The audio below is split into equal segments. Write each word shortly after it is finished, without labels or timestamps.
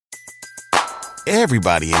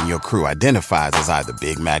Everybody in your crew identifies as either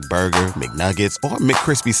Big Mac Burger, McNuggets, or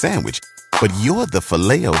McCrispy Sandwich. But you're the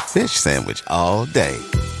Filet-O-Fish Sandwich all day.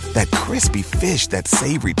 That crispy fish, that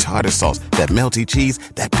savory tartar sauce, that melty cheese,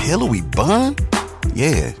 that pillowy bun.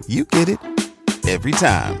 Yeah, you get it. Every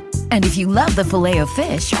time. And if you love the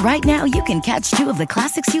Filet-O-Fish, right now you can catch 2 of the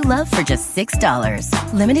classics you love for just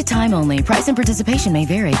 $6. Limited time only. Price and participation may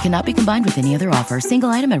vary. Cannot be combined with any other offer. Single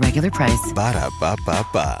item at regular price.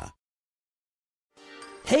 Ba-da-ba-ba-ba.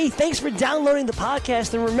 Hey, thanks for downloading the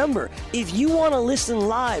podcast. And remember, if you want to listen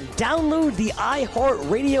live, download the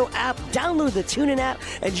iHeartRadio app, download the TuneIn app,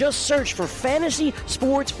 and just search for Fantasy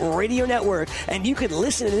Sports Radio Network, and you can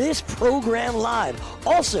listen to this program live.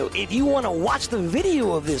 Also, if you want to watch the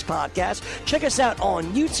video of this podcast, check us out on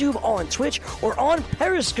YouTube, on Twitch, or on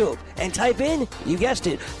Periscope, and type in, you guessed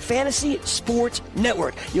it, Fantasy Sports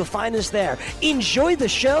Network. You'll find us there. Enjoy the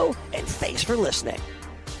show, and thanks for listening.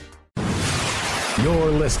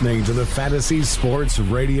 You're listening to the Fantasy Sports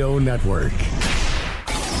Radio Network.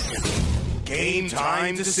 Game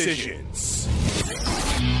time decisions.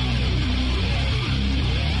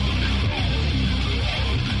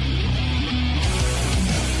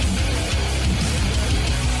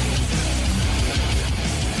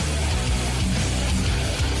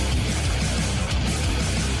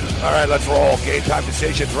 All right, let's roll. Game time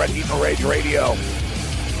decisions. Red Heat and Rage Radio.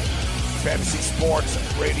 Fantasy Sports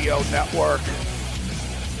Radio Network.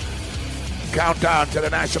 Countdown to the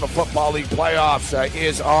National Football League playoffs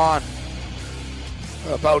is on.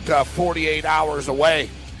 About 48 hours away,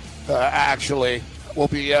 actually. We'll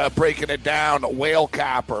be breaking it down. Whale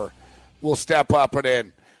Capper will step up and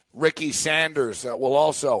in. Ricky Sanders will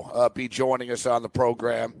also be joining us on the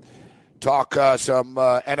program. Talk some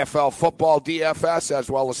NFL football DFS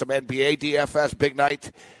as well as some NBA DFS. Big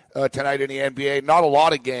night tonight in the NBA. Not a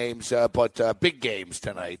lot of games, but big games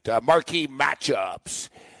tonight. Marquee matchups.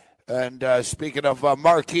 And speaking of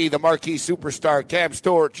marquee, the marquee superstar, Cam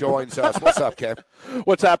Stewart joins us. What's up, Cam?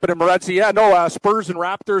 What's happening, Morency? Yeah, no, Spurs and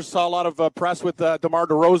Raptors saw a lot of press with DeMar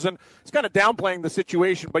DeRozan. He's kind of downplaying the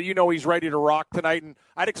situation, but you know he's ready to rock tonight, and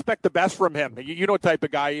I'd expect the best from him. You know what type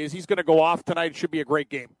of guy he is. He's going to go off tonight. It should be a great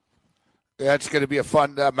game. Yeah, it's going to be a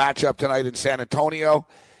fun matchup tonight in San Antonio.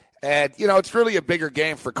 And, you know, it's really a bigger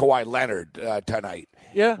game for Kawhi Leonard tonight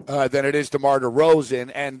than it is DeMar DeRozan.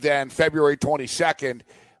 And then February 22nd,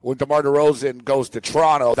 when DeMar DeRozan goes to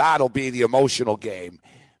Toronto, that'll be the emotional game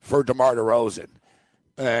for DeMar DeRozan.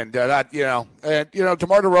 And DeMar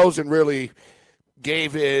DeRozan really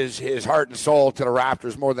gave his heart and soul to the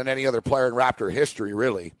Raptors more than any other player in Raptor history,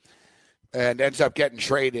 really, and ends up getting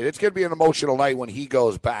traded. It's going to be an emotional night when he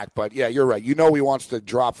goes back. But, yeah, you're right. You know he wants to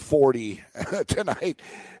drop 40 tonight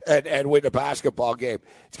and win a basketball game.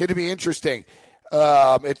 It's going to be interesting.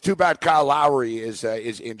 It's too bad Kyle Lowry is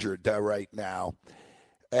injured right now.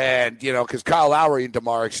 And, you know, because Kyle Lowry and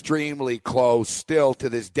DeMar are extremely close still to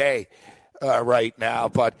this day right now.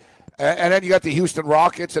 But and then you got the Houston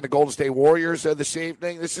Rockets and the Golden State Warriors this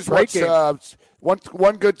evening. This is what's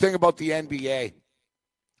one good thing about the NBA.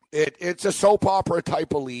 It's a soap opera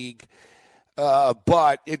type of league,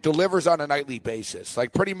 but it delivers on a nightly basis.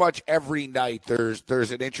 Like pretty much every night there's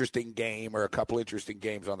an interesting game or a couple interesting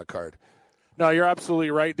games on the card. No, you're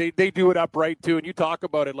absolutely right. They do it upright, too. And you talk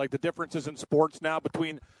about it, like the differences in sports now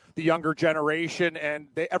between the younger generation and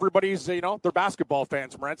everybody's, they're basketball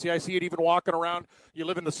fans, Morency. I see it even walking around. You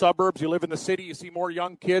live in the suburbs, you live in the city, you see more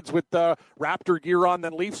young kids with Raptor gear on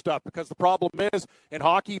than Leaf stuff because the problem is in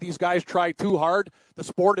hockey, these guys try too hard. The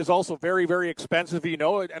sport is also very, very expensive,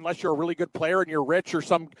 unless you're a really good player and you're rich or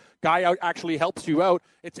some guy out actually helps you out.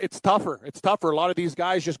 It's tougher. It's tougher. A lot of these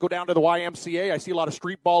guys just go down to the YMCA. I see a lot of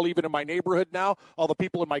street ball even in my neighborhood now, all the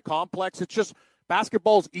people in my complex. It's just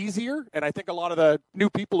basketball's easier, and I think a lot of the new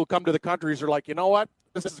people who come to the countries are like, you know what?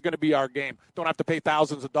 This is going to be our game. Don't have to pay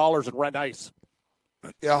thousands of dollars and rent ice.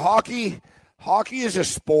 Yeah, hockey is a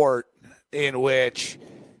sport in which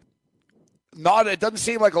it doesn't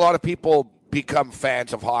seem like a lot of people become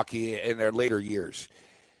fans of hockey in their later years.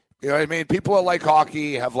 You know what I mean? People that like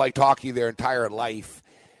hockey have liked hockey their entire life.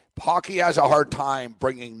 Hockey has a hard time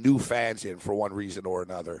bringing new fans in for one reason or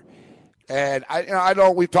another. And I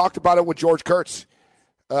know we've talked about it with George Kurtz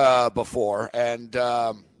before, and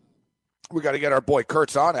we got to get our boy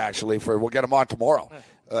Kurtz on. Actually, we'll get him on tomorrow.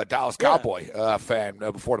 Dallas Cowboy fan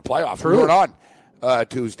before the playoffs. True. We weren't on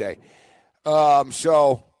Tuesday,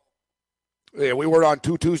 so yeah, we were on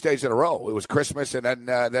 2 Tuesdays in a row. It was Christmas, and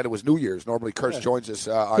then it was New Year's. Normally, Kurtz joins us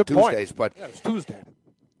on Good Tuesdays, point. but it's Tuesday.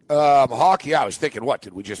 Hockey. I was thinking, what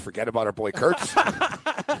did we just forget about our boy Kurtz?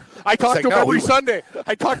 I talk to him every Sunday.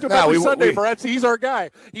 I talk to him every Sunday, Brett. He's our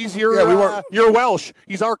guy. He's your Welsh.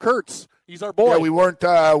 He's our Kurtz. He's our boy. Yeah, we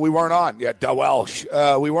weren't on. Yeah, Welsh.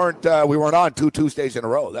 We weren't on 2 Tuesdays in a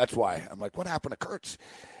row. That's why I'm like, what happened to Kurtz?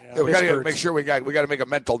 Yeah, we got to make sure we got to make a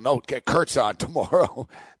mental note. Get Kurtz on tomorrow,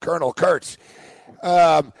 Colonel Kurtz.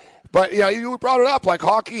 But you brought it up. Like,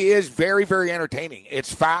 hockey is very, very entertaining.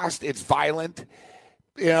 It's fast. It's violent.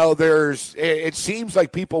 It seems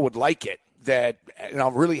like people would like it that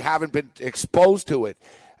really haven't been exposed to it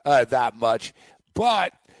that much.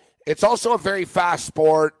 But it's also a very fast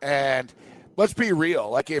sport, and let's be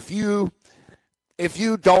real. Like, if you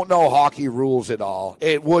don't know hockey rules at all,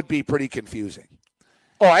 it would be pretty confusing.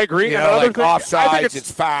 Oh, I agree. Offsides,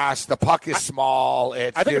 it's fast. The puck is small.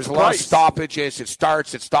 There's a lot of stoppages. It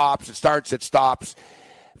starts, it stops, it starts, it stops.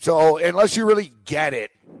 So unless you really get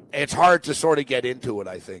it, it's hard to sort of get into it,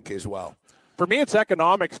 I think, as well. For me, it's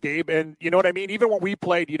economics, Gabe, and you know what I mean? Even when we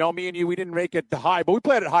played, me and you, we didn't make it high, but we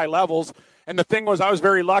played at high levels. And the thing was, I was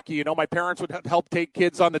very lucky. My parents would help take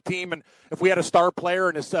kids on the team, and if we had a star player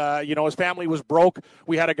and his family was broke,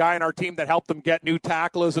 we had a guy on our team that helped them get new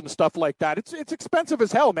tacklers and stuff like that. It's expensive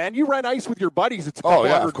as hell, man. You rent ice with your buddies. It's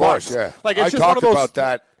of course, yeah. Like, it's I just talked one of those, about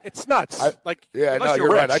that. It's nuts. You're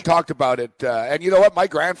right. I talked about it, and you know what? My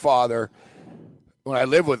grandfather, when I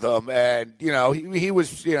lived with him, and he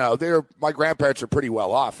was, my grandparents are pretty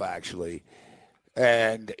well off actually.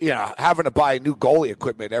 And, having to buy new goalie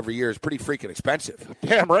equipment every year is pretty freaking expensive.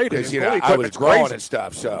 Damn right. Because, I was growing and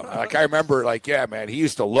stuff. So, I remember, he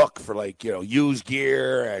used to look for, used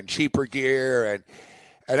gear and cheaper gear. And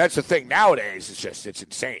that's the thing. Nowadays, it's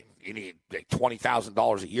insane. You need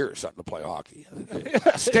 $20,000 a year or something to play hockey.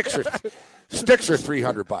 Sticks are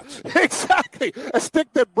 $300. Exactly. A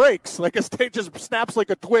stick that breaks, like a stick just snaps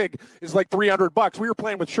like a twig, is like $300. We were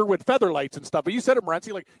playing with Sherwood Featherlights and stuff. But you said it,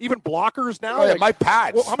 Morency, like even blockers now. Oh, yeah, my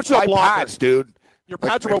pads. Well, how much is a blocker? Pads, dude. Your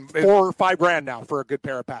pads are about $4,000 or $5,000 now for a good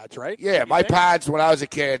pair of pads, right? Yeah, my pads when I was a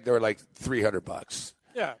kid, they were like $300.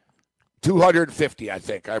 Yeah. $250, I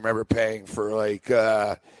think. I remember paying for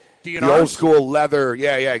DNRs? The old school leather.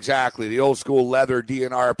 Yeah, exactly. The old school leather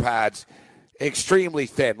DNR pads, extremely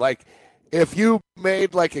thin. Like, if you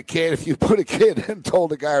made if you put a kid and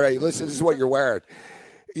told a guy, right, listen, this is what you're wearing,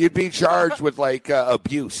 you'd be charged with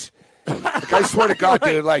abuse. I swear to God,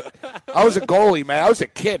 dude, I was a goalie, man. I was a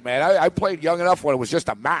kid, man. I played young enough when it was just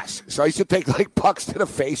a mask. So I used to take pucks to the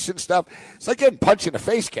face and stuff. It's like getting punched in the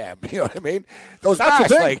face cam. You know what I mean? Those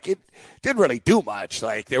masks, it didn't really do much.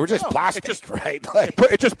 They were just plastic, right?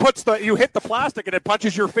 It just puts you hit the plastic and it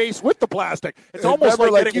punches your face with the plastic. It's almost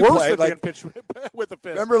like getting worse than getting pitched with a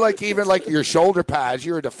fist. Remember, even your shoulder pads.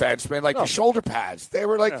 You're a defenseman. The shoulder pads. They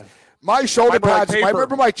were my shoulder pads. I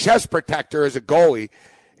remember my chest protector as a goalie.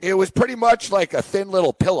 It was pretty much like a thin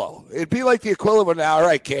little pillow. It'd be like the equivalent now, all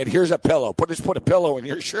right, kid, here's a pillow. Just put a pillow in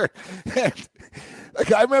your shirt.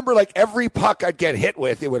 I remember every puck I'd get hit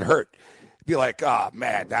with, it would hurt. It'd be like, oh,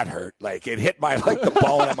 man, that hurt. It hit my, the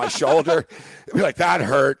bone on my shoulder. It'd be like, that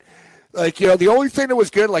hurt. The only thing that was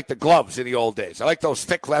good, the gloves in the old days. I like those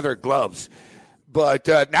thick leather gloves. But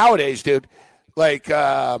nowadays, dude,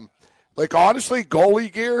 honestly,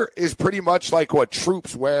 goalie gear is pretty much like what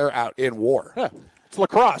troops wear out in war. Huh. It's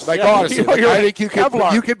lacrosse. Honestly, I think you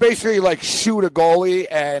could basically shoot a goalie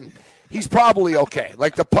and he's probably okay.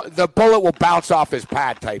 The bullet will bounce off his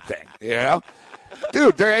pad type thing,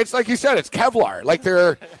 Dude, it's like you said, it's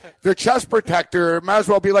Kevlar. Their chest protector might as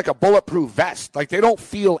well be a bulletproof vest. They don't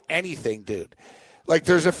feel anything, dude.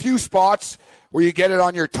 There's a few spots where you get it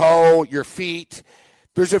on your toe, your feet.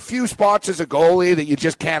 There's a few spots as a goalie that you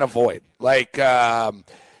just can't avoid.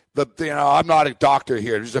 I'm not a doctor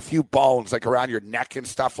here. There's a few bones around your neck and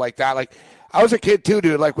stuff like that. I was a kid too,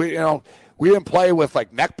 dude. We didn't play with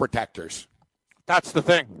neck protectors. That's the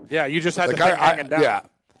thing. Yeah, you just had the thing hanging down. Yeah.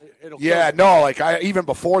 Even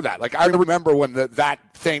before that. I remember when that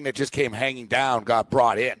thing that just came hanging down got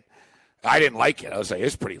brought in. I didn't like it. I was like,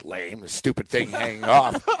 it's pretty lame, the stupid thing hanging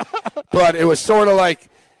off. But it was sort of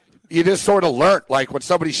you just sort of learnt, when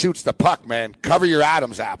somebody shoots the puck, man, cover your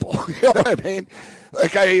Adam's apple. You know what I mean?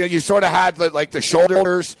 You sort of had the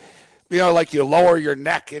shoulders, you lower your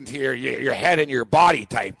neck into your head and your body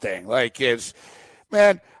type thing.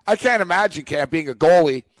 Man, I can't imagine, Cam, being a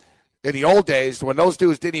goalie in the old days when those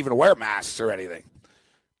dudes didn't even wear masks or anything.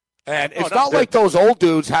 And it's not like those old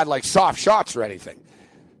dudes had soft shots or anything.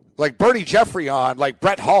 Bernie Jeffrey on,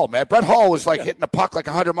 Brett Hull, man. Brett Hull was hitting the puck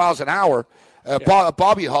 100 miles an hour.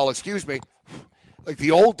 Bobby Hull, excuse me.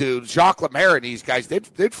 The old dudes, Jacques Lemaire and these guys, they'd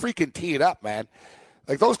freaking tee it up, man.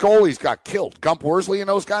 Like, those goalies got killed. Gump Worsley and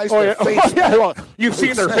those guys. Oh, yeah. Well, you've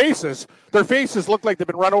seen their faces. Their faces look like they've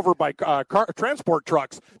been run over by transport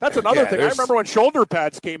trucks. That's another thing. I remember when shoulder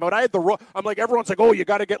pads came out. I'm like, everyone's like, oh, you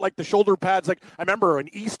got to get like the shoulder pads. Like, I remember when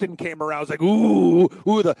Easton came around, I was like, ooh,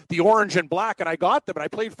 the orange and black, and I got them, and I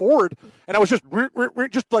played forward, and I was just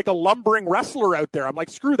like a lumbering wrestler out there. I'm like,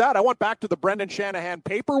 screw that. I went back to the Brendan Shanahan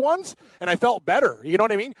paper ones, and I felt better. You know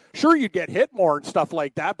what I mean? Sure, you'd get hit more and stuff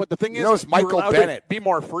like that, but the thing is, it's Michael Bennett. Be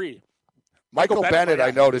more free. Michael Bennett,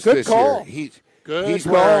 I noticed this year. He's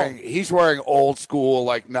wearing old school,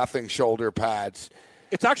 like, nothing shoulder pads.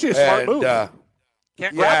 It's actually a smart move.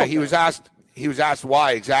 Can't grab him. He was asked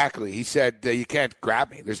why exactly. He said, you can't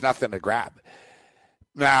grab me. There's nothing to grab.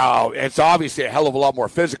 Now, it's obviously a hell of a lot more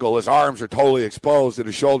physical. His arms are totally exposed and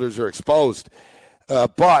his shoulders are exposed.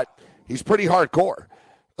 But he's pretty hardcore.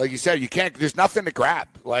 Like you said, there's nothing to grab.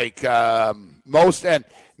 Like, most, and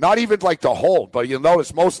not even like to hold, but you'll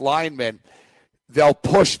notice most linemen, they'll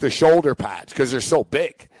push the shoulder pads because they're so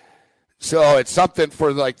big. So it's something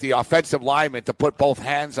for, like, the offensive lineman to put both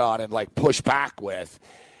hands on and, like, push back with.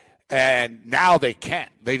 And now they can't.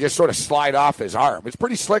 They just sort of slide off his arm. It's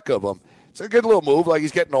pretty slick of him. It's a good little move. Like,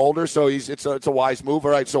 he's getting older, so it's a wise move.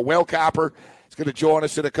 All right, so Whale Capper is going to join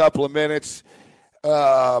us in a couple of minutes at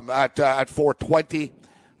 4:20.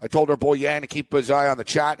 I told our boy Yan to keep his eye on the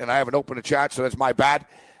chat, and I haven't opened the chat, so that's my bad.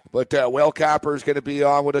 But Whale Capper is going to be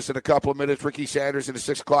on with us in a couple of minutes. Ricky Sanders in the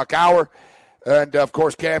 6 o'clock hour. And, of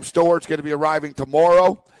course, Cam Stewart's going to be arriving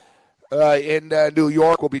tomorrow in New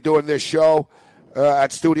York. We'll be doing this show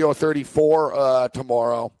at Studio 34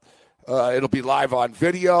 tomorrow. It'll be live on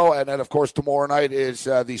video. And then, of course, tomorrow night is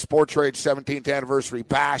the Sport Trade 17th Anniversary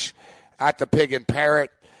Bash at the Pig and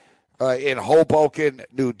Parrot in Hoboken,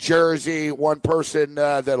 New Jersey. One person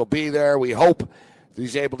that'll be there, we hope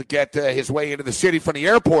he's able to get his way into the city from the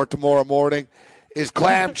airport tomorrow morning, is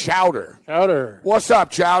Clam Chowder. Chowder. What's up,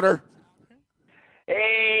 Chowder?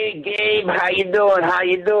 Hey, Gabe. How you doing?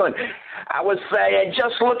 I was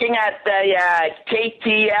just looking at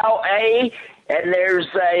KTLA, and there's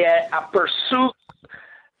a pursuit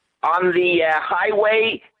on the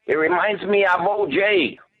highway. It reminds me of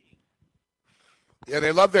OJ. Yeah,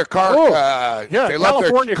 they love their car. They love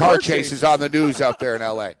their car chases on the news out there in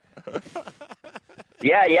L.A.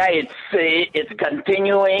 Yeah, it's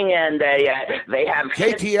continuing, and they have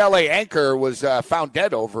KTLA anchor was found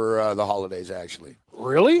dead over the holidays. Actually,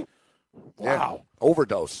 really? Wow,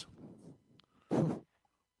 overdose.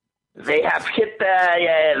 They have hit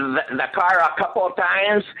the car a couple of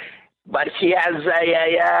times, but he has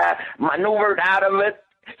maneuvered out of it.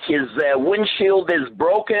 His windshield is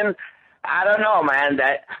broken. I don't know, man.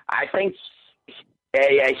 I think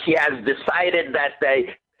he has decided that,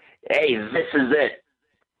 hey, this is it.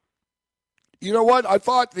 You know what? I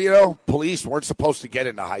thought, police weren't supposed to get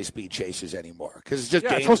into high-speed chases anymore because it's just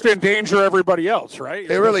dangerous. It's supposed to endanger everybody else, right?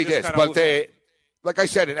 They really did. But like I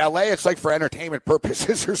said, in L.A., it's like for entertainment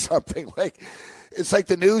purposes or something. Like, it's like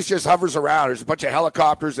the news just hovers around. There's a bunch of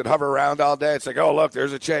helicopters that hover around all day. It's like, oh, look,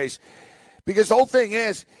 there's a chase. Because the whole thing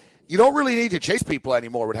is, you don't really need to chase people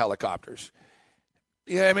anymore with helicopters.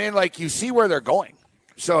 You know what I mean? Like, you see where they're going.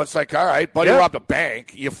 So it's like, all right, buddy, robbed a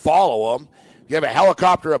bank. You follow them. You have a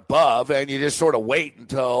helicopter above, and you just sort of wait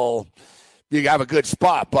until you have a good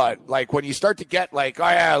spot. But, like, when you start to get, like, oh,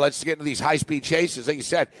 yeah, let's get into these high-speed chases, like you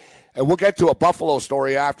said, and we'll get to a Buffalo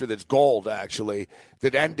story after that's gold, actually,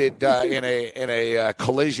 that ended in a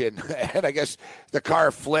collision. And I guess the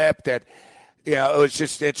car flipped, and, it's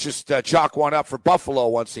just chalk one up for Buffalo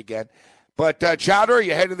once again. But, Chowder, are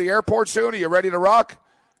you heading to the airport soon? Are you ready to rock?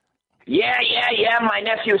 Yeah. My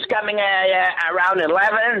nephew's coming around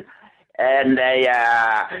 11. And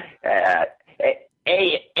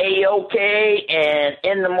A-OK, and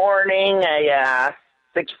in the morning,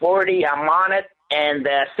 6:40, I'm on it, and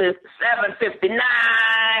 7:59,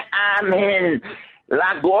 I'm in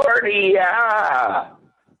LaGuardia.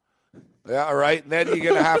 Yeah, all right. And then you're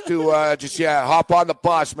going to have to just hop on the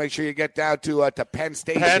bus. Make sure you get down to Penn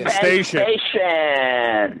Station. Penn Station.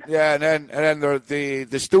 Yeah, and then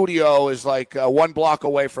the studio is like 1 block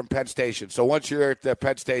away from Penn Station. So once you're at the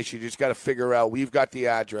Penn Station, you just got to figure out. We've got the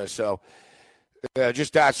address. So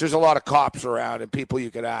just ask. There's a lot of cops around and people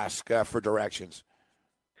you could ask for directions.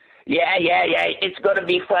 Yeah. It's going to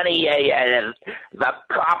be funny. The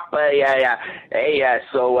cop.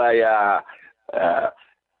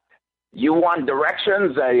 You want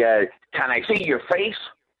directions? Can I see your face?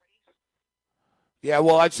 Yeah,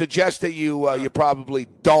 well, I'd suggest that you probably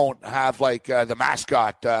don't have, like, the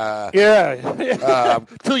mascot. Till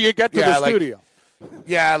you get to the studio.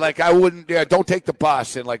 Yeah, like I wouldn't. Yeah, don't take the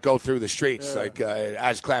bus and like go through the streets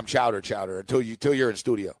as clam chowder until you're in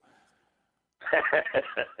studio. Get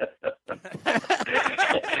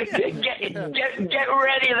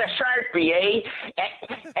ready the Sharpie, eh?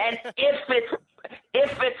 And if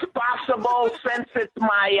it's possible, since it's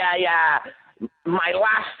my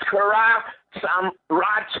last hurrah, some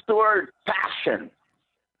Rod Stewart passion.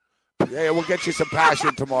 Yeah, we'll get you some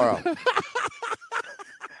passion tomorrow.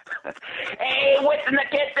 Hey, what's in the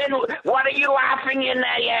kitchen? What are you laughing in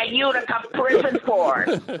the Utica prison for?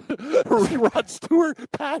 Rod Stewart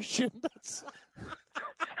passion. That's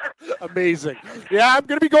amazing. Yeah, I'm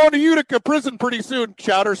going to be going to Utica prison pretty soon,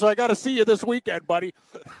 Chowder, so I got to see you this weekend, buddy.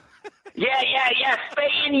 Yeah. Stay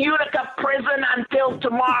in Utica prison until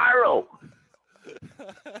tomorrow.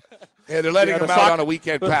 Yeah, they're letting him out on a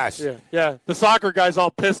weekend pass. Yeah. The soccer guy's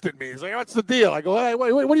all pissed at me. He's like, "What's the deal?" I go, "Hey, what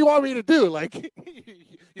do you want me to do? Like,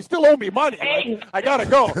 you still owe me money. Hey. Like, I gotta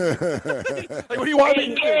go." Like, what do you want me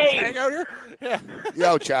to do? Hang out here? Yeah.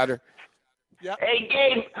 Yo, Chowder. Yeah. Hey,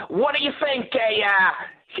 Gabe, what do you think?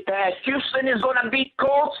 Houston is going to beat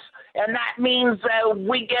Colts, and that means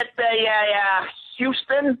we get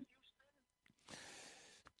Houston.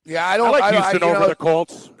 Yeah, I like Houston over the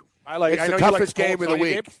Colts. It's the toughest game of the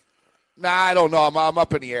week. Nah, I don't know. I'm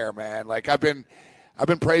up in the air, man. Like I've been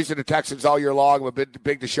praising the Texans all year long. I'm a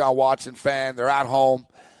big Deshaun Watson fan. They're at home.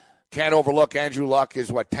 Can't overlook Andrew Luck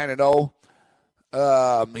is 10-0.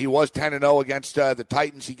 He was 10-0 against the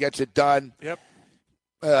Titans. He gets it done. Yep.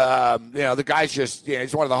 The guy's just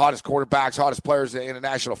he's one of the hottest quarterbacks, hottest players in the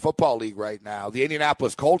National Football League right now. The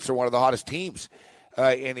Indianapolis Colts are one of the hottest teams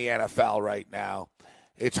in the NFL right now.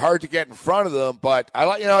 It's hard to get in front of them, but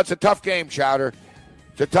it's a tough game, Chowder.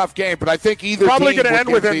 It's a tough game, but I think either probably team going to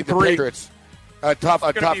end within 3. Patriots a tough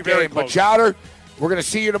game. Close. But Chowder, we're going to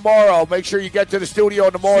see you tomorrow. Make sure you get to the studio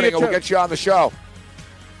in the morning, and we'll get you on the show.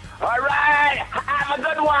 All right, have a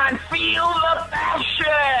good one. Feel the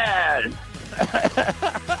passion.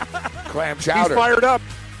 Clam Chowder. He's fired up.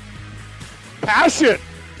 Passion.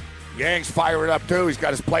 Yang's fired up too. He's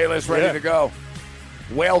got his playlist ready to go.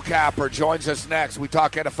 Whale Capper joins us next. We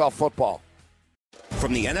talk NFL football.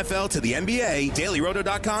 From the NFL to the NBA,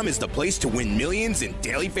 DailyRoto.com is the place to win millions in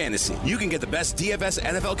daily fantasy. You can get the best DFS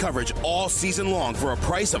NFL coverage all season long for a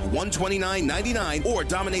price of $129.99 or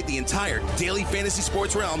dominate the entire daily fantasy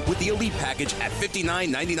sports realm with the Elite Package at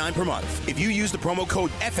 $59.99 per month. If you use the promo code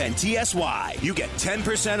FNTSY, you get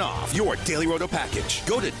 10% off your Daily Roto package.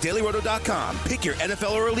 Go to DailyRoto.com, pick your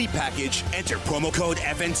NFL or Elite Package, enter promo code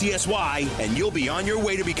FNTSY, and you'll be on your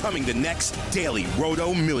way to becoming the next Daily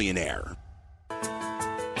Roto millionaire.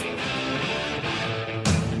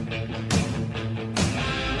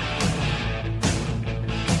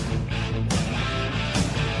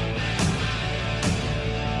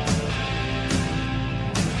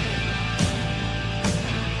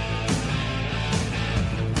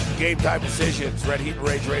 Game Time Decisions, Red Heat and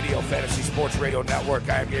Rage Radio, Fantasy Sports Radio Network.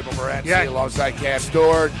 I am Gabriel Morency alongside Cam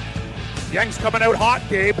Stewart. Yang's coming out hot,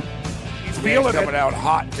 Gabe. He's feeling coming out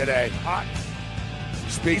hot today. Hot.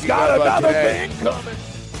 Speaking He's got of another today, thing coming.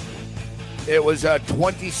 It was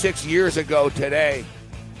 26 years ago today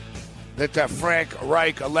that Frank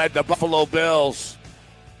Reich led the Buffalo Bills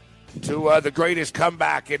to the greatest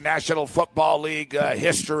comeback in National Football League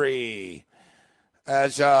history.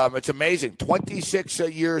 As it's amazing, 26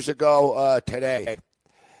 years ago today.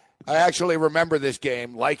 I actually remember this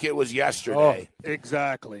game like it was yesterday. Oh,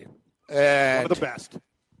 exactly. And one of the best.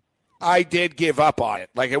 I did give up on it.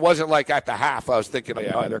 Like, it wasn't like at the half I was thinking,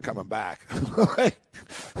 oh, they're coming back.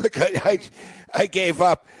 I gave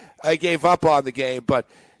up. I gave up on the game. But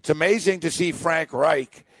it's amazing to see Frank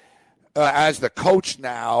Reich as the coach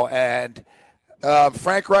now. And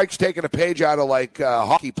Frank Reich's taking a page out of,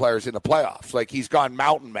 hockey players in the playoffs. Like, he's gone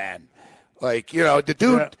mountain man. Like, the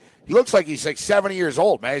dude, he looks like he's, 70 years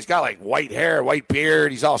old, man. He's got, white hair, white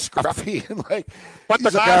beard. He's all scruffy. And, but the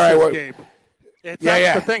glasses, Gabe.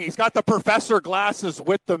 That's the thing. He's got the professor glasses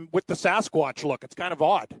with the Sasquatch look. It's kind of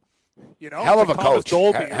odd. Hell of a coach.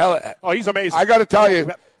 He's amazing. I got to tell you.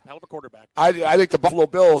 Hell of a quarterback. I think the Buffalo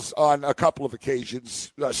Bills, on a couple of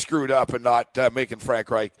occasions, screwed up and not making Frank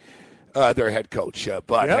Reich their head coach.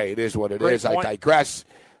 But, hey, it is what it is. I digress.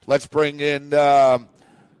 Let's bring in, I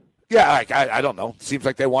don't know. Seems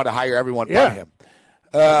like they want to hire everyone but him.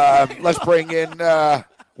 Let's bring in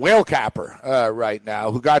Whale Capper right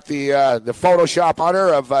now, who got the Photoshop honor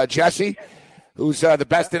of Jesse, who's the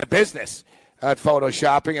best in the business at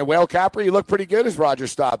Photoshopping. And Whale Capper, you look pretty good as Roger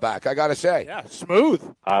Staubach, I got to say. Yeah, smooth.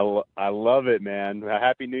 I love it, man.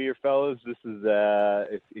 Happy New Year, fellas. This is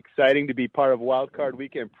it's exciting to be part of Wild Card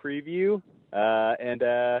Weekend Preview. And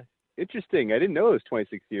Interesting. I didn't know it was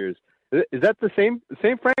 26 years. Is that the same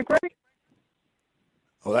Frank Reich?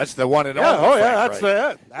 Oh, that's the one and only. Oh, yeah,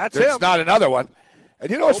 That's him. It's not another one.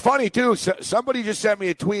 And you know what's funny, too? Somebody just sent me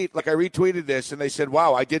a tweet, like I retweeted this, and they said,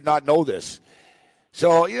 wow, I did not know this.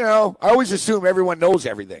 So, I always assume everyone knows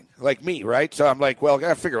everything, like me, right? So I'm like, well, I got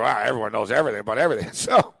to figure out everyone knows everything about everything.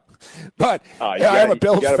 So, but I'm a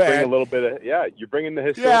Bills fan. Bring a little bit of, you're bringing the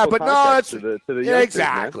historical context to the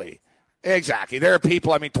exactly. Man. Exactly. There are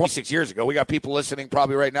people, 26 years ago, we got people listening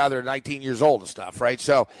probably right now that are 19 years old and stuff, right?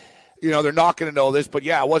 So, they're not going to know this, but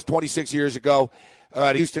it was 26 years ago.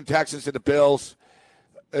 The Houston Texans and the Bills.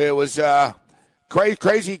 It was a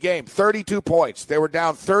crazy game, 32 points. They were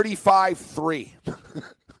down 35-3.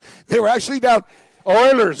 They were actually down.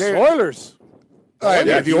 Oilers. The Oilers.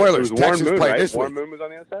 Texans Moon, played right? this Warren week. Moon was on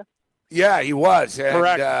the other side? Yeah, he was. And,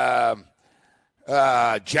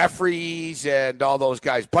 correct. Jeffries and all those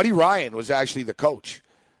guys. Buddy Ryan was actually the coach.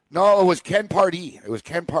 No, it was Ken Pardee. It was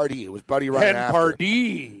Buddy Ryan. Ken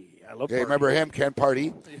Pardee. I love Pardee. Remember him, Ken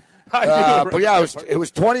Pardee? But it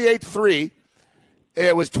was 28-3.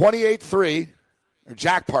 It was 28-3. Or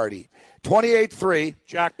Jack Pardee. 28-3.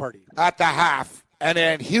 Jack Pardee. At the half. And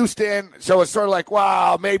then Houston, so it's sort of like,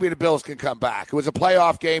 wow, maybe the Bills can come back. It was a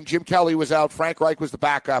playoff game. Jim Kelly was out. Frank Reich was the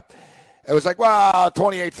backup. It was like, wow,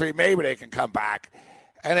 28-3, maybe they can come back.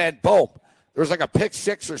 And then, boom, there was like a pick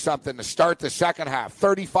six or something to start the second half,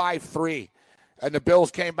 35-3. And the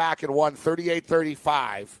Bills came back and won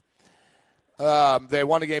 38-35. They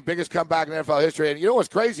won the game, biggest comeback in NFL history. And you know what's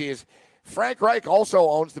crazy is Frank Reich also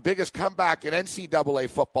owns the biggest comeback in NCAA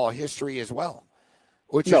football history as well,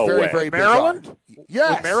 which is very Maryland?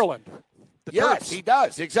 Yes. With Maryland. Yes, he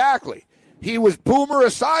does, exactly. He was Boomer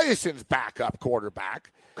Esiason's backup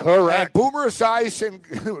quarterback. Correct. And Boomer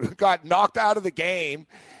Esiason got knocked out of the game.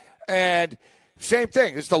 And same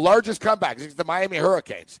thing. It's the largest comeback. It's the Miami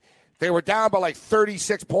Hurricanes. They were down by like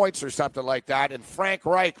 36 points or something like that, and Frank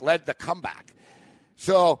Reich led the comeback.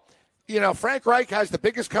 So, Frank Reich has the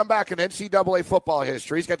biggest comeback in NCAA football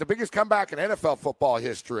history. He's got the biggest comeback in NFL football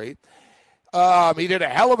history. He did a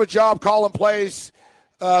hell of a job calling plays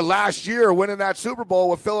last year, winning that Super Bowl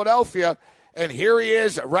with Philadelphia. And here he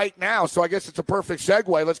is right now. So I guess it's a perfect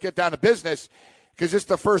segue. Let's get down to business because this is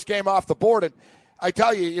the first game off the board. And I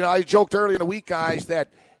tell you, I joked earlier in the week, guys, that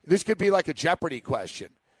this could be like a Jeopardy question.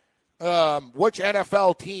 Which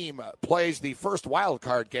NFL team plays the first wild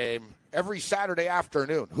card game every Saturday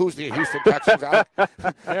afternoon? Who's the Houston Texans?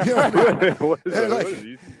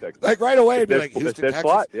 Like right away, it'd be like Houston Texans.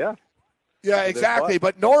 Slot, yeah. Yeah, exactly.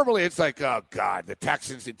 But normally it's like, oh, God, the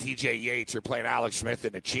Texans and T.J. Yates are playing Alex Smith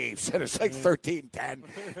and the Chiefs. And it's like 13-10,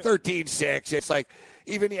 13-6. It's like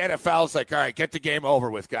even the NFL's like, all right, get the game over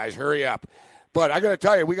with, guys. Hurry up. But I got to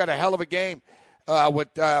tell you, we got a hell of a game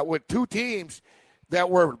with two teams that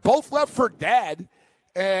were both left for dead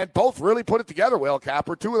and both really put it together, Will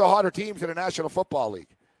Capper. Two of the hotter teams in the National Football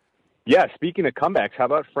League. Yeah, speaking of comebacks, how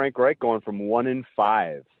about Frank Reich going from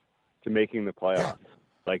 1-5 to making the playoffs? Yeah.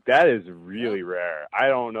 Like, that is really rare. I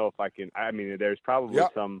don't know if I can. There's probably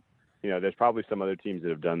some, there's probably some other teams that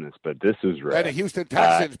have done this, but this is rare. And the Houston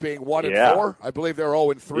Texans being 1-4. I believe they were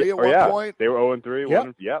 0-3 at one point. They were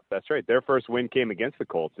 0-3. Yep, that's right. Their first win came against the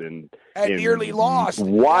Colts in nearly lost.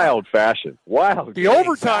 Wild fashion. The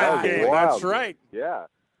overtime game. That's right. Yeah.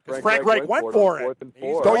 Frank Reich went for it.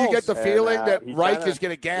 Don't you get the feeling that Reich is going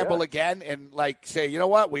to gamble again and say, you know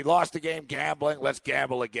what, we lost the game gambling, let's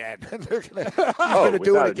gamble again. They're going to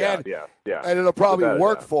do it again. Yeah. And it'll probably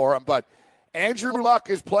work for him. But Andrew Luck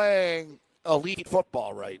is playing elite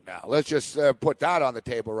football right now. Let's just put that on the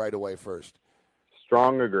table right away first.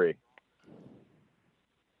 Strong agree.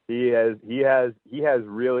 He has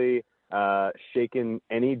really shaken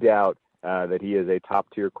any doubt that he is a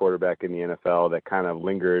top-tier quarterback in the NFL that kind of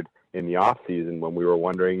lingered in the offseason when we were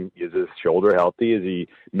wondering, is his shoulder healthy? Is he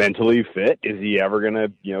mentally fit? Is he ever going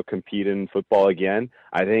to, compete in football again?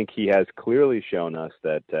 I think he has clearly shown us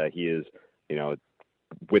that he is,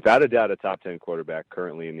 without a doubt, a top 10 quarterback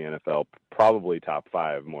currently in the NFL, probably top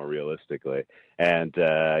 5 more realistically. And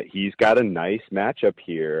he's got a nice matchup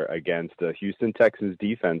here against the Houston Texans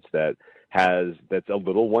defense that's a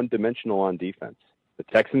little one-dimensional on defense. The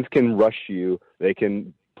Texans can rush you. They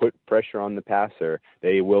can put pressure on the passer.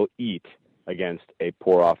 They will eat against a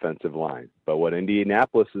poor offensive line. But what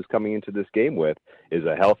Indianapolis is coming into this game with is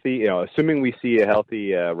a healthy, assuming we see a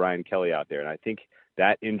healthy Ryan Kelly out there. And I think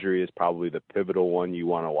that injury is probably the pivotal one you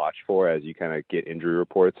want to watch for as you kind of get injury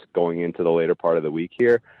reports going into the later part of the week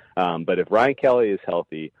here. But if Ryan Kelly is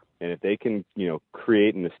healthy and if they can,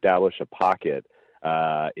 create and establish a pocket,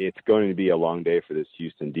 it's going to be a long day for this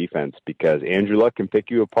Houston defense because Andrew Luck can pick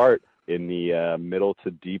you apart in the middle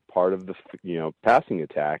to deep part of the passing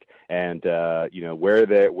attack, and where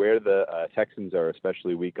the Texans are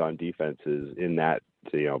especially weak on defense is in that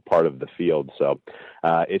part of the field. So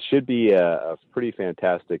it should be a pretty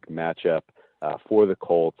fantastic matchup for the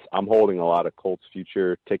Colts. I'm holding a lot of Colts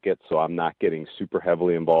future tickets, so I'm not getting super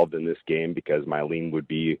heavily involved in this game because my lean would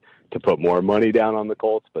be to put more money down on the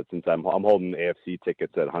Colts. But since I'm holding AFC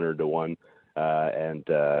tickets at 100-1 and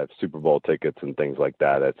Super Bowl tickets and things like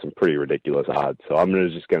that at some pretty ridiculous odds, so I'm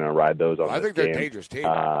just going to ride those on. I think they're a dangerous team.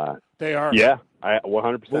 They are. Yeah,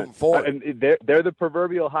 100%. Moving forward. And they're the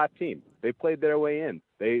proverbial hot team. They played their way in.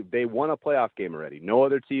 They won a playoff game already. No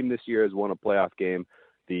other team this year has won a playoff game.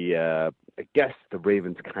 I guess the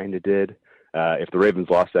Ravens kind of did. If the Ravens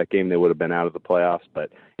lost that game, they would have been out of the playoffs. But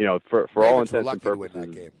for all intents and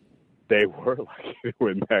purposes, they were lucky to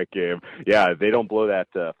win that game. Yeah, they don't blow that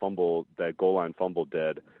that goal line fumble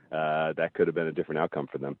dead. That could have been a different outcome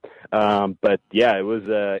for them. But yeah, it was.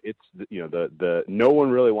 No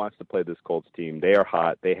one really wants to play this Colts team. They are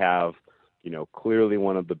hot. They have clearly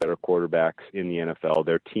one of the better quarterbacks in the NFL.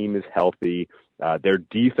 Their team is healthy. Their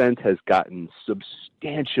defense has gotten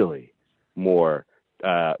substantially more,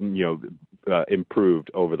 improved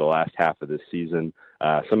over the last half of this season.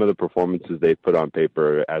 Some of the performances they've put on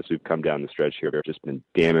paper as we've come down the stretch here have just been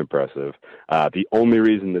damn impressive. The only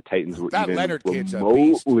reason the Titans were even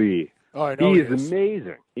remotely, he is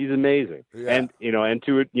amazing. He's amazing, yeah. And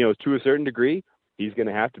to a certain degree, he's going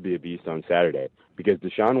to have to be a beast on Saturday because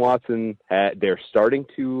Deshaun Watson they're starting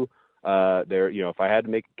to. If I had to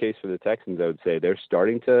make a case for the Texans, I would say they're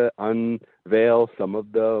starting to unveil some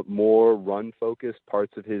of the more run-focused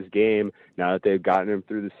parts of his game now that they've gotten him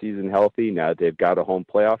through the season healthy, now that they've got a home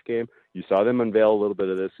playoff game. You saw them unveil a little bit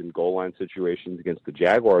of this in goal line situations against the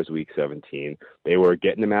Jaguars Week 17. They were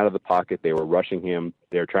getting him out of the pocket. They were rushing him.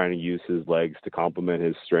 They were trying to use his legs to complement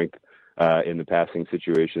his strength in the passing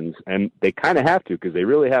situations. And they kind of have to because they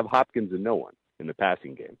really have Hopkins and no one in the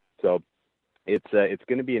passing game. So it's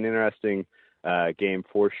going to be an interesting game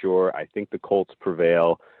for sure. I think the Colts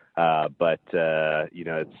prevail, but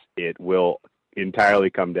it will entirely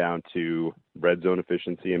come down to red zone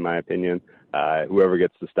efficiency, in my opinion. Whoever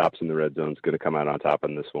gets the stops in the red zone is going to come out on top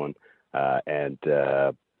on this one, and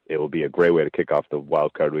it will be a great way to kick off the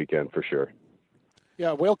wild card weekend for sure.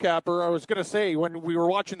 Yeah, Whale Capper, I was going to say, when we were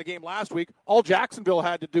watching the game last week, all Jacksonville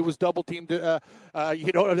had to do was double team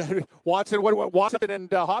Watson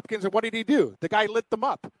and Hopkins, and what did he do? The guy lit them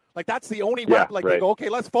up. Like, that's the only They go, okay,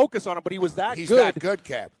 let's focus on him, but he was that good. He's that good,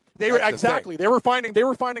 Cap. They were exactly. They were finding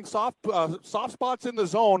soft spots in the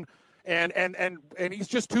zone, and he's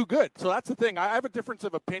just too good. So that's the thing. I have a difference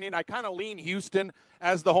of opinion. I kind of lean Houston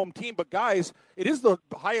as the home team, but guys, it is the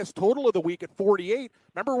highest total of the week at 48.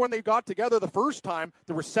 Remember when they got together the first time,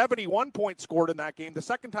 there were 71 points scored in that game. The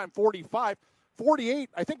second time, 45. 48,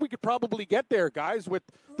 I think we could probably get there, guys, with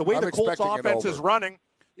the way the Colts offense is running.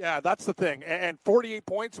 Yeah, that's the thing. And 48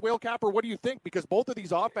 points, Whale Capper, what do you think? Because both of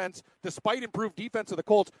these offense, despite improved defense of the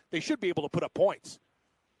Colts, they should be able to put up points.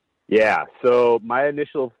 Yeah, so my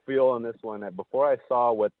initial feel on this one, before I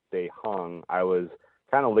saw what they hung, I was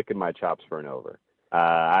kind of licking my chops for an over.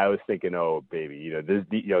 I was thinking, oh, baby,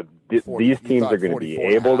 these teams are going to be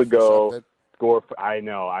able to go score. I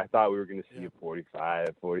know. I thought we were going to see a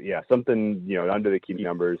 45, 40. Yeah, something, under the key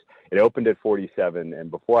numbers. It opened at 47, and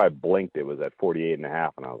before I blinked, it was at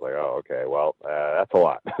 48.5, and I was like, oh, okay, well, that's a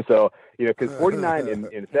lot. So, because 49,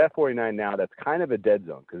 instead of 49 now, that's kind of a dead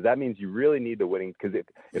zone, because that means you really need the winning, because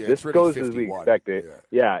if this goes 51, as we expect it,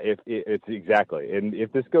 it's exactly. And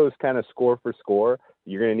if this goes kind of score for score,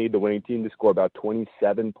 you're going to need the winning team to score about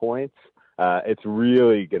 27 points. It's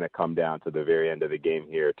really going to come down to the very end of the game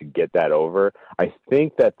here to get that over. I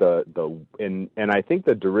think that I think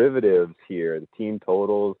the derivatives here, the team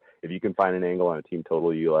totals, if you can find an angle on a team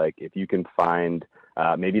total you like, if you can find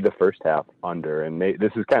maybe the first half under, and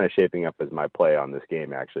this is kind of shaping up as my play on this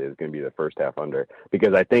game, actually, is going to be the first half under,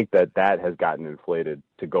 because I think that has gotten inflated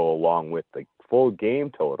to go along with the full game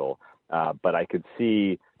total. But I could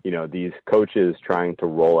see these coaches trying to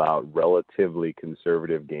roll out relatively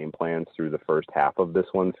conservative game plans through the first half of this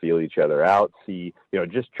one, feel each other out, see,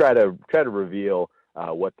 just try to reveal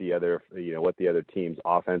what the other team's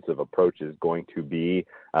offensive approach is going to be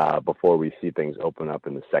before we see things open up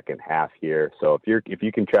in the second half here. So if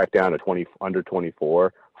you can track down a under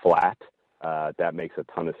 24 flat, that makes a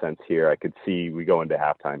ton of sense here. I could see we go into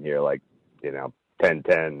halftime here,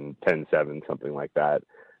 10-10, 10-7, something like that.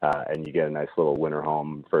 And you get a nice little winner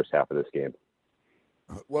home first half of this game.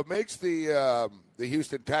 What makes the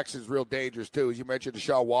Houston Texans real dangerous too, as you mentioned,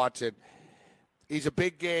 Deshaun Watson. He's a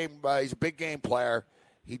big game. He's a big game player.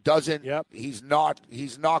 He doesn't. Yep. He's not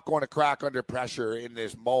going to crack under pressure in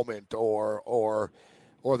this moment or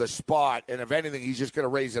the spot. And if anything, he's just going to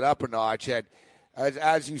raise it up a notch. And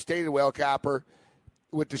as you stated, Whale Capper,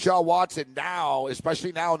 with Deshaun Watson now,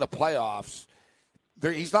 especially now in the playoffs,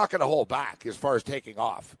 he's not going to hold back as far as taking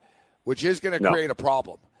off, which is going to create a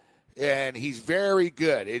problem. And he's very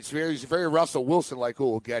good. He's very Russell Wilson-like, who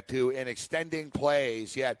we'll get to, in extending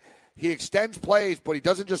plays. Yet he extends plays, but he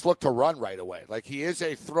doesn't just look to run right away. Like, he is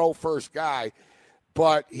a throw-first guy,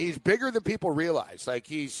 but he's bigger than people realize. Like,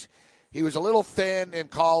 he was a little thin in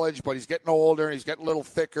college, but he's getting older, and he's getting a little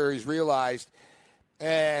thicker, he's realized.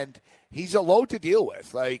 And he's a load to deal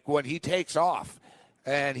with, like, when he takes off.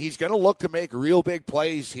 And he's going to look to make real big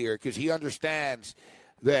plays here because he understands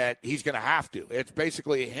that he's going to have to. It's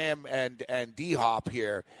basically him and D-Hop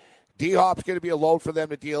here. D-Hop's going to be a load for them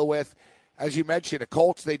to deal with. As you mentioned, the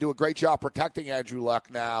Colts, they do a great job protecting Andrew Luck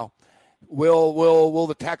now. Will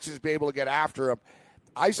the Texans be able to get after him?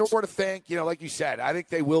 I sort of think, like you said, I think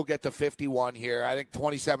they will get to 51 here. I think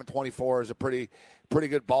 27-24 is a pretty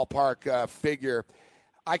good ballpark figure.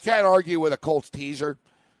 I can't argue with a Colts teaser.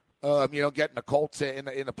 Getting the Colts in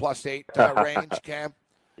the +8 range, Cam.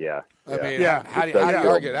 Yeah. I mean, how do you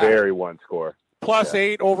argue that? Very one score.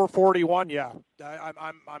 +8 over 41. Yeah,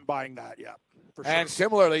 I'm buying that. Yeah, for sure. And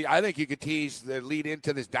similarly, I think you could tease the lead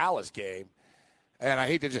into this Dallas game. And I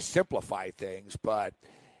hate to just simplify things, but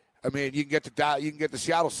I mean, you can get the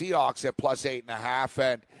Seattle Seahawks at +8.5.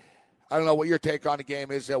 And I don't know what your take on the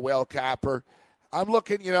game is, Whale Capper. I'm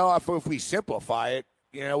looking, if we simplify it,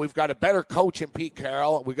 we've got a better coach in Pete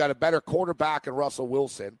Carroll. We've got a better quarterback in Russell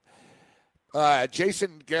Wilson.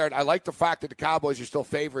 Jason Garrett, I like the fact that the Cowboys are still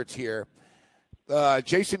favorites here.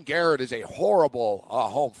 Jason Garrett is a horrible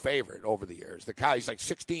home favorite over the years. The guy, he's like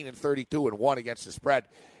 16-32-1 against the spread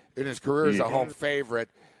in his career as a home favorite.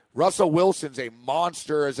 Russell Wilson's a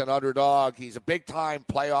monster as an underdog. He's a big-time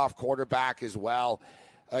playoff quarterback as well.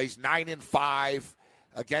 He's 9-5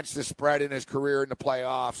 against the spread in his career in the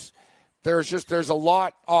playoffs. There's a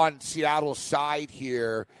lot on Seattle's side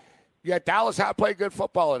here. Yeah, Dallas have played good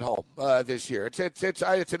football at home this year. It's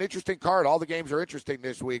an interesting card. All the games are interesting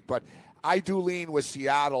this week, but I do lean with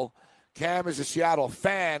Seattle. Cam is a Seattle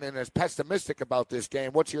fan and is pessimistic about this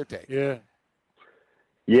game. What's your take?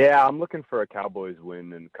 Yeah, I'm looking for a Cowboys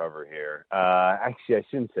win and cover here. Actually, I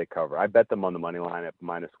shouldn't say cover. I bet them on the money line at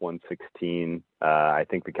 -116. I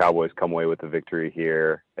think the Cowboys come away with the victory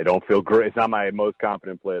here. I don't feel great. It's not my most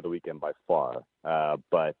confident play of the weekend by far.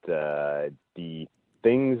 But the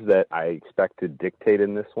things that I expect to dictate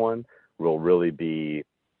in this one will really be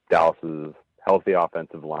Dallas's healthy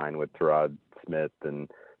offensive line with Tyron Smith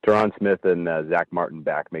and Zach Martin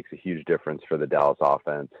back makes a huge difference for the Dallas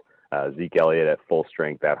offense. Zeke Elliott at full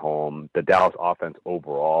strength at home. The Dallas offense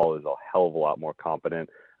overall is a hell of a lot more competent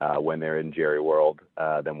when they're in Jerry World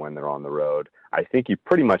than when they're on the road. I think you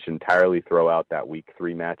pretty much entirely throw out that Week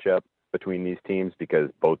 3 matchup between these teams because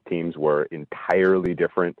both teams were entirely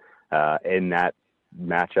different in that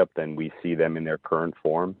matchup than we see them in their current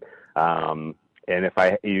form. And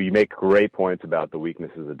you make great points about the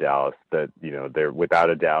weaknesses of Dallas that, they're without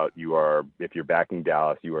a doubt if you're backing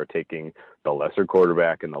Dallas, you are taking the lesser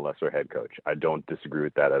quarterback and the lesser head coach. I don't disagree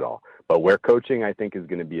with that at all. But where coaching, I think, is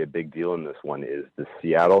going to be a big deal in this one is the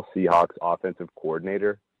Seattle Seahawks offensive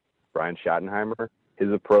coordinator, Brian Schottenheimer.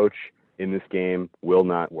 His approach in this game will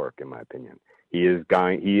not work, in my opinion. He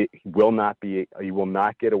will not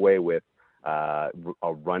get away with a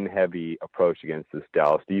run-heavy approach against this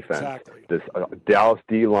Dallas defense. Exactly. This Dallas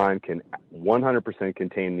D-line can 100%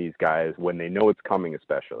 contain these guys when they know it's coming,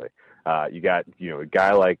 especially. You got, a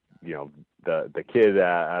guy like, the kid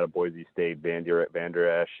out of Boise State, Van Der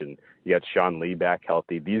Esch, and you got Sean Lee back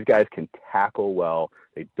healthy. These guys can tackle well.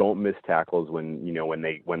 They don't miss tackles when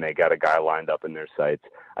they got a guy lined up in their sights.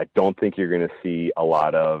 I don't think you're going to see a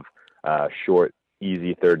lot of short,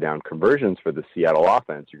 easy third down conversions for the Seattle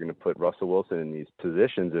offense. You're going to put Russell Wilson in these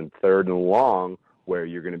positions in third and long where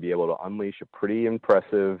you're going to be able to unleash a pretty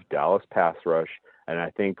impressive Dallas pass rush. And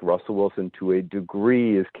I think Russell Wilson, to a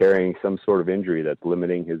degree, is carrying some sort of injury that's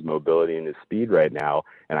limiting his mobility and his speed right now.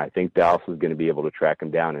 And I think Dallas is going to be able to track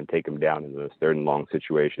him down and take him down in those third and long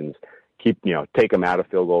situations. Take them out of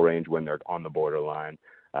field goal range when they're on the borderline.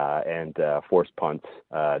 And force punts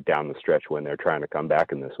down the stretch when they're trying to come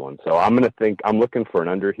back in this one. So I'm looking for an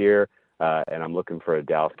under here, and I'm looking for a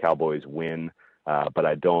Dallas Cowboys win, but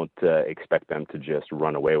I don't expect them to just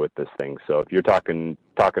run away with this thing. So if you're talking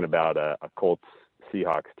about a Colts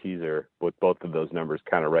Seahawks teaser with both of those numbers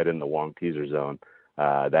kind of right in the Wong teaser zone,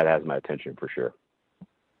 that has my attention for sure.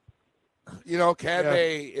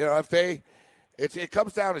 They, it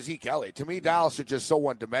comes down to Zeke Elliott. To me, Dallas is just so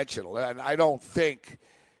one-dimensional, and I don't think,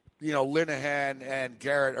 Linehan and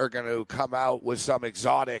Garrett are going to come out with some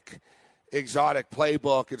exotic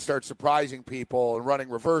playbook and start surprising people and running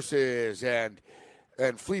reverses and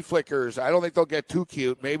flea flickers. I don't think they'll get too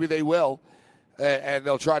cute. Maybe they will, and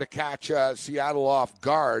they'll try to catch Seattle off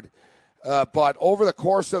guard. But over the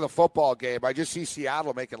course of the football game, I just see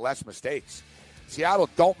Seattle making less mistakes. Seattle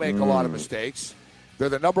don't make a lot of mistakes. They're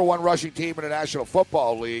the number one rushing team in the National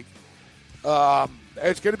Football League.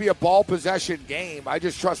 It's going to be a ball possession game. I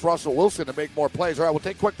just trust Russell Wilson to make more plays. All right, we'll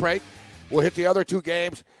take a quick break. We'll hit the other two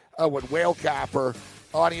games with Whale Capper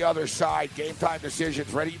on the other side. Game Time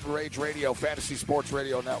Decisions, Ready to Rage Radio, Fantasy Sports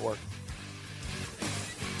Radio Network.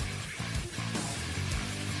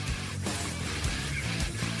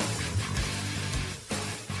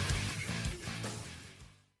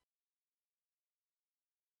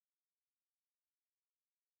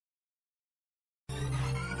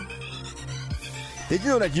 Did you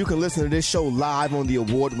know that you can listen to this show live on the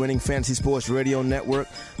award-winning Fantasy Sports Radio Network?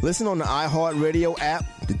 Listen on the iHeartRadio app,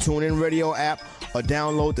 the TuneIn Radio app, or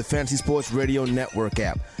download the Fantasy Sports Radio Network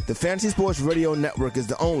app. The Fantasy Sports Radio Network is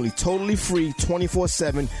the only totally free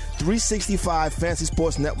 24/7, 365 fantasy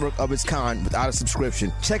sports network of its kind without a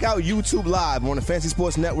subscription. Check out YouTube Live on the Fantasy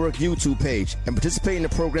Sports Network YouTube page and participate in the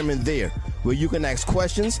programming there, where you can ask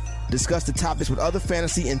questions, discuss the topics with other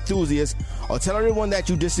fantasy enthusiasts, or tell everyone that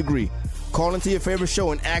you disagree. Call into your favorite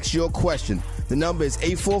show and ask your question. The number is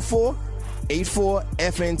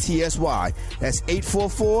 844-84-FNTSY. That's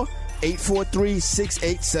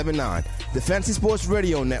 844-843-6879. The Fantasy Sports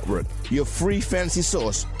Radio Network, your free fantasy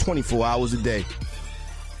source 24 hours a day.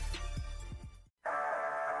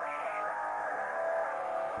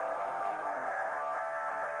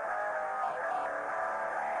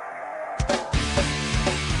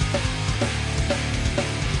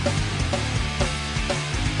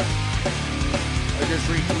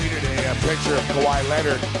 Kawhi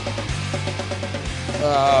Leonard,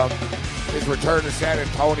 his return to San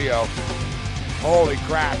Antonio. Holy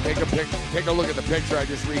crap! Take a look at the picture I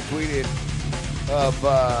just retweeted of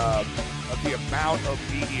the amount of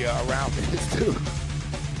media around this dude.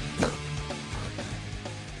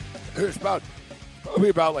 There's probably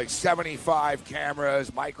about like 75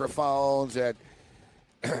 cameras, microphones, and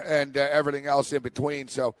everything else in between.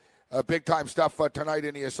 So big time stuff tonight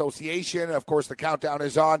in the association. Of course, the countdown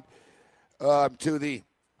is on to the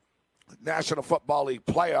National Football League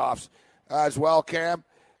playoffs as well, Cam.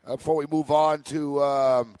 Before we move on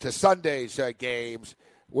to Sunday's games,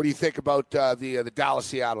 what do you think about the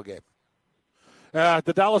Dallas-Seattle game?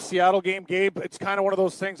 The Dallas-Seattle game, Gabe, it's kind of one of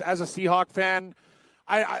those things. As a Seahawk fan,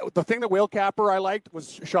 the thing that Whale Capper I liked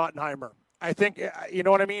was Schottenheimer. I think, you know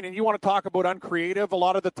what I mean? And you want to talk about uncreative. A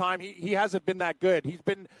lot of the time, he hasn't been that good.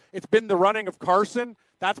 It's been the running of Carson.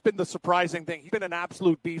 That's been the surprising thing. He's been an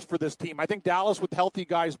absolute beast for this team. I think Dallas, with healthy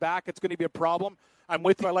guys back, it's going to be a problem. I'm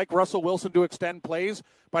with you. I like Russell Wilson to extend plays,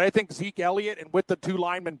 but I think Zeke Elliott, and with the two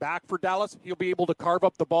linemen back for Dallas, he'll be able to carve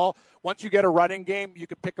up the ball. Once you get a running game, you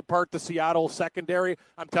can pick apart the Seattle secondary.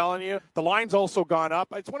 I'm telling you, the line's also gone up.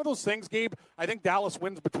 It's one of those things, Gabe. I think Dallas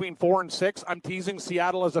wins between 4 and 6. I'm teasing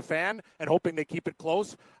Seattle as a fan and hoping they keep it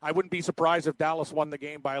close. I wouldn't be surprised if Dallas won the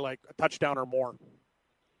game by like a touchdown or more.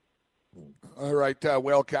 All right,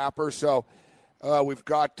 Whale Capper. So we've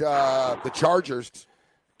got the Chargers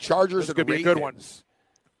this and could be Ravens, a good one.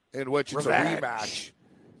 in which it's a rematch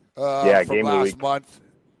game from of the last week. month.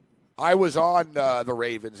 I was on the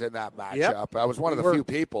Ravens in that matchup. Yep. I was one of the few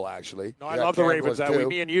people, actually. No, I love the Ravens. That way,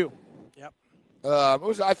 me and you. Yep.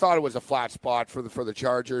 I thought it was a flat spot for the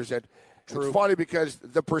Chargers. And True. It's funny because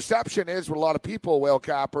the perception is with a lot of people, Whale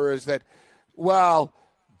Capper, is that, well,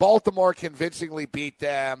 Baltimore convincingly beat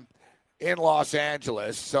them in Los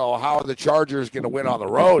Angeles, so how are the Chargers going to win on the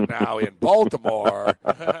road now in Baltimore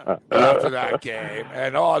after that game?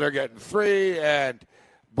 And, they're getting 3, and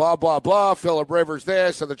blah, blah, blah. Phillip Rivers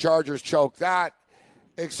this, and the Chargers choke that.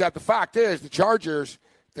 Except the fact is, the Chargers,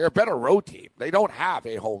 they're a better road team. They don't have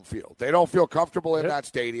a home field. They don't feel comfortable in that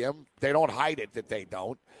stadium. They don't hide it that they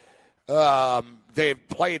don't. They've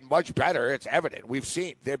played much better. It's evident. We've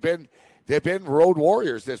seen. They've been road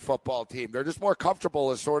warriors, this football team. They're just more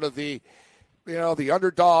comfortable as sort of the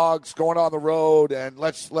underdogs going on the road and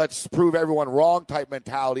let's prove everyone wrong type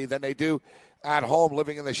mentality than they do at home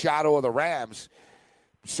living in the shadow of the Rams.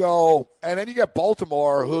 So, and then you get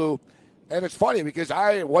Baltimore who, and it's funny because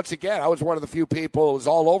I was one of the few people who was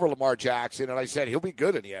all over Lamar Jackson, and I said he'll be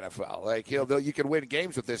good in the NFL. Like you can win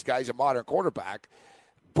games with this guy. He's a modern quarterback.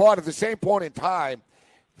 But at the same point in time,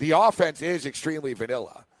 the offense is extremely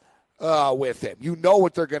vanilla with him. You know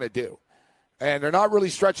what they're going to do. and they're not really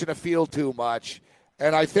stretching the field too much.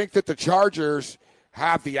 And I think that the Chargers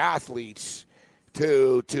have the athletes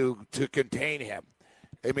to contain him.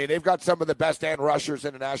 I mean, they've got some of the best end rushers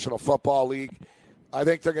in the National Football League. I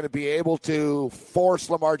think they're going to be able to force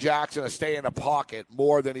Lamar Jackson to stay in the pocket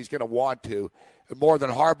more than he's going to want to, more than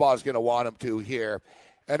Harbaugh's going to want him to here.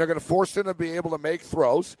 And they're going to force him to be able to make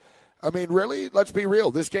throws. I mean, really, let's be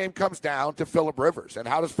real. This game comes down to Phillip Rivers. And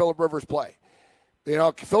how does Phillip Rivers play? You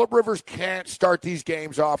know, Phillip Rivers can't start these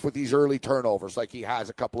games off with these early turnovers like he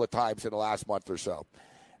has a couple of times in the last month or so.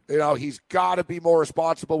 You know, he's got to be more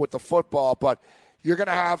responsible with the football, but you're going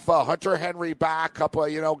to have Hunter Henry back,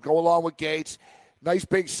 go along with Gates. Nice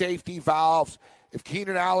big safety valves. If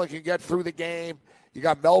Keenan Allen can get through the game, you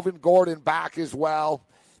got Melvin Gordon back as well.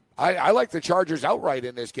 I like the Chargers outright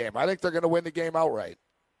in this game. I think they're going to win the game outright.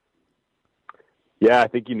 Yeah, I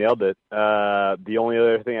think you nailed it. The only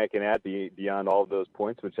other thing I can add beyond all of those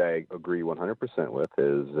points, which I agree 100% with,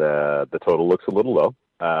 is the total looks a little low.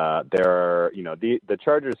 The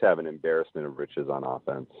Chargers have an embarrassment of riches on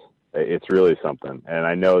offense. It's really something. And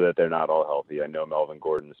I know that they're not all healthy. I know Melvin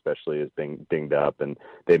Gordon especially is being dinged up, and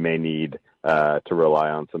they may need to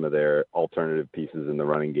rely on some of their alternative pieces in the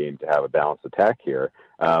running game to have a balanced attack here.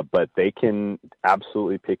 But they can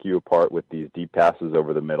absolutely pick you apart with these deep passes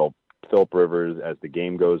over the middle. Phillip Rivers, as the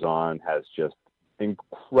game goes on, has just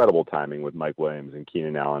incredible timing with Mike Williams and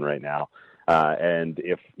Keenan Allen right now. And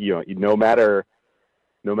if, no matter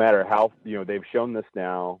how, they've shown this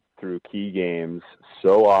now through key games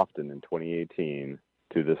so often in 2018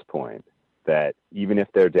 to this point, that even if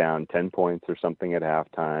they're down 10 points or something at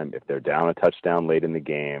halftime, if they're down a touchdown late in the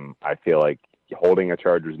game, I feel like holding a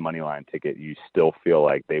Chargers money line ticket, you still feel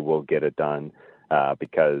like they will get it done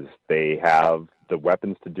because they have the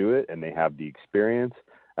weapons to do it and they have the experience.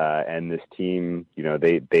 And this team,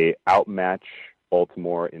 they outmatch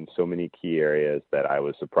Baltimore in so many key areas that I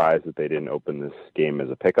was surprised that they didn't open this game as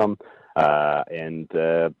a pick'em. And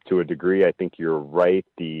to a degree, I think you're right.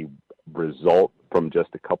 The result from just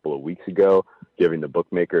a couple of weeks ago, giving the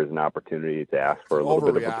bookmakers an opportunity to ask for a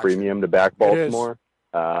little bit of a premium to back Baltimore.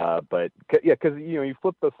 But yeah, because you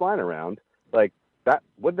flip this line around, like that.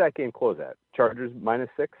 What did that game close at? Chargers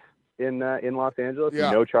 -6 in Los Angeles.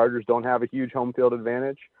 Yeah. Chargers don't have a huge home field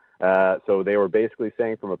advantage. So they were basically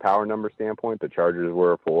saying from a power number standpoint, the Chargers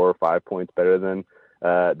were 4 or 5 points better than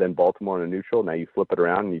Baltimore in a neutral. Now you flip it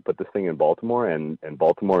around and you put this thing in Baltimore, and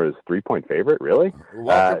Baltimore is 3-point favorite. Really?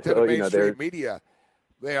 Welcome to the mainstream media.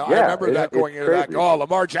 I remember that going into that. Oh,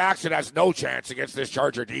 Lamar Jackson has no chance against this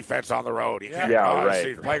Charger defense on the road. He's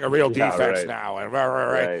playing a real defense now, and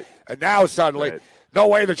right. And now suddenly. Right. No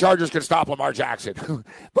way the Chargers can stop Lamar Jackson.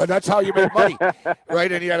 But that's how you make money, right,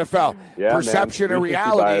 in the NFL. Perception and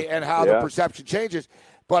reality and how the perception changes.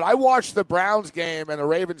 But I watched the Browns game and the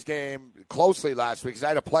Ravens game closely last week because I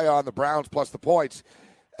had to play on the Browns plus the points.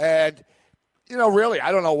 And, really,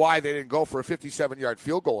 I don't know why they didn't go for a 57-yard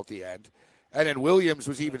field goal at the end. And then Williams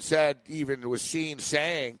was seen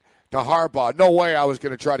saying to Harbaugh, no way I was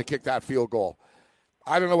going to try to kick that field goal.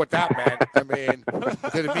 I don't know what that meant. I mean,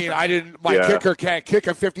 did it mean my kicker can't kick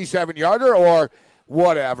a 57-yarder or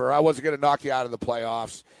whatever? I wasn't going to knock you out of the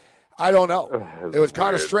playoffs. I don't know. It was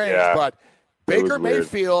kind of strange, but Baker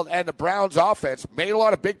Mayfield and the Browns offense made a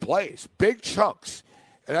lot of big plays, big chunks.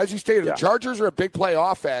 And as you stated, the Chargers are a big play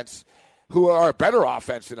offense who are a better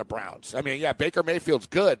offense than the Browns. I mean, Baker Mayfield's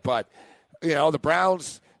good, but, the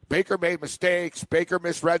Browns, Baker made mistakes. Baker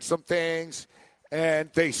misread some things. And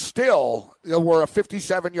they still were a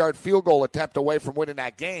 57-yard field goal attempt away from winning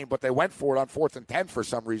that game, but they went for it on 4th and 10 for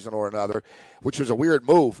some reason or another, which was a weird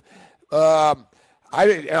move. I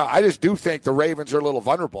just do think the Ravens are a little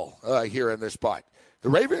vulnerable here in this spot. The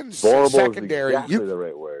Ravens secondary, is exactly the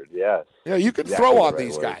right word. Yes. You can throw on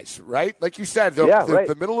these guys, right? Like you said,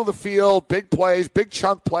 the middle of the field, big plays, big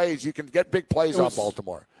chunk plays. You can get big plays on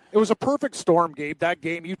Baltimore. It was a perfect storm, Gabe. That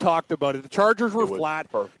game, you talked about it. The Chargers were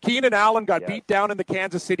flat. Perfect. Keenan Allen got beat down in the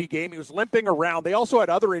Kansas City game. He was limping around. They also had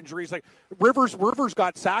other injuries. Like Rivers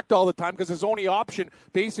got sacked all the time because his only option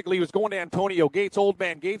basically was going to Antonio Gates, old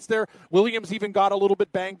man Gates there. Williams even got a little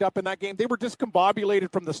bit banged up in that game. They were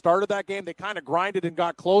discombobulated from the start of that game. They kind of grinded and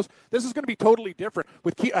got close. This is going to be totally different.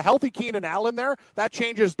 With a healthy Keenan Allen there, that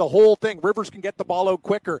changes the whole thing. Rivers can get the ball out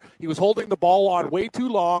quicker. He was holding the ball on way too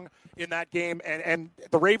long in that game, and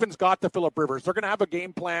the Ravens Ravens got to Phillip Rivers. They're going to have a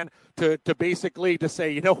game plan to basically to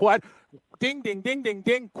say, you know what, ding, ding, ding, ding,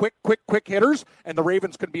 ding, quick hitters, and the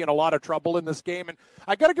Ravens could be in a lot of trouble in this game. And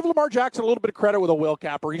I got to give Lamar Jackson a little bit of credit with a Will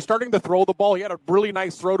Capper. He's starting to throw the ball. He had a really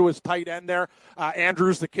nice throw to his tight end there.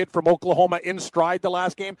 Andrews, the kid from Oklahoma, in stride the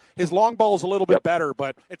last game. His long ball is a little bit better,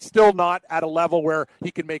 but it's still not at a level where he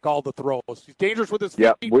can make all the throws. He's dangerous with his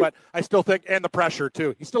feet, but I still think, and the pressure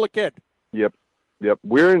too. He's still a kid. Yep.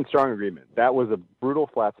 We're in strong agreement. That was a brutal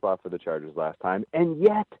flat spot for the Chargers last time, and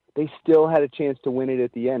yet they still had a chance to win it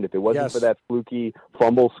at the end. If it wasn't for that fluky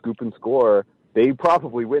fumble, scoop, and score, they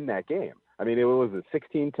probably win that game. I mean, it was a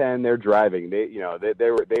 16-10. They're driving.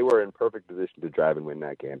 They were in perfect position to drive and win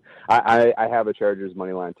that game. I have a Chargers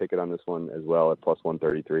money line ticket on this one as well at plus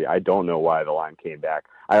 133. I don't know why the line came back.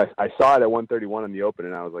 I saw it at 131 in the open,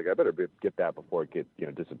 and I was like, I better get that before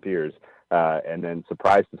it disappears. And then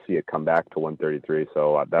surprised to see it come back to 133.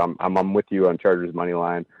 So I'm with you on Chargers money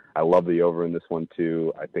line. I love the over in this one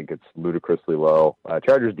too. I think it's ludicrously low.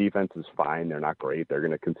 Chargers defense is fine. They're not great. They're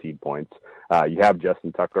going to concede points. You have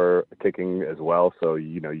Justin Tucker kicking as well. So,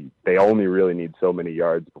 they only really need so many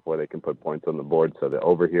yards before they can put points on the board. So the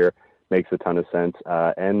over here makes a ton of sense.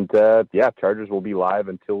 Chargers will be live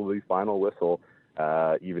until the final whistle.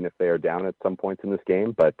 Even if they are down at some points in this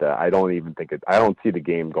game, but I don't see the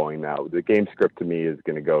game going now. The game script to me is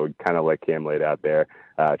going to go kind of like Cam laid out there.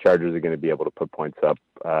 Chargers are going to be able to put points up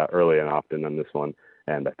early and often on this one,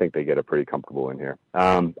 and I think they get a pretty comfortable in here.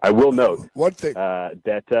 I will note one thing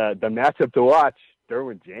that the matchup to watch,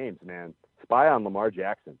 Derwin James, man, spy on Lamar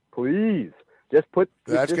Jackson, please. That's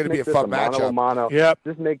going to be a fun matchup. Yep.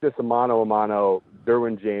 Just make this a mano-a-mano,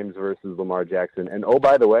 Derwin James versus Lamar Jackson. And, oh,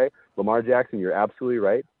 by the way, Lamar Jackson, you're absolutely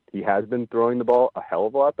right. He has been throwing the ball a hell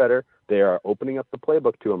of a lot better. They are opening up the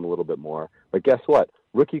playbook to him a little bit more. But guess what?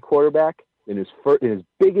 Rookie quarterback in his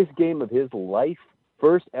biggest game of his life,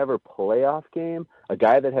 first ever playoff game, a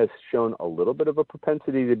guy that has shown a little bit of a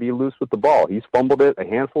propensity to be loose with the ball. He's fumbled it a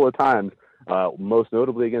handful of times. Most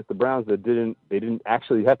notably against the Browns, they didn't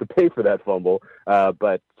actually have to pay for that fumble,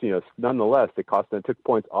 but nonetheless, it took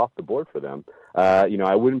points off the board for them.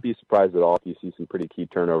 I wouldn't be surprised at all if you see some pretty key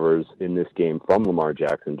turnovers in this game from Lamar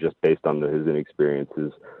Jackson, just based on his inexperience,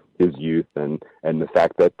 his youth, and the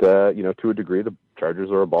fact that to a degree the Chargers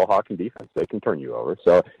are a ball hawking defense. They can turn you over,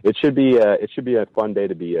 so it should be a fun day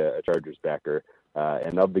to be a Chargers backer.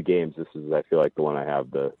 And of the games, this is, I feel like, the one I have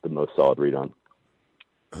the most solid read on.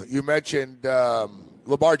 You mentioned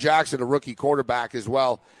Lamar Jackson, a rookie quarterback as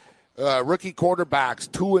well. Rookie quarterbacks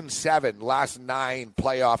 2-7 last 9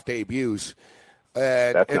 playoff debuts.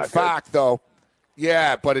 And in fact, though,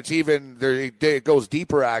 but it's even it goes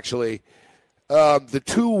deeper actually. The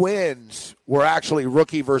 2 wins were actually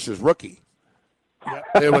rookie versus rookie. Yep.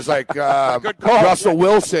 It was like Russell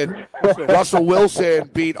Wilson. Russell Wilson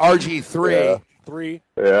beat RG3.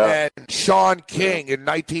 And Sean King in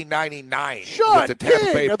 1999 with the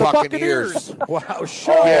Tampa Bay Buccaneers. Wow,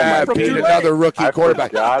 Sean! Beat another rookie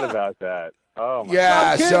quarterback. I forgot about that. Oh my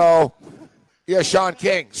God. Sean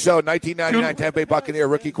King. So 1999 Tampa Bay Buccaneer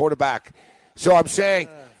rookie quarterback. So I'm saying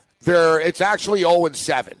it's actually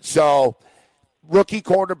 0-7. So rookie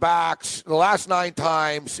quarterbacks the last 9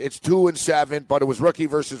 times it's 2-7, but it was rookie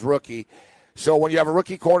versus rookie. So when you have a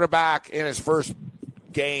rookie quarterback in his first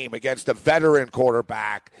game against a veteran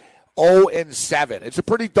quarterback, 0-7. It's a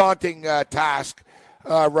pretty daunting task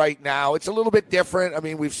right now. It's a little bit different. I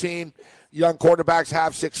mean, we've seen young quarterbacks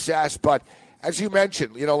have success, but as you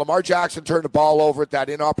mentioned, Lamar Jackson turned the ball over at that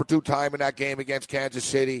inopportune time in that game against Kansas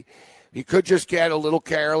City. He could just get a little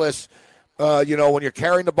careless. When you're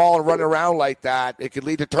carrying the ball and running around like that, it could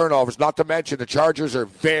lead to turnovers. Not to mention the Chargers are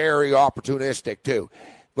very opportunistic too.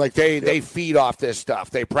 Like they feed off this stuff.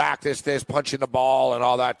 They practice this, punching the ball and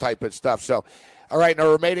all that type of stuff. So, all right, in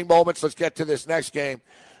our remaining moments, let's get to this next game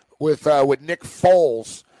with Nick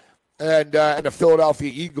Foles and the Philadelphia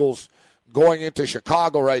Eagles going into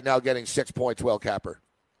Chicago right now, getting 6 points. Will Capper.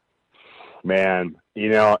 Man,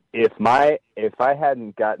 if I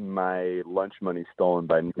hadn't gotten my lunch money stolen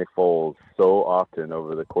by Nick Foles so often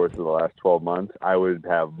over the course of the last 12 months, I would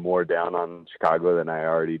have more down on Chicago than I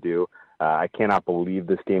already do. I cannot believe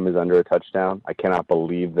this game is under a touchdown. I cannot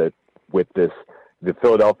believe that with the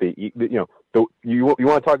Philadelphia, you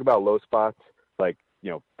want to talk about low spots, like,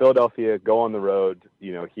 Philadelphia go on the road,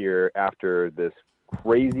 here after this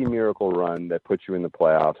crazy miracle run that puts you in the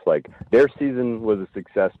playoffs. Like, their season was a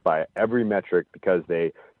success by every metric because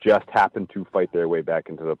they just happened to fight their way back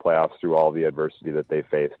into the playoffs through all the adversity that they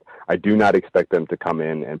faced. I do not expect them to come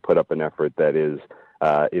in and put up an effort that is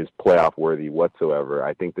is playoff worthy whatsoever.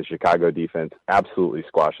 I think the Chicago defense absolutely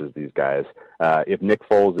squashes these guys. If Nick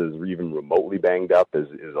Foles is even remotely banged up, is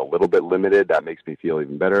a little bit limited, that makes me feel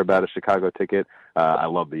even better about a Chicago ticket. I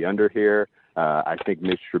love the under here. I think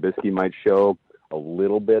Mitch Trubisky might show a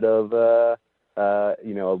little bit of,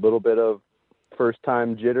 first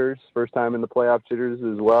time in the playoff jitters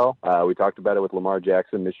as well. We talked about it with Lamar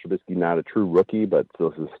Jackson. Mitch Trubisky, not a true rookie, but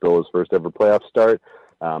this is still his first ever playoff start.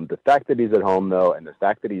 The fact that he's at home, though, and the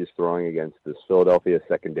fact that he is throwing against this Philadelphia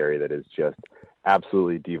secondary that is just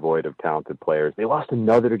absolutely devoid of talented players. They lost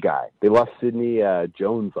another guy. They lost Sidney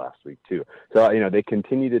Jones last week, too. So, they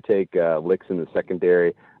continue to take licks in the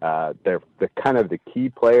secondary. They're kind of the key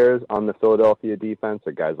players on the Philadelphia defense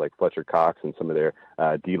are guys like Fletcher Cox and some of their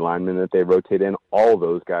D linemen that they rotate in. All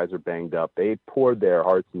those guys are banged up. They poured their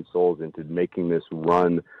hearts and souls into making this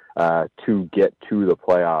run to get to the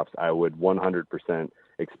playoffs. I would 100%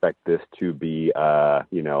 expect this to be,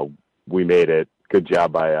 we made it. Good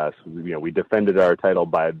job by us. We defended our title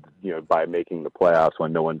by making the playoffs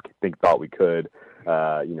when no one thought we could.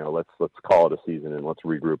 Let's call it a season and let's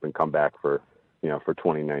regroup and come back for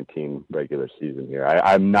 2019 regular season here.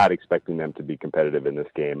 I'm not expecting them to be competitive in this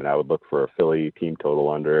game, and I would look for a Philly team total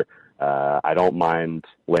under. I don't mind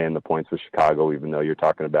laying the points with Chicago, even though you're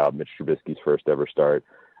talking about Mitch Trubisky's first ever start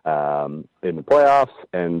in the playoffs,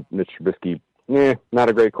 and Mitch Trubisky, not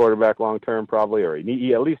a great quarterback long-term probably, or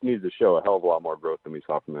he at least needs to show a hell of a lot more growth than we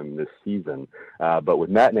saw from him this season. But with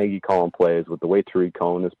Matt Nagy calling plays, with the way Tariq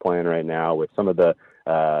Cohen is playing right now, with some of the,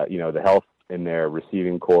 the health in their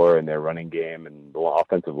receiving core and their running game, and the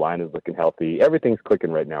offensive line is looking healthy, everything's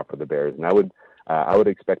clicking right now for the Bears. And I would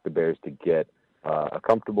expect the Bears to get a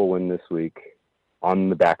comfortable win this week on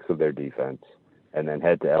the backs of their defense, and then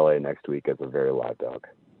head to LA next week as a very live dog.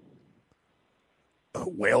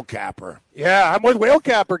 Whale Capper. Yeah, I'm with Whale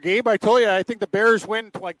Capper, Gabe. I told you, I think the Bears win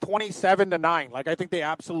like 27-9. Like, I think they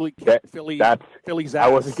absolutely kick Philly's ass. I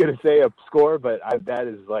wasn't going to say a score, but that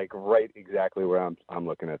is like right exactly where I'm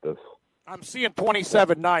looking at this. I'm seeing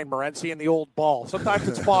 27-9, Morency, in the old ball. Sometimes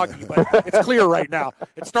it's foggy, but it's clear right now.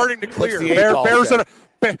 It's starting to clear. Bears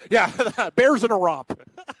in a romp.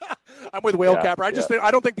 I'm with Whale Capper. I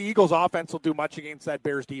don't think the Eagles' offense will do much against that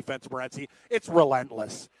Bears defense, Morency. It's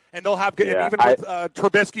relentless. And they'll have, with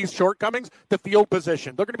Trubisky's shortcomings, the field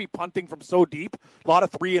position. They're going to be punting from so deep, a lot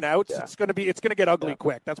of 3 and outs. Yeah. It's going to get ugly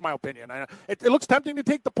quick. That's my opinion. It looks tempting to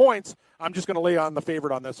take the points. I'm just going to lay on the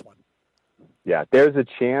favorite on this one. Yeah, there's a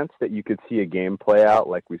chance that you could see a game play out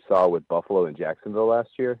like we saw with Buffalo and Jacksonville last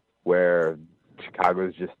year, where Chicago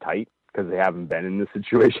is just tight because they haven't been in this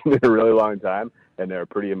situation in a really long time, and they're a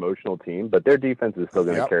pretty emotional team. But their defense is still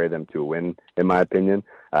going to carry them to a win, in my opinion.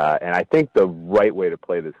 And I think the right way to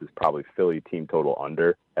play this is probably Philly team total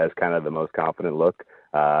under as kind of the most confident look.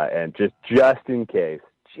 And just in case,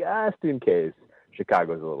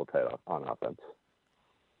 Chicago's a little tight on offense.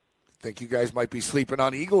 I think you guys might be sleeping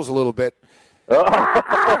on Eagles a little bit.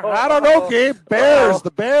 I don't know, Gabe.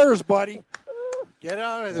 The Bears, buddy. Get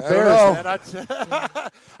out of the Bears.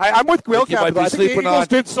 I'm with Will Capper. I think the Eagles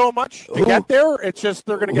did so much to get there. It's just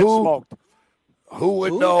they're going to get smoked. Who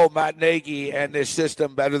would know Matt Nagy and this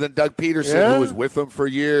system better than Doug Peterson, who was with him for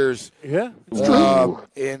years? Yeah, it's true.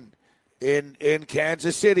 In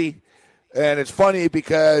Kansas City, and it's funny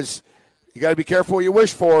because you got to be careful what you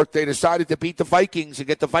wish for. They decided to beat the Vikings and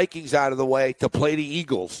get the Vikings out of the way to play the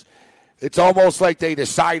Eagles. It's almost like they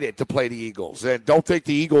decided to play the Eagles, and don't think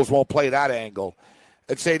the Eagles won't play that angle.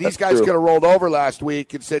 And say these guys could have rolled over last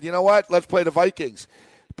week and said, you know what, let's play the Vikings.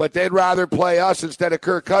 But they'd rather play us instead of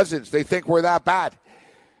Kirk Cousins. They think we're that bad,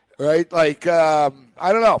 right? Like, I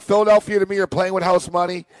don't know. Philadelphia, to me, are playing with house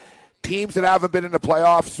money. Teams that haven't been in the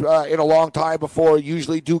playoffs in a long time before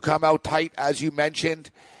usually do come out tight, as you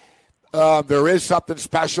mentioned. There is something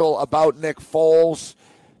special about Nick Foles.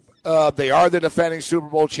 They are the defending Super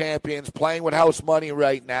Bowl champions, playing with house money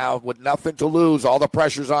right now with nothing to lose. All the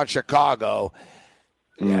pressure's on Chicago.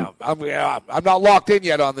 Yeah, I'm not locked in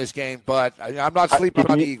yet on this game, but I'm not sleeping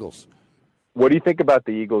on the Eagles. What do you think about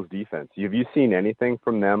the Eagles' defense? Have you seen anything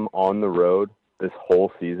from them on the road this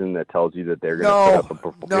whole season that tells you that they're going to put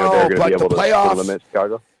up they're going to be able to limit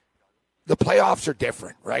Chicago? The playoffs are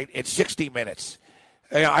different, right? It's 60 minutes.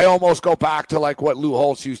 And I almost go back to like what Lou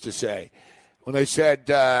Holtz used to say when they said,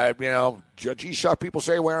 G-Shock, people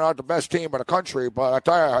say we're not the best team in the country, but I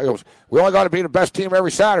tell you, we only got to be the best team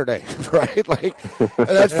every Saturday, right? Like,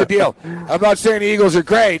 that's the deal. I'm not saying the Eagles are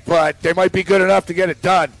great, but they might be good enough to get it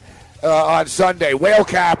done on Sunday. Whale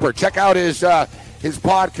Capper, check out his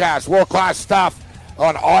podcast, world-class stuff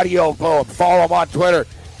on Audio Boom. Follow him on Twitter,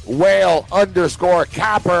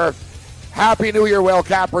 Whale_Capper. Happy New Year, Whale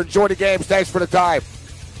Capper. Enjoy the games. Thanks for the time.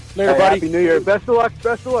 Later, buddy. Happy New Year. Best of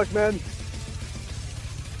luck, man.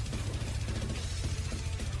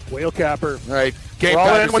 Whale capper. All right. Game We're all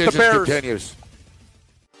time in with the decisions Bears. continues.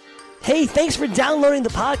 Hey, thanks for downloading the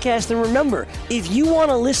podcast. And remember, if you want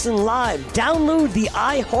to listen live, download the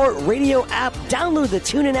iHeartRadio app, download the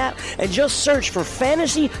TuneIn app, and just search for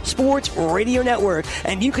Fantasy Sports Radio Network,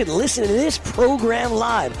 and you can listen to this program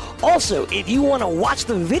live. Also, if you want to watch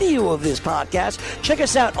the video of this podcast, check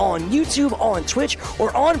us out on YouTube, on Twitch,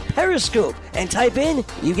 or on Periscope, and type in,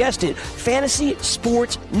 you guessed it, Fantasy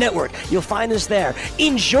Sports Network. You'll find us there.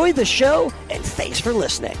 Enjoy the show, and thanks for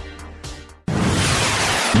listening.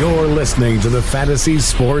 You're listening to the Fantasy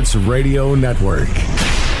Sports Radio Network.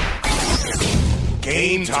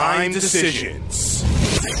 Game time decisions.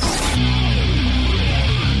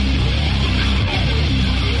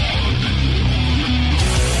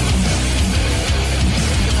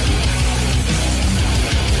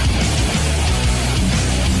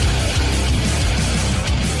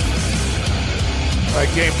 All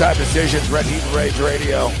right, game time decisions, Red Heat and Rage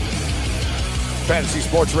Radio. Fantasy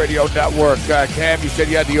Sports Radio Network. Cam, you said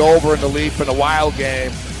you had the over in the Leaf in the Wild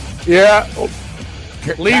game. Yeah.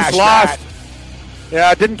 Leafs lost.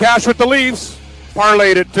 Yeah, didn't cash with the Leafs.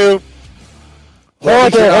 Parlayed it, too.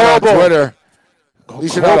 Horrible. Twitter. At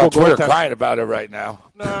least you're not on Twitter crying about it right now.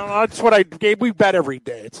 No, that's what we bet every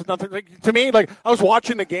day. It's nothing. Like, to me, like, I was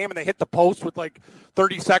watching the game and they hit the post with like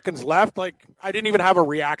 30 seconds left. Like, I didn't even have a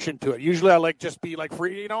reaction to it. Usually I like just be like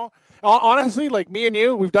free, you know. Honestly, like me and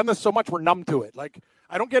you, we've done this so much, we're numb to it. Like,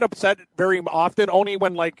 I don't get upset very often, only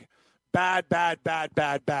when like bad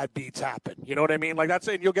beats happen. You know what I mean? Like, that's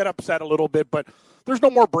it. You'll get upset a little bit, but there's no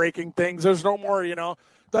more breaking things. There's no more, you know.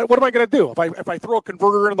 What am I going to do? If I throw a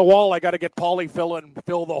converter in the wall, I got to get Paulie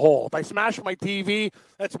fill the hole. If I smash my TV,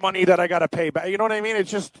 that's money that I got to pay back. You know what I mean? It's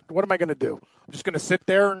just, what am I going to do? I'm just going to sit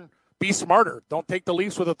there and be smarter. Don't take the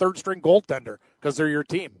Leafs with a third-string goaltender because they're your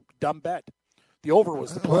team. Dumb bet. The over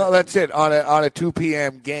was the play. Well, that's it on a 2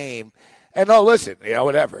 p.m. game. And no, listen, you know,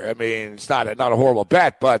 whatever. I mean, it's not a horrible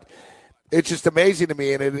bet, but it's just amazing to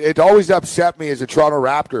me, and it always upset me as a Toronto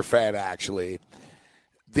Raptor fan, actually.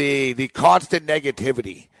 The constant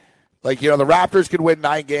negativity. Like, you know, the Raptors could win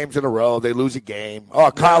 9 games in a row. They lose a game. Oh,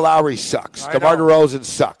 Kyle Lowry sucks. DeMar DeRozan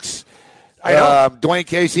sucks. I know. Dwayne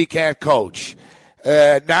Casey can't coach.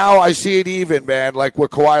 Now I see it even, man, like with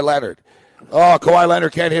Kawhi Leonard. Oh, Kawhi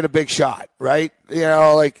Leonard can't hit a big shot, right? You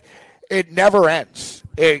know, like, it never ends.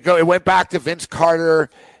 It went back to Vince Carter.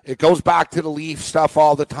 It goes back to the Leaf stuff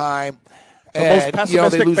all the time. And, you know,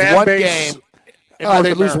 they lose one game.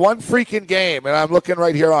 They lose one freaking game. And I'm looking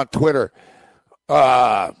right here on Twitter.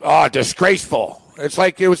 Disgraceful.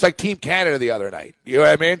 It was like Team Canada the other night. You know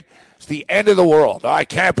what I mean? It's the end of the world. I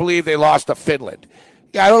can't believe they lost to Finland.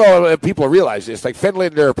 Yeah, I don't know if people realize this. Like,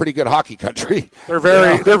 Finland, they're a pretty good hockey country. They're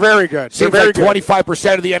very good. Seems like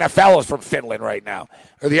 25% of the NFL is from Finland right now,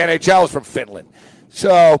 or the NHL is from Finland.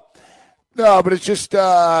 So, no, but it's just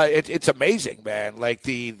it's amazing, man. Like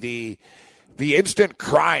the instant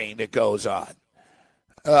crying that goes on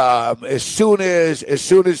as soon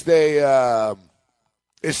as they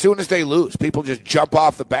lose, people just jump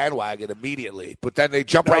off the bandwagon immediately. But then they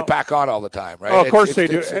jump right back on all the time, right? Oh, of course they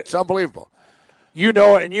do. It's unbelievable. You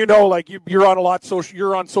know, and like you're on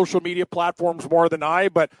you're on social media platforms more than I,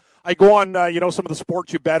 but I go on, some of the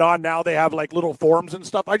sports you bet on now, they have like little forums and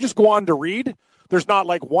stuff. I just go on to read. There's not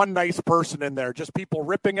like one nice person in there, just people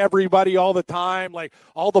ripping everybody all the time, like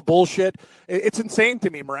all the bullshit. It's insane to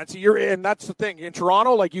me, Morency. And that's the thing. In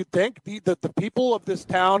Toronto, like you'd think the people of this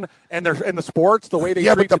town and the sports, the way they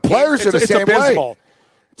treat but the players are the same way.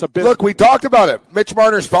 Look, we talked about it. Mitch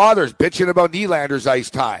Marner's father's bitching about Nylander's ice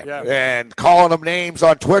time and calling him names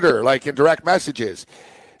on Twitter, like in direct messages.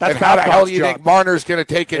 That's and how the hell do you think Marner's going to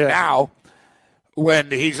take it now when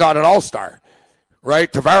he's not an all-star,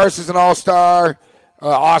 right? Tavares is an all-star.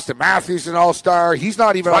 Austin Matthews is an all-star. He's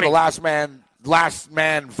not even on the last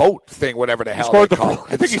man vote thing, whatever the hell they call it.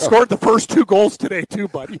 I think he scored the first 2 goals today, too,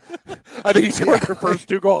 buddy. I think he scored the first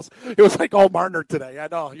 2 goals. It was like all Marner today. I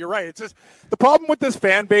know. You're right. It's just the problem with this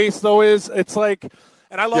fan base, though, is it's like,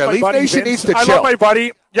 and I love my buddy Nation Vince. Needs to I chill. love my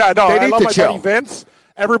buddy. Yeah, no, I love my chill. buddy Vince.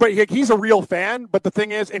 Everybody, he's a real fan, but the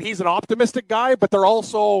thing is, and he's an optimistic guy, but they're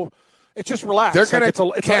also, it's just relaxed. They're gonna,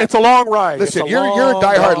 it's a long ride. Listen, you're a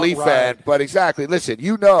diehard Leaf fan, but exactly. Listen,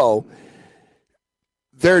 you know,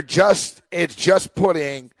 it's just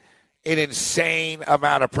putting an insane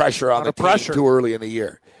amount of pressure on the team too early in the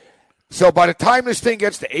year. So by the time this thing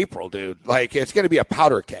gets to April, dude, like it's going to be a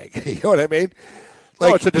powder keg. You know what I mean?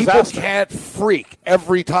 Like it's a people disaster. can't freak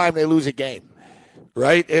every time they lose a game,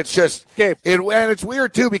 right? It's just and it's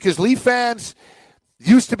weird too because Leaf fans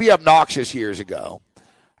used to be obnoxious years ago,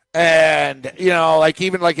 And, like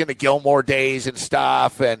even like in the Gilmore days and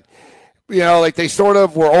stuff. And, like they sort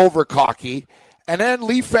of were over cocky. And then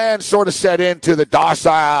Leaf fans sort of set into the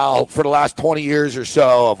docile for the last 20 years or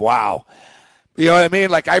so of, wow. You know what I mean?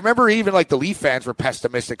 Like, I remember even, like, the Leaf fans were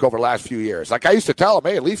pessimistic over the last few years. Like, I used to tell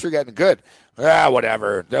them, hey, Leafs are getting good.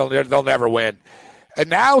 Whatever. They'll never win. And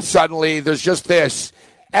now, suddenly, there's just this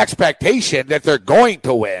expectation that they're going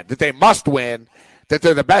to win, that they must win, that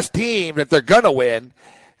they're the best team, that they're going to win.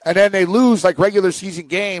 And then they lose, like, regular season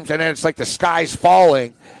games, and then it's like the sky's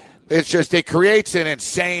falling. It's just, it creates an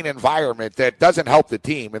insane environment that doesn't help the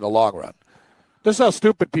team in the long run. This is how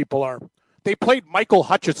stupid people are. They played Michael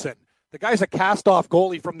Hutchinson. The guy's a cast-off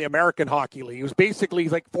goalie from the American Hockey League. He was basically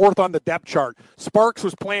like fourth on the depth chart. Sparks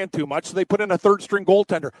was playing too much, so they put in a third-string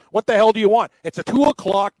goaltender. What the hell do you want? It's a 2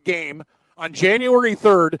 o'clock game on January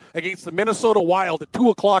 3rd against the Minnesota Wild at 2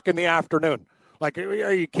 o'clock in the afternoon. Like,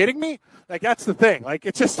 are you kidding me? Like, that's the thing. Like,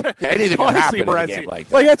 it's just anything can happen in a game like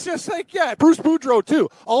that. Like, it's just like, yeah, Bruce Boudreau, too.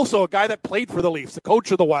 Also, a guy that played for the Leafs, the coach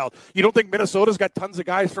of the Wild. You don't think Minnesota's got tons of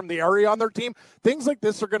guys from the area on their team? Things like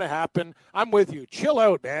this are going to happen. I'm with you. Chill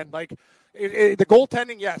out, man. Like, the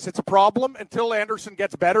goaltending, yes, it's a problem. Until Anderson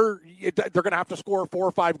gets better, they're going to have to score 4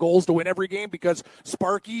 or 5 goals to win every game because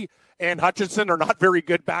Sparky and Hutchinson are not very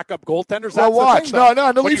good backup goaltenders. Well, watch. No,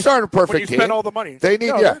 the Leafs aren't a perfect team. Spend all the money. They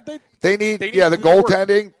need, they need the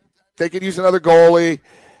goaltending. They could use another goalie.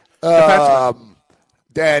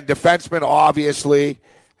 Then defenseman, obviously.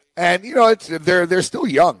 And, they're still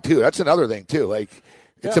young, too. That's another thing, too. Like,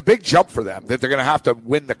 it's a big jump for them that they're going to have to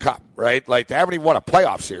win the cup, right? Like, they haven't even won a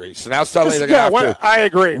playoff series. So now suddenly they're going to have to I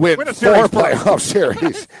agree. win a 4 playoff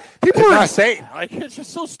series. People are insane. Like, it's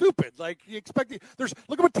just so stupid. Like, you expect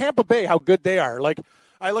look at what Tampa Bay, how good they are. Like,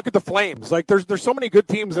 I look at the Flames. Like, there's so many good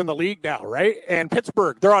teams in the league now, right? And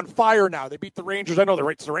Pittsburgh, they're on fire now. They beat the Rangers. I know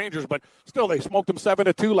it's the Rangers, but still, they smoked them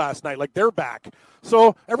 7-2 last night. Like, they're back.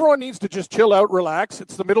 So everyone needs to just chill out, relax.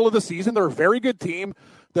 It's the middle of the season. They're a very good team.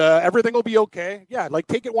 Everything will be okay. Yeah, like,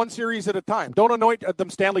 take it one series at a time. Don't anoint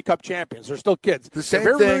them Stanley Cup champions. They're still kids. They're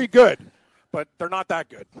very, very good, but they're not that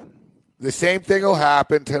good. The same thing will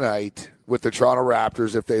happen tonight with the Toronto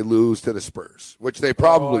Raptors if they lose to the Spurs, which they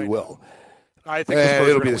probably will. I think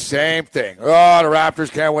it'll be the same thing. Oh, the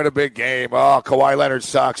Raptors can't win a big game. Oh, Kawhi Leonard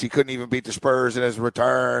sucks. He couldn't even beat the Spurs in his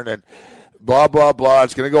return, and blah, blah, blah.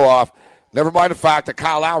 It's going to go off. Never mind the fact that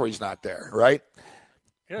Kyle Lowry's not there, right?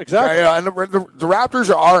 Yeah, exactly. And the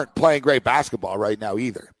Raptors aren't playing great basketball right now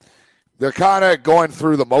either. They're kind of going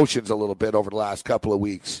through the motions a little bit over the last couple of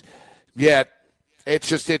weeks. Yet,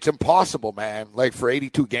 it's impossible, man, like for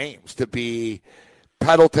 82 games to be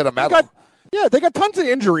pedal to the metal. They got tons of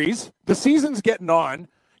injuries. The season's getting on.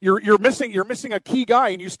 You're missing a key guy,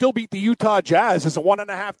 and you still beat the Utah Jazz as a 1.5,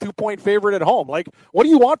 2-point favorite at home. Like, what do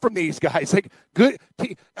you want from these guys? Like, good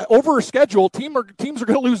over a schedule, teams are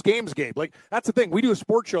going to lose games, Gabe. Like, that's the thing. We do a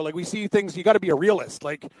sports show. Like, we see things. You got to be a realist.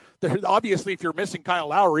 Like, obviously, if you're missing Kyle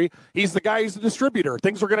Lowry, he's the guy. He's the distributor.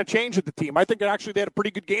 Things are going to change at the team. I think actually they had a pretty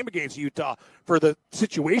good game against Utah for the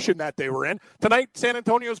situation that they were in. Tonight, San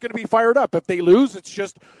Antonio is going to be fired up. If they lose, it's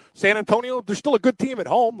just San Antonio. They're still a good team at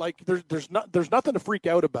home. Like, there's nothing to freak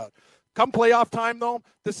out about. Come playoff time, though,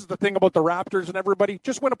 this is the thing about the Raptors and everybody.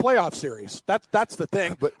 Just win a playoff series. That's the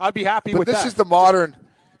thing. But I'd be happy with that. This is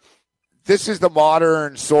the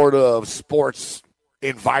modern sort of sports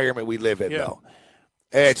environment we live in, though.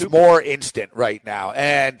 It's more instant right now,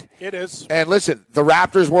 and it is. And listen, the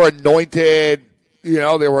Raptors were anointed. They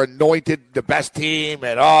were anointed the best team,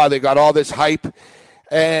 and they got all this hype.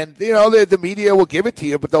 And the media will give it to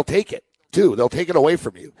you, but they'll take it too. They'll take it away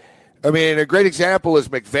from you. I mean, a great example is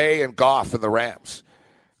McVay and Goff and the Rams.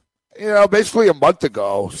 Basically a month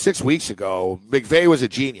ago, 6 weeks ago, McVay was a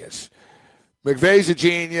genius. McVay's a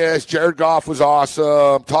genius. Jared Goff was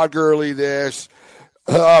awesome. Todd Gurley this.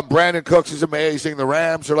 Brandon Cooks is amazing. The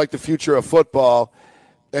Rams are like the future of football.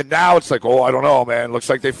 And now it's like, I don't know, man. Looks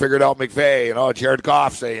like they figured out McVay. Jared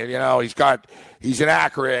Goff saying, he's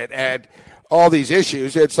inaccurate and all these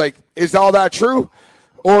issues. It's like, is all that true?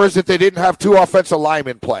 Or is it they didn't have 2 offensive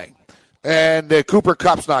linemen playing? And Cooper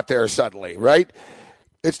Kupp's not there suddenly, right?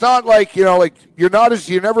 It's not like, you're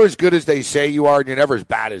never as good as they say you are, and you're never as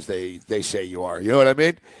bad as they say you are. You know what I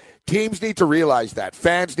mean? Teams need to realize that.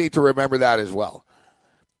 Fans need to remember that as well.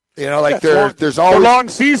 There's always long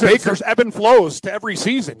seasons. There's ebb and flows to every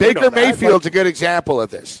season. Baker Mayfield's a good example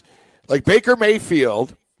of this. Like, Baker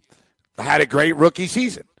Mayfield had a great rookie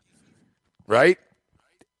season, right?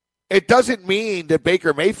 It doesn't mean that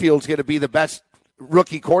Baker Mayfield's going to be the best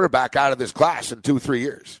rookie quarterback out of this class in 2-3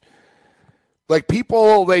 years. Like,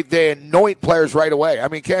 people, they anoint players right away. I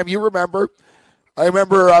mean, Cam, you remember I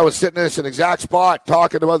remember I was sitting in this exact spot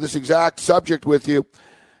talking about this exact subject with you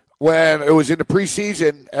when it was in the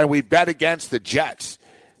preseason and we bet against the Jets.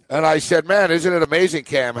 And I said, man, isn't it amazing,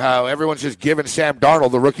 Cam, how everyone's just giving Sam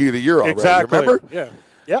Darnold the Rookie of the Year already? Exactly. Remember?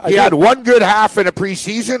 Yeah. He had one good half in a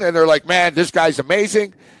preseason, and they're like, man, this guy's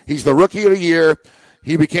amazing. He's the Rookie of the Year.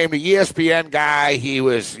 He became the ESPN guy. He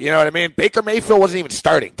was, you know what I mean? Baker Mayfield wasn't even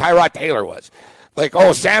starting. Tyrod Taylor was. Like,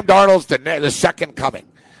 oh, Sam Darnold's the second coming.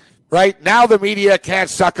 Right? Now the media can't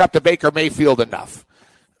suck up to Baker Mayfield enough.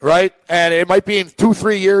 Right? And it might be in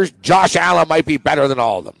 2-3 years, Josh Allen might be better than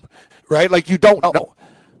all of them. Right? Like, you don't know.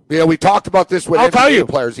 You know, we talked about this with NBA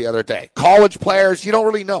players the other day. College players, you don't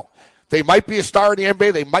really know. They might be a star in the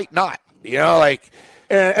NBA. They might not. You know, like,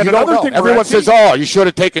 and you don't know. Everyone says, oh, you should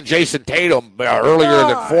have taken Jason Tatum earlier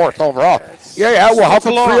than 4th overall. Yeah, well, how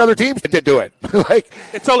come 3 other teams didn't do it? Like,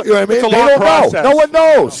 it's a, you know what I mean? It's a they long don't process. know. No one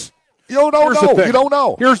knows. You don't know. You don't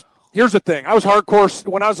know. Here's the thing. I was hardcore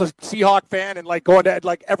when I was a Seahawk fan and like going to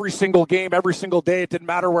like every single game, every single day. It didn't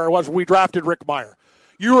matter where I was. We drafted Rick Meyer.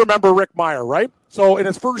 You remember Rick Meyer, right? So in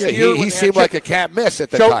his first year, he seemed like a can't miss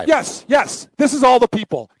at the time. Yes. This is all the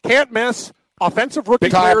people. Can't miss. Offensive rookie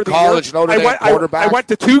player of the college year. Notre Dame quarterback. I went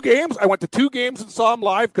to 2 games. I went to 2 games and saw him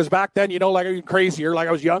live because back then, you know, like even crazier. Like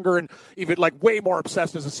I was younger and even like way more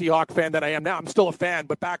obsessed as a Seahawk fan than I am now. I'm still a fan,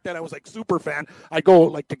 but back then I was like super fan. I go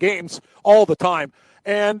like to games all the time.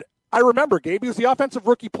 And I remember Gabe, he was the offensive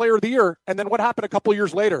rookie player of the year. And then what happened a couple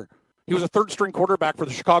years later? He was a 3rd-string quarterback for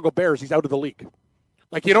the Chicago Bears. He's out of the league.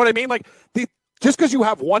 Like, you know what I mean? Like, just because you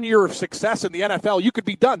have 1 year of success in the NFL, you could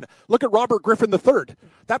be done. Look at Robert Griffin III.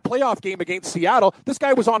 That playoff game against Seattle, this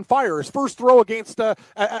guy was on fire. His first throw against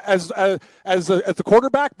as the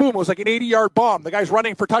quarterback, boom, it was like an 80-yard bomb. The guy's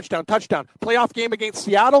running for touchdown. Playoff game against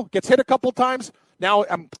Seattle, gets hit a couple times. Now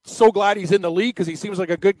I'm so glad he's in the league because he seems like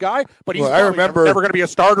a good guy, but he's never going to be a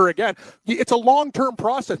starter again. It's a long-term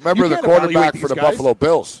process. Remember the quarterback for the Buffalo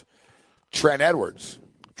Bills, Trent Edwards.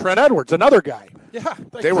 Another guy. Yeah,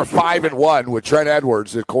 they were 5-1 with Trent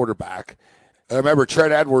Edwards, the quarterback. I remember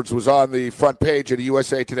Trent Edwards was on the front page of the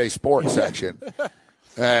USA Today Sports section,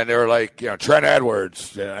 and they were like, you know, Trent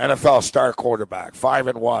Edwards, NFL star quarterback,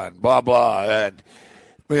 5-1, blah blah, and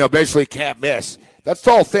you know, basically can't miss. That's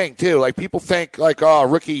the whole thing too. Like people think like, oh,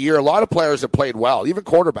 rookie year. A lot of players have played well, even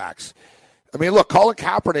quarterbacks. I mean, look, Colin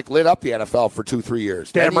Kaepernick lit up the NFL for 2-3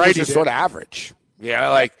 years. Damn right, he was just sort of average. Yeah,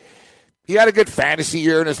 like. He had a good fantasy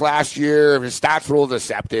year in his last year. His stats were a little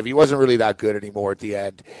deceptive. He wasn't really that good anymore at the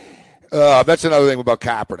end. That's another thing about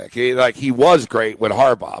Kaepernick. He was great with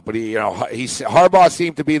Harbaugh, but Harbaugh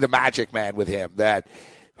seemed to be the magic man with him. That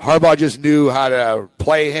Harbaugh just knew how to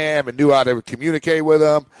play him and knew how to communicate with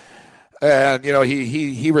him, and you know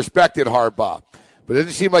he respected Harbaugh, but it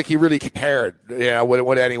didn't seem like he really cared, you know,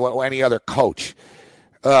 with any other coach.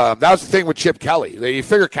 That was the thing with Chip Kelly. You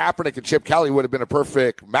figure Kaepernick and Chip Kelly would have been a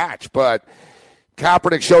perfect match, but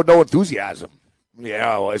Kaepernick showed no enthusiasm, you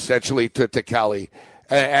know, essentially to Kelly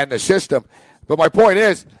and the system. But my point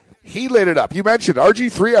is, he lit it up. You mentioned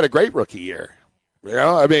RG3 had a great rookie year. You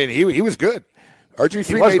know, I mean, he was good.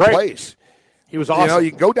 RG3 made plays. He was awesome. You know,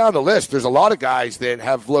 you can go down the list. There's a lot of guys that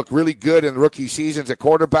have looked really good in rookie seasons at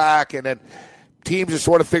quarterback, and then teams just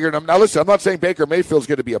sort of figured them. Now, listen, I'm not saying Baker Mayfield's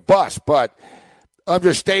going to be a bust, but I'm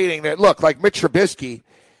just stating that, look, like Mitch Trubisky,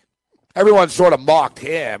 everyone sort of mocked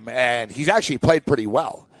him, and he's actually played pretty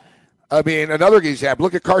well. I mean, another example,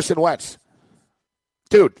 look at Carson Wentz.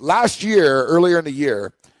 Dude, last year, earlier in the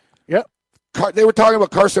year, they were talking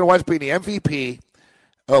about Carson Wentz being the MVP,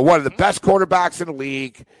 one of the best quarterbacks in the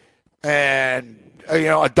league, and, you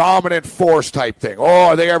know, a dominant force type thing. Oh,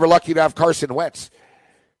 are they ever lucky to have Carson Wentz?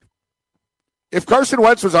 If Carson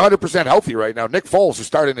Wentz was 100% healthy right now, Nick Foles is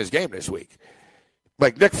starting his game this week.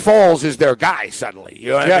 Like, Nick Foles is their guy suddenly. You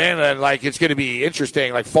know what I mean? And, like, it's going to be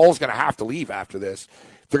interesting. Like, Foles going to have to leave after this.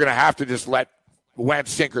 They're going to have to just let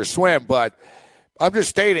Wentz sink or swim. But I'm just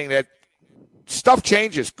stating that stuff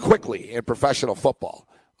changes quickly in professional football.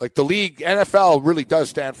 Like, the league, NFL, really does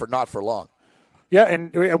stand for not for long. Yeah,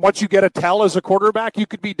 and once you get a tell as a quarterback, you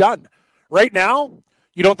could be done. Right now,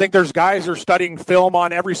 you don't think there's guys who are studying film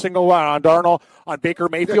on every single one, on Darnold, on Baker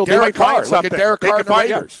Mayfield? Yeah, Derek Carr. Look at Derek Carr and the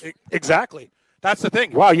Raiders. Exactly. That's the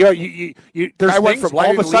thing. Wow, you there's I went from all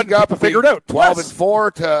of a sudden people figured out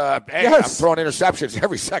 12-4 to I'm throwing interceptions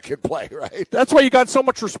every second play, right? That's why you got so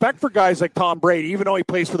much respect for guys like Tom Brady, even though he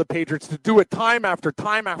plays for the Patriots, to do it time after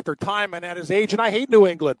time after time, and at his age. And I hate New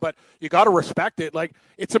England, but you got to respect it. Like,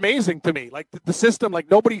 it's amazing to me. Like the system, like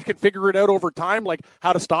nobody can figure it out over time, like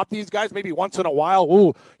how to stop these guys. Maybe once in a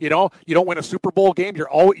while, you know, you don't win a Super Bowl game,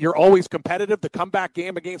 you're always competitive. The comeback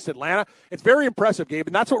game against Atlanta, it's very impressive, Gabe,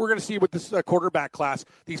 and that's what we're going to see with this quarterback quarterback class.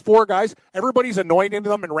 These 4 guys, everybody's anointing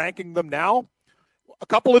them and ranking them now. A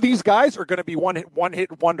couple of these guys are going to be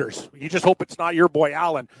one-hit wonders. You just hope it's not your boy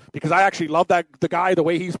Allen, because I actually love the guy, the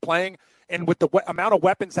way he's playing, and with the amount of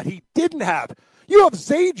weapons that he didn't have. You have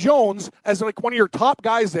Zay Jones as like one of your top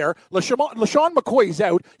guys there. LaShawn McCoy's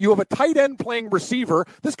out. You have a tight end playing receiver.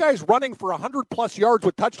 This guy's running for 100-plus yards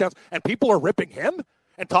with touchdowns, and people are ripping him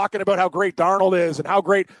and talking about how great Darnold is and how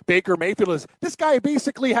great Baker Mayfield is. This guy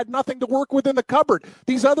basically had nothing to work with in the cupboard.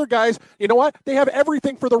 These other guys, you know what? They have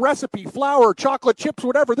everything for the recipe, flour, chocolate chips,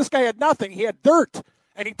 whatever. This guy had nothing. He had dirt,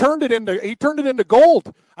 and he turned it into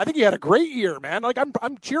gold. I think he had a great year, man. Like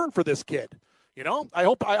I'm cheering for this kid. You know, I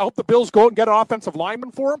hope the Bills go out and get an offensive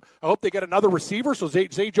lineman for him. I hope they get another receiver so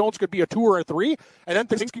Zay Jones could be a 2 or a 3, and then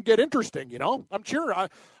things can get interesting, you know. I'm cheering.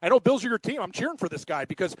 I know Bills are your team. I'm cheering for this guy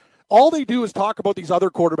because all they do is talk about these other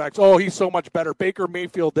quarterbacks. Oh, he's so much better. Baker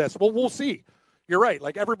Mayfield this. Well, we'll see. You're right.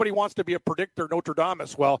 Like, everybody wants to be a predictor, Notre Dame.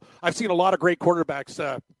 Well, I've seen a lot of great quarterbacks,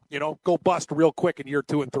 go bust real quick in year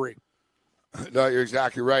 2 and 3. No, you're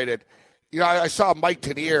exactly right. I saw Mike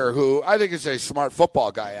Tanier, who I think is a smart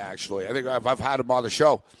football guy, actually. I think I've had him on the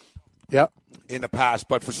show in the past.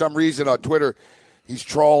 But for some reason on Twitter, he's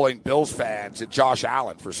trolling Bills fans and Josh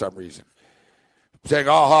Allen for some reason. Saying,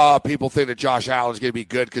 people think that Josh Allen's going to be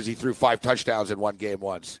good because he threw 5 touchdowns in one game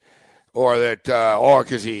once. Or that,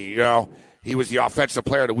 because he was the offensive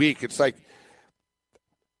player of the week. It's like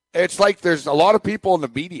there's a lot of people in the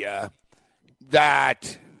media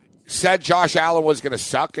that said Josh Allen was going to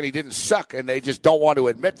suck, and he didn't suck, and they just don't want to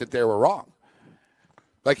admit that they were wrong.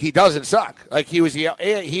 Like, he doesn't suck. Like, he was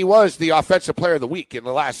the offensive player of the week in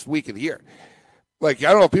the last week of the year. Like,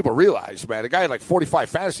 I don't know if people realize, man, the guy had like 45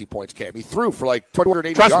 fantasy points, Cam. He threw for like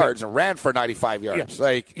 280 yards and ran for 95 yards. Yeah.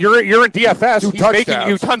 Like, you're in DFS. He's making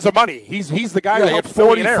you tons of money. He's the guy who helps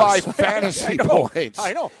 45 fantasy points.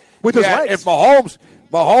 I know. With his legs. If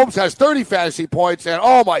Mahomes has 30 fantasy points, and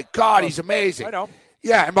oh my God, he's amazing. I know.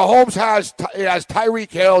 Yeah, and Mahomes has Tyreek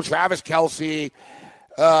Hill, Travis Kelce.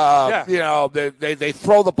 They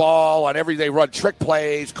throw the ball on they run trick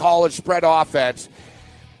plays, college spread offense.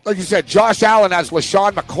 Like you said, Josh Allen has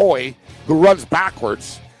LaShawn McCoy, who runs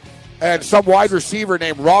backwards, and some wide receiver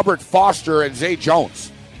named Robert Foster and Zay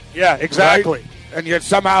Jones. Yeah, exactly. Right? And yet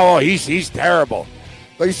somehow, he's terrible.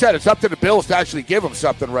 Like you said, it's up to the Bills to actually give him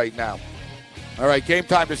something right now. All right, Game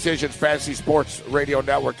Time Decisions, Fantasy Sports Radio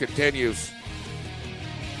Network continues.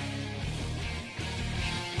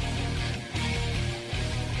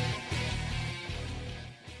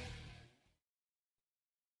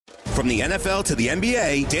 From the NFL to the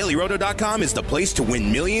NBA, DailyRoto.com is the place to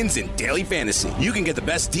win millions in daily fantasy. You can get the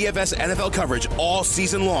best DFS NFL coverage all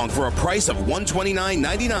season long for a price of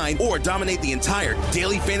 $129.99 or dominate the entire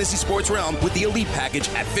daily fantasy sports realm with the Elite Package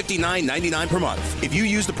at $59.99 per month. If you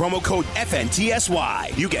use the promo code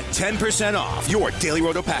FNTSY, you get 10% off your Daily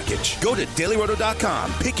Roto package. Go to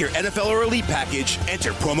DailyRoto.com, pick your NFL or Elite Package,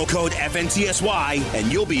 enter promo code FNTSY,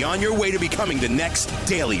 and you'll be on your way to becoming the next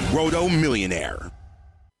Daily Roto millionaire.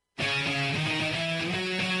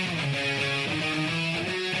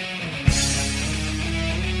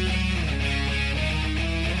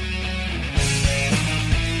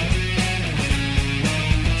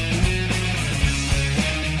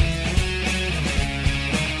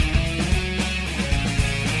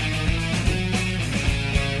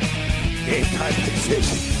 Game Time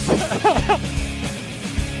Decisions.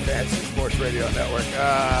 Fantasy Sports Radio Network.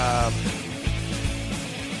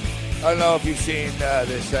 I don't know if you've seen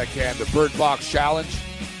this, Cam, the Bird Box Challenge.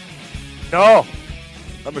 No.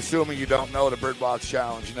 I'm assuming you don't know the Bird Box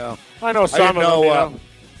Challenge. No. I know some of them.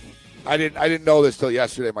 I didn't know this till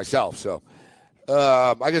yesterday myself. So,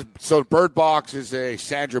 Bird Box is a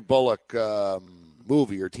Sandra Bullock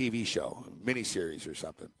movie or TV show, miniseries or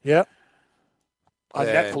something. Yep. On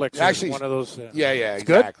Netflix, actually, one of those. Yeah,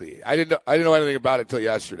 exactly. Good? I didn't know anything about it till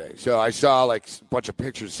yesterday. So I saw like a bunch of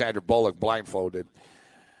pictures of Sandra Bullock blindfolded.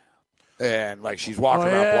 And, like, she's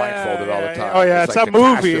walking around blindfolded all the time. Oh, yeah, it's that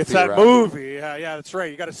movie. It's that movie. Yeah, that's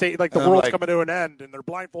right. You got to say, like, the world's coming to an end, and they're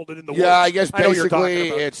blindfolded in the woods. Yeah, I guess basically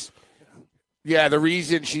it's – the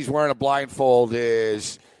reason she's wearing a blindfold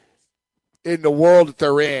is in the world that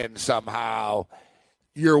they're in somehow,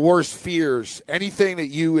 your worst fears, anything that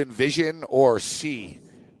you envision or see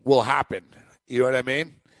will happen. You know what I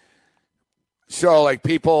mean? So, like,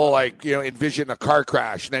 people, envision a car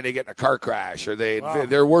crash, and then they get in a car crash, or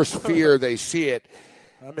their worst fear, they see it,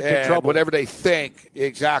 and whatever they think,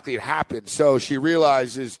 exactly, it happens. So she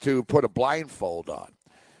realizes to put a blindfold on.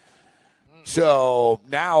 So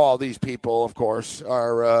now all these people, of course,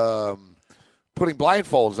 are putting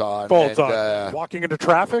blindfolds on. Walking into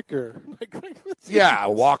traffic? Or Yeah,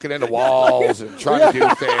 walking into walls and trying to do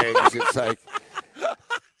things. It's like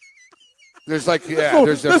there's like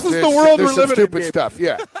there's some stupid stuff.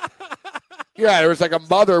 Yeah. Yeah, there was like a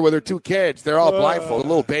mother with her 2 kids. They're all blindfolded. A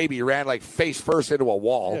little baby ran like face first into a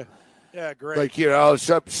wall. Yeah, great. Like,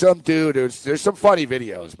 some dude. There's some funny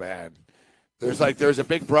videos, man. There's a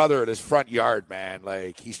big brother in his front yard, man.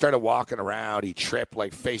 Like, he started walking around. He tripped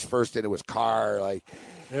like face first into his car.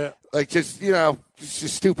 Like just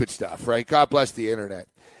stupid stuff, right? God bless the internet.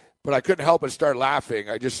 But I couldn't help but start laughing.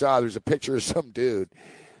 I just saw there's a picture of some dude.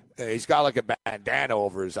 He's got like a bandana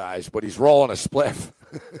over his eyes, but he's rolling a spliff.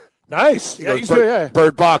 Nice.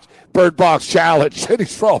 Bird box challenge, and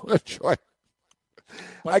he's rolling a joint.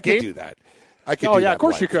 I could do that. I could. Of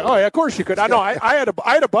course you could. Oh yeah, of course you could. I know. I had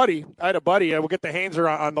a buddy. We'll get the Hainzer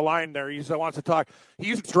on the line there. He wants to talk. He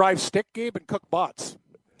used to drive stick, Gabe, and cook bots.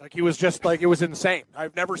 Like, he was just like, it was insane.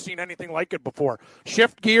 I've never seen anything like it before.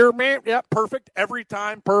 Shift gear, man. Yeah, perfect every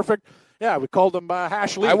time. Perfect. Yeah, we called him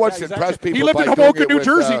Hash Lee. I once impressed people. He lived in Hoboken, New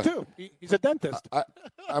Jersey, too. He's a dentist. I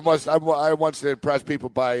once impressed people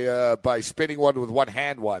by spinning one with one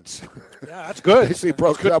hand once. Yeah, that's good. Basically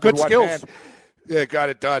broke it up with one hand. Yeah, got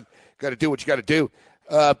it done. Got to do what you got to do.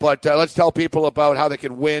 But let's tell people about how they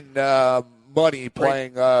can win money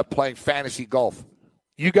playing fantasy golf.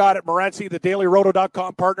 You got it, Morency. The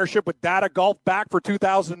DailyRoto.com partnership with Data Golf back for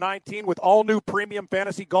 2019 with all new premium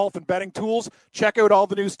fantasy golf and betting tools. Check out all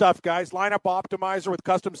the new stuff, guys. Lineup optimizer with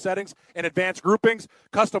custom settings and advanced groupings.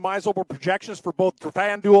 Customizable projections for both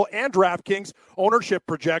FanDuel and DraftKings. Ownership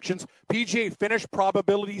projections. PGA finish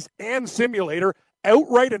probabilities and simulator.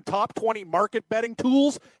 Outright and top 20 market betting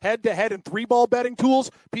tools, head-to-head and 3-ball betting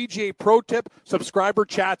tools, PGA Pro Tip, subscriber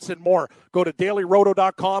chats, and more. Go to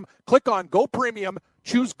dailyroto.com, click on Go Premium,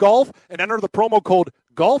 choose Golf, and enter the promo code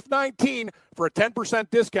GOLF19 for a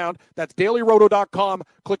 10% discount. That's dailyroto.com.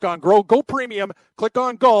 Click on Go Premium, click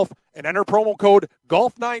on Golf, and enter promo code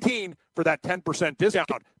GOLF19 for that 10%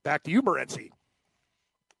 discount. Back to you, Morency.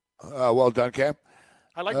 Well done, Cam.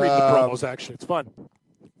 I like reading the promos, actually. It's fun.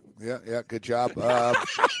 Yeah, good job.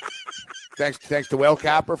 Thanks to Will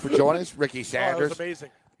Capper for joining us. Ricky Sanders. That was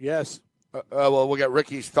amazing. Yes. Well, we'll get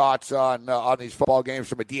Ricky's thoughts on these football games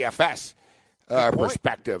from a DFS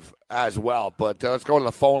perspective as well. But let's go to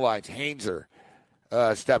the phone lines. Hainzer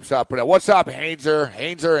steps up. What's up, Hainzer?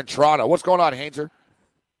 Hainzer in Toronto. What's going on, Hainzer?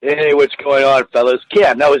 Hey, what's going on, fellas?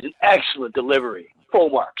 Cam, that was an excellent delivery.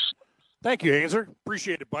 Full marks. Thank you, Hainzer.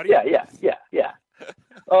 Appreciate it, buddy. Yeah.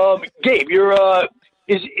 Gabe, you're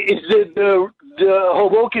is the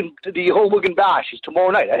Hoboken Bash is tomorrow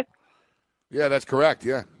night, eh? Yeah, that's correct.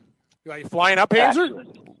 Yeah. Are you flying up, Hainzer?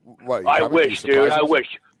 What, I wish, dude. I wish.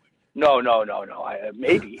 No.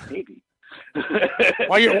 Maybe.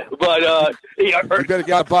 But you better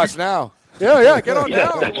get on a bus now. Yeah. Get on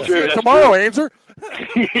down. We'll see you tomorrow, Hainzer.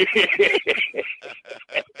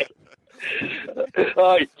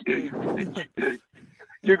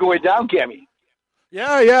 You're going down, Cammy.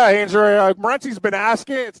 Yeah, Hainzer. Morency's been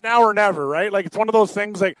asking. It's now or never, right? Like, it's one of those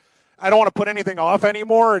things, like, I don't want to put anything off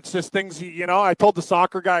anymore. It's just things, I told the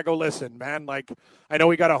soccer guy, I go, listen, man, like, I know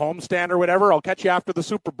we got a homestand or whatever. I'll catch you after the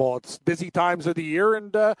Super Bowl. It's busy times of the year,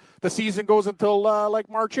 and the season goes until, like,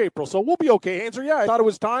 March, April. So we'll be okay, Hainzer. Yeah, I thought it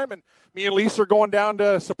was time, and me and Lisa are going down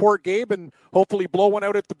to support Gabe and hopefully blow one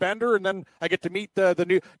out at the Bender, and then I get to meet the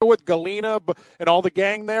new with Galena and all the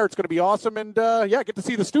gang there. It's going to be awesome, and get to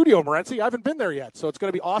see the studio, Morency. I haven't been there yet, so it's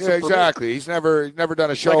going to be awesome. Yeah, exactly. For me. He's never done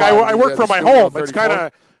a show. Like I work from my home.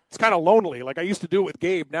 It's kind of lonely. Like, I used to do it with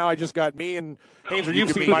Gabe. Now I just got me and Hainzer.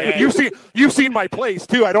 You've seen my place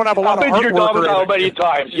too. I don't have a lot of artwork. I've been to your how many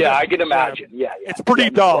times? Yeah, I can imagine. Yeah. It's pretty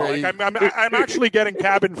dull. Like, I'm actually getting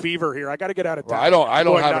cabin fever here. I got to get out of town. Well, I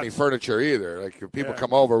don't have any furniture either. Like, if people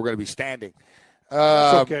come over, we're going to be standing.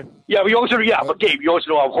 That's okay. Yeah, but Gabe, you also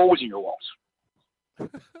don't have holes in your walls.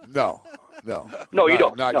 No, you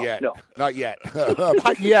don't. Not yet. Not yet.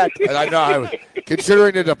 And I know.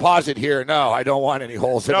 Considering the deposit here, no, I don't want any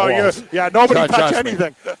holes in the walls. Nobody touch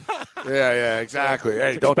anything. Yeah, exactly.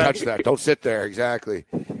 Hey, don't touch that. Don't sit there. Exactly.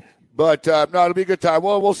 But it'll be a good time.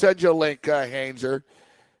 Well, we'll send you a link, Hainzer.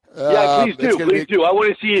 Yeah, please do. I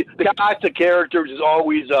want to see the cast of characters. Is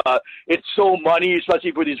always it's so money,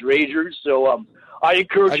 especially for these Rangers. So I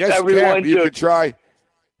encourage everyone you could try.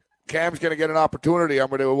 Cam's going to get an opportunity.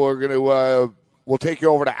 We'll take you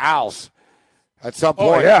over to Al's at some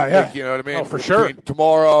point. Yeah. You know what I mean? Oh, for sure.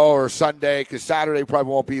 Tomorrow or Sunday, because Saturday probably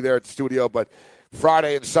won't be there at the studio, but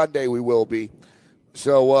Friday and Sunday we will be.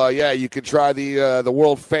 So you can try the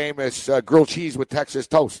world famous grilled cheese with Texas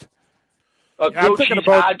toast. Grilled cheese,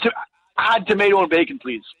 add tomato and bacon,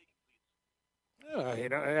 please.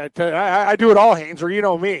 I do it all, Haynes, or you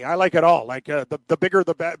know me. I like it all. Like the bigger,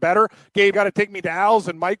 the better. Gabe got to take me to Al's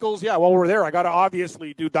and Michael's. Yeah, while we're there, I got to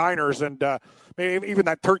obviously do diners, and maybe even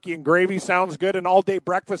that turkey and gravy sounds good. And all-day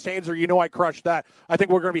breakfast, Haynes, or I crushed that. I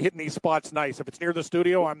think we're going to be hitting these spots nice. If it's near the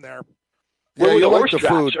studio, I'm there. Where the horse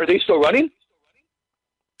tracks? Are they still running?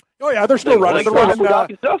 Oh, yeah, they're still running. They're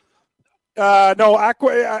running no,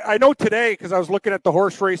 I know today because I was looking at the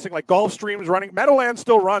horse racing, like Gulfstream's running. Meadowlands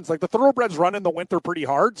still runs. Like the thoroughbreds run in the winter pretty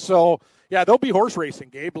hard. So, yeah, there'll be horse racing,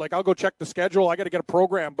 Gabe. Like I'll go check the schedule. I got to get a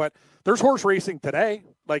program. But there's horse racing today.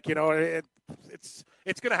 Like, it's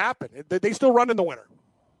going to happen. They still run in the winter.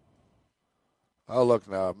 Oh, look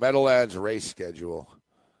now. Meadowlands race schedule.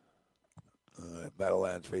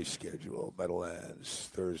 Meadowlands race schedule. Meadowlands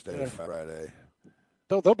Thursday, Friday.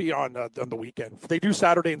 They'll be on the weekend. They do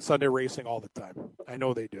Saturday and Sunday racing all the time. I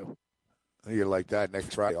know they do. You're like that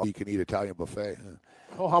next Friday. You can eat Italian buffet.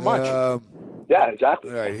 Oh, how much? Yeah,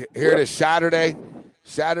 exactly. All right, here it is. Saturday,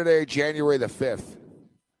 January the 5th.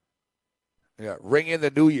 Yeah, ring in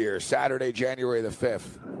the New Year. Saturday, January the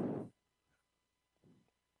 5th.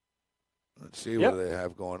 Let's see what they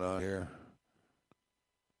have going on here.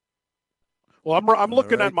 Well, I'm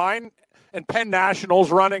looking at mine. And Penn National's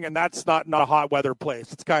running, and that's not a hot weather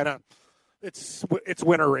place. It's kind of it's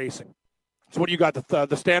winter racing. So what do you got?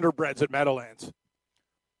 The standard breds at Meadowlands.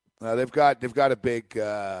 They've got a big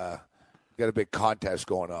contest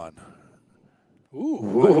going on.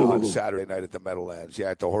 Ooh, on Saturday night at the Meadowlands.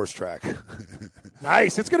 Yeah, at the horse track.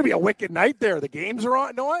 Nice. It's going to be a wicked night there. The games are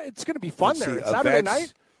on. No, it's going to be fun there. It's Saturday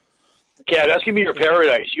night. Yeah, that's going to be your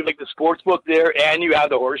paradise. You have like the sports book there, and you have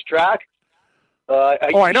the horse track.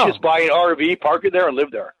 I know. Just buy an RV, park it there, and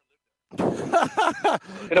live there.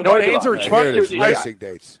 Racing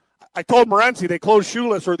dates. I told Morency they closed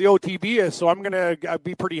Shoeless or the OTB is, so I'm going to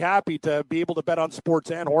be pretty happy to be able to bet on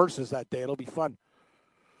sports and horses that day. It'll be fun.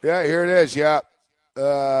 Yeah, here it is. Yeah.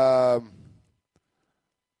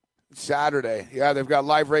 Saturday. Yeah, they've got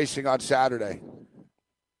live racing on Saturday.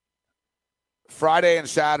 Friday and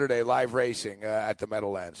Saturday, live racing at the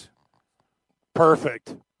Meadowlands.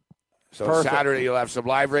 Perfect. So Saturday you'll have some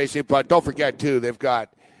live racing, but don't forget too they've got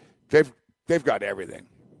everything.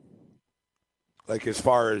 Like as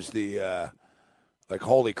far as the like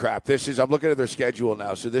holy crap, I'm looking at their schedule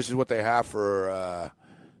now. So this is what they have for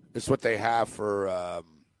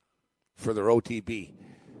for their OTB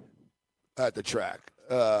at the track.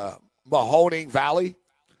 Mahoning Valley.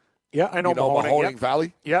 Yeah, I know Mahoning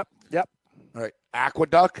Valley. Yep. All right,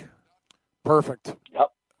 Aqueduct. Perfect.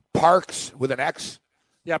 Yep. Parks with an X.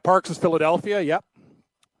 Yeah, Parks is Philadelphia. Yep.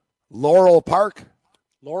 Laurel Park.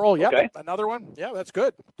 Laurel. Yep. Okay. Another one. Yeah, that's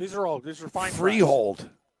good. These are fine. Freehold.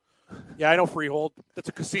 Yeah, I know Freehold. That's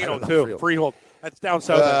a casino too. Freehold. That's down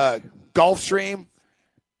south. Gulfstream.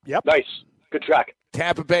 Yep. Nice. Good track.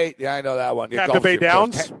 Tampa Bay. Yeah, I know that one. Tampa Bay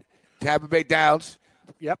Downs. Tampa Bay Downs.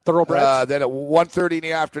 Yep. Thoroughbreds. Then at 1:30 in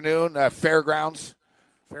the afternoon, Fairgrounds.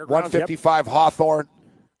 155 yep. Hawthorne.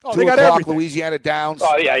 Oh, 2 o'clock Louisiana Downs.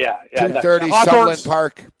 Oh, yeah. 2:30 Sutherland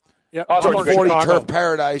Park. Yep. 2:40 Turf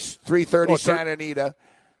Paradise. 3:30 Santa Anita.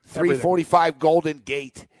 3:45 Golden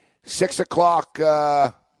Gate. 6 o'clock.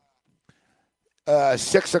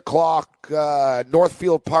 6 o'clock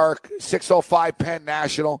Northfield Park. 6:05 Penn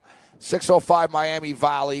National. 6:05 Miami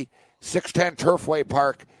Valley. 6:10 Turfway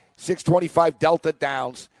Park. 6:25 Delta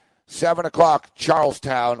Downs. 7 o'clock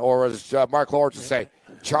Charlestown, or as Mark Lawrence would say,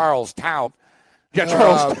 Charlestown. Yeah,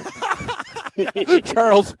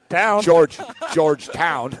 Charlestown. Georgetown.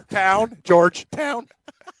 Georgetown. Georgetown.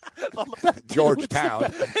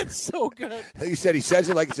 It's so good. He says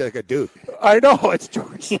it like a dude. I know, it's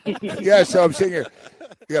George. Yeah, so I'm sitting here.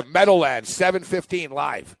 Yeah, Meadowlands, 7:15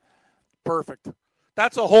 live. Perfect.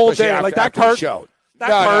 That's a whole day. Like that card. Show.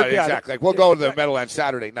 No, exactly. Like we'll go to the Meadowlands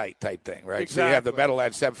Saturday night type thing, right? Exactly. So you have the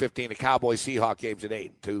Meadowlands 7:15, the Cowboys Seahawks games at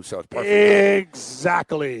 8 too. So it's perfect.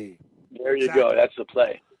 Exactly. There you go. That's the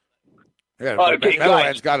play. Yeah,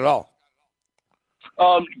 Meadowlands got it all.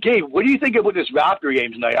 Gabe, what do you think about this Raptor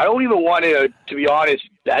game tonight? I don't even want to be honest,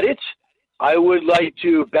 bet it. I would like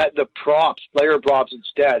to bet the player props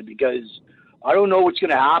instead, because I don't know what's going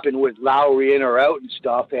to happen with Lowry in or out and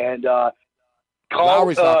stuff. And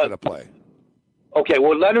Lowry's not going to play. Okay,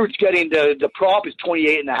 well, Leonard's getting the prop is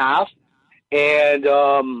 28.5, and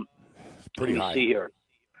pretty high. Let me see here.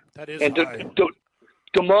 That is and high.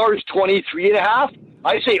 DeMar is 23.5.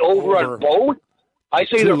 I say over on both. I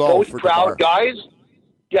say they're both proud guys.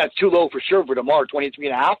 Yeah, it's too low for sure for DeMar,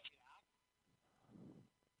 23.5.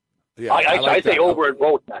 Yeah, I say over at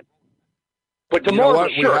both, man. But DeMar, for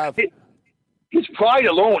sure, his pride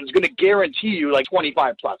alone is going to guarantee you like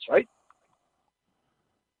 25 plus, right?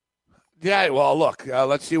 Yeah, well, look,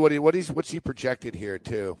 let's see what's he projected here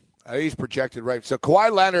too. He's projected right. So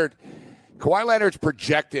Kawhi Leonard's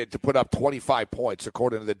projected to put up 25 points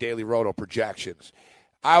according to the Daily Roto projections.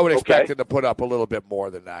 I would expect him to put up a little bit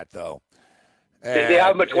more than that, though. They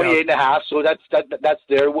have him at 28.5, so that's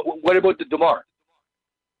there. What about the DeMar?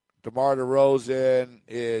 DeMar DeRozan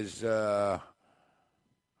is DeMar.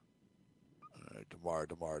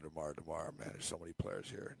 Man, there's so many players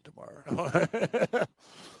here. DeMar.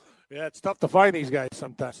 Yeah, it's tough to find these guys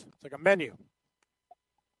sometimes. It's like a menu.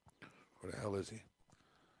 Where the hell is he?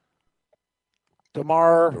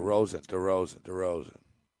 DeMar DeRozan.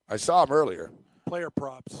 I saw him earlier. Player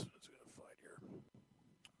props. Let's go find here.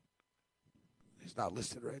 He's not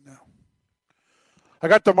listed right now. I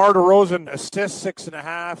got DeMar DeRozan assists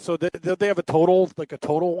 6.5. So they have a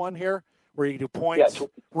total one here where you do points,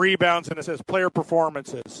 rebounds, and assists, player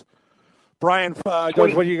performances. Brian, what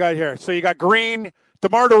do you got here? So you got Green,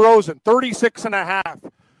 DeMar DeRozan,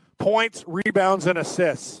 36.5 points, rebounds, and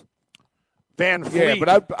assists. Van Fleet,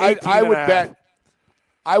 yeah, but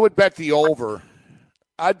I would bet the over.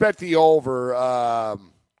 I'd bet the over. I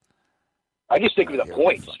just think of the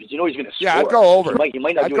points because he's going to score. Yeah, I'd go over. He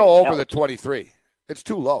might not I'd go over the 23. It's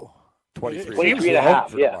too low. 23.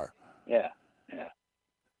 23.5. Yeah.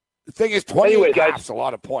 The thing is, 28.5 is a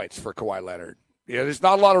lot of points for Kawhi Leonard. There's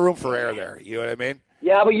not a lot of room for error there. You know what I mean?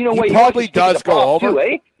 Yeah, but you know what? He probably does go over. Too,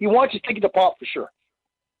 eh? He wants to take the pop for sure.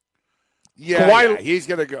 Yeah, he's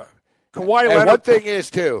going to go. Kawhi Leonard. And one thing is,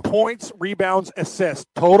 too. Points, rebounds, assists.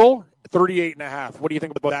 Total, 38.5. What do you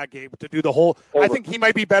think about that, Gabe? To do the whole. Over. I think he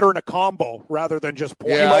might be better in a combo rather than just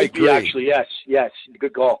points. Yeah, he might be, actually. Yes.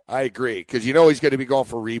 Good call. I agree. Because he's going to be going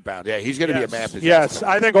for rebound. Yeah, he's going to be a man possession. Yes,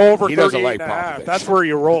 I think over 38.5. That's where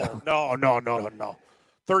you roll. No.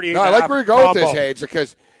 38.5. No, I like where you're going with this, Hayes,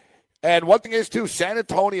 because, and one thing is, too, San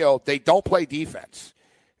Antonio, they don't play defense.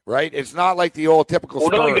 Right? It's not like the old typical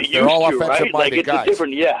Spurs. They're all offensive-minded guys.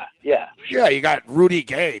 Different, yeah. Yeah, you got Rudy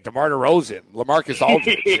Gay, DeMar DeRozan, LaMarcus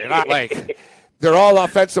Aldridge. They're all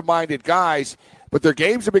offensive-minded guys, but their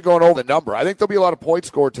games have been going over the number. I think there'll be a lot of points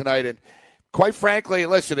scored tonight, and quite frankly,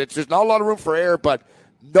 listen, there's not a lot of room for error, but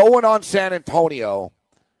no one on San Antonio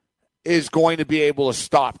is going to be able to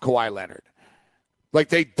stop Kawhi Leonard. Like,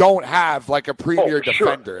 they don't have, like, a premier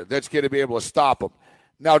defender that's going to be able to stop him.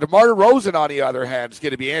 Now, DeMar DeRozan, on the other hand, is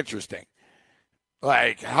going to be interesting.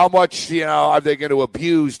 Like, how much, are they going to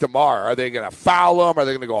abuse DeMar? Are they going to foul him? Are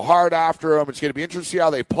they going to go hard after him? It's going to be interesting to see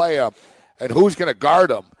how they play him and who's going to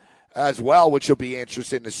guard him as well, which will be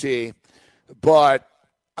interesting to see. But,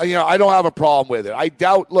 I don't have a problem with it. I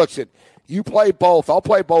doubt, listen, you play both. I'll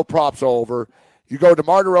play both props over. You go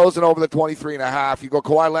DeMar DeRozan over the 23.5. You go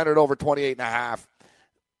Kawhi Leonard over 28.5.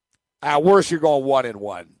 At worst, you're going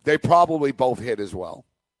 1-1. They probably both hit as well.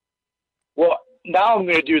 Well, now I'm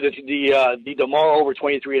going to do the DeMar over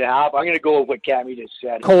 23.5. I'm going to go with what Cammy just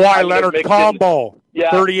said. Kawhi Leonard combo.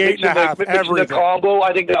 38.5. Everything. The combo,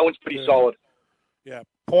 I think that one's pretty solid. Yeah.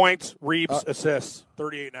 Points, reaps, assists.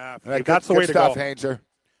 38.5. Right, that's the way to go. Hainzer.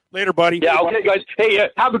 Later, buddy. Yeah, okay, guys. Hey,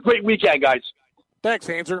 have a great weekend, guys. Thanks,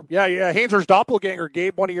 Hainzer. Yeah. Hainzer's doppelganger,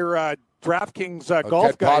 Gabe, one of your DraftKings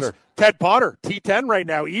golf guys. Ted Potter, T10 right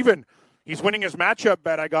now, even. He's winning his matchup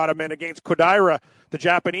bet. I got him in against Kodaira, the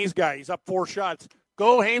Japanese guy. He's up 4 shots.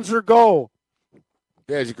 Go, Hainzer, go.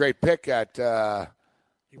 Yeah, he's a great pick at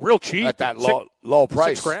real cheap at that low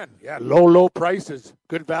price. $6,000. Yeah, low prices,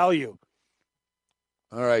 good value.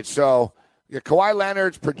 All right, so Kawhi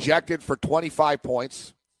Leonard's projected for 25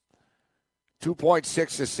 points,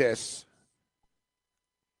 2.6 assists,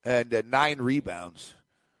 and 9 rebounds,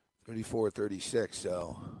 34-36.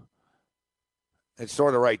 So it's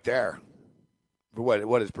sort of right there for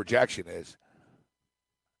what his projection is.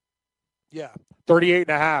 Yeah,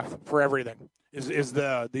 38.5 for everything is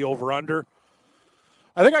the over under.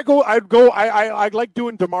 I think I like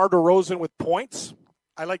doing DeMar DeRozan with points.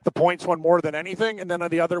 I like the points one more than anything, and then on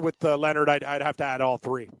the other with Leonard, I'd have to add all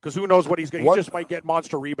 3 because who knows what he's going. He just might get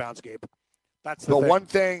monster rebounds, Gabe. That's the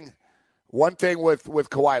thing. One thing with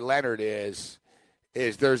Kawhi Leonard is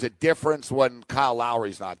there's a difference when Kyle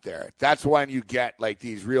Lowry's not there. That's when you get like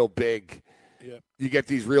these real big. Yeah. You get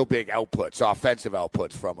these real big outputs, offensive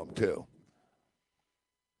outputs from him too.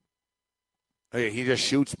 I mean, he just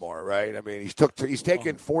shoots more, right? I mean, he's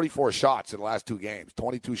taken 44 shots in the last 2 games,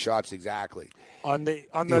 22 shots exactly. On the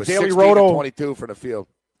Daily Roto 22 for the field.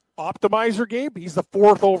 Optimizer, Gabe, he's the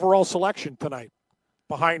 4th overall selection tonight,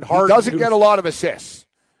 behind Harden. He doesn't get a lot of assists.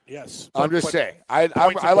 Yes, I'm just saying. I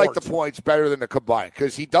like the points better than the combined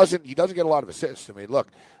because he doesn't get a lot of assists. I mean, look,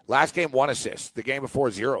 last game 1 assist, the game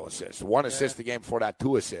before 0 assists, 1 assist the game before that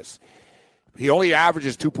 2 assists. He only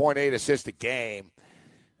averages 2.8 assists a game.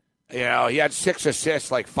 He had 6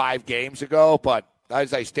 assists like 5 games ago, but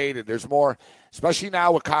as I stated, there's more, especially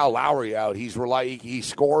now with Kyle Lowry out. He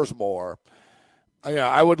scores more.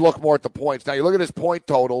 I would look more at the points. Now you look at his point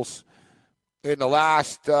totals in the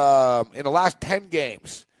last 10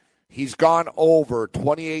 games. He's gone over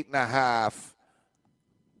 28.5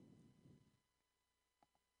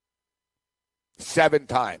 7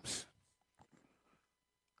 times.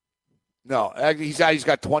 No, he's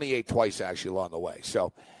got 28 twice actually along the way.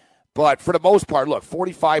 So, but for the most part, look,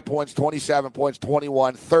 45 points, 27 points,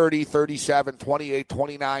 21, 30, 37, 28,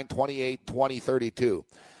 29, 28, 20, 32.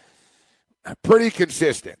 Pretty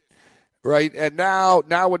consistent, right? And now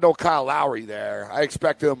with no Kyle Lowry there, I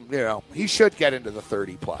expect him, he should get into the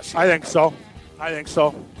 30-plus. I think so. Like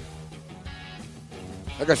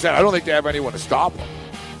I said, I don't think they have anyone to stop him.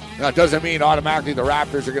 Now, it doesn't mean automatically the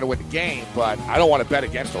Raptors are going to win the game, but I don't want to bet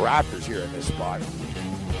against the Raptors here in this spot.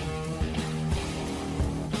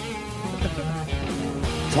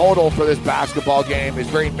 Total for this basketball game is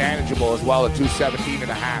very manageable as well at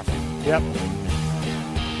 217.5. Yep.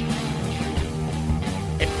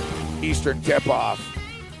 Eastern tip-off.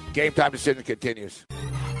 Game time decision continues.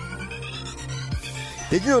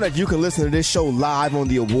 Did you know that you can listen to this show live on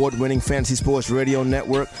the award-winning Fantasy Sports Radio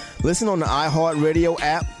Network? Listen on the iHeartRadio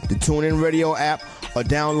app, the TuneIn Radio app, or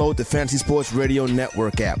download the Fantasy Sports Radio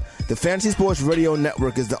Network app. The Fantasy Sports Radio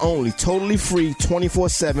Network is the only totally free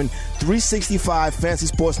 24/7, 365 fantasy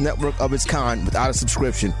sports network of its kind without a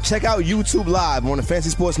subscription. Check out YouTube Live on the Fantasy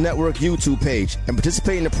Sports Network YouTube page and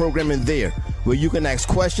participate in the programming there, where you can ask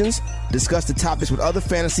questions, discuss the topics with other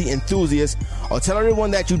fantasy enthusiasts, or tell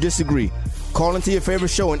everyone that you disagree. Call into your favorite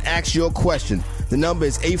show and ask your question. The number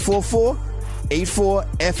is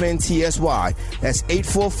 844-84-FNTSY. That's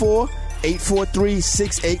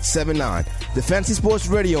 844-843-6879. The Fantasy Sports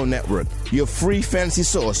Radio Network, your free fantasy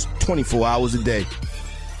source 24 hours a day.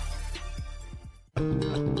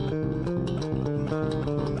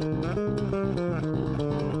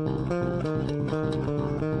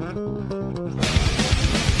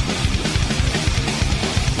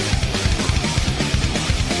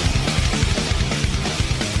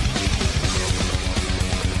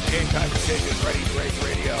 Ready to Race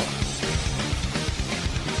Radio.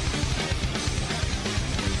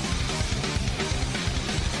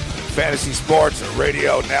 Fantasy Sports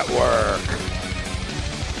Radio Network.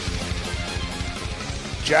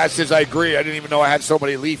 Jazz says, I agree. I didn't even know I had so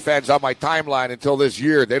many Leaf fans on my timeline until this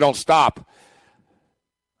year. They don't stop.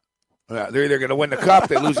 They're either going to win the cup,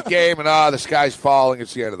 they lose a game, and the sky's falling.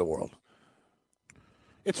 It's the end of the world.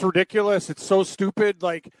 It's ridiculous. It's so stupid.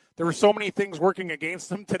 Like, there were so many things working against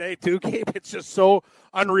them today, too, Gabe. It's just so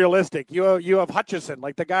unrealistic. You have Hutchison.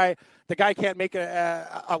 Like, the guy can't make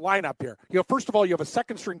a lineup here. First of all, you have a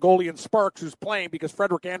second-string goalie in Sparks who's playing because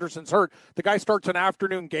Frederick Anderson's hurt. The guy starts an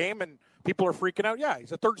afternoon game, and people are freaking out. Yeah,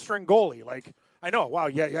 he's a third-string goalie. Like, I know. Wow,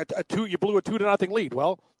 you blew a 2-0 lead.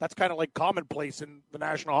 Well, that's kind of like commonplace in the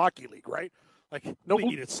National Hockey League, right? Like, nobody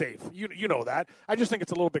needed safe. You know that. I just think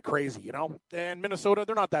it's a little bit crazy, And Minnesota,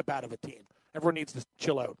 they're not that bad of a team. Everyone needs to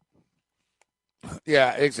chill out.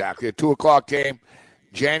 Yeah, exactly. A 2:00 game,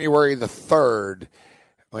 January the 3rd.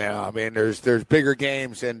 Well, I mean, there's bigger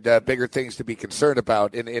games and bigger things to be concerned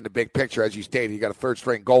about in the big picture. As you stated, you got a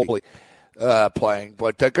third-string goalie playing.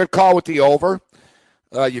 But good call with the over.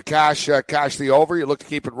 You cash the over. You look to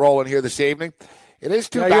keep it rolling here this evening. It is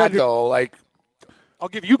too bad, though. Like, I'll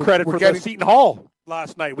give you credit for the Seton Hall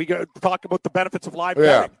last night. We got to talk about the benefits of live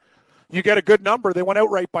betting. You get a good number. They went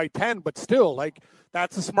outright by 10, but still, like,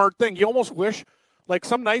 that's a smart thing. You almost wish, like,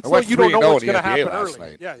 some nights you don't know what's going to happen early.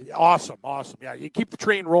 Night. Yeah, awesome. Yeah, you keep the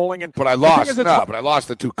train rolling. But I lost. But I lost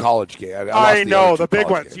the 2 college games. I know the big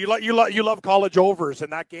ones. You love college overs in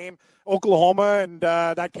that game. Oklahoma and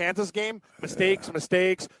that Kansas game,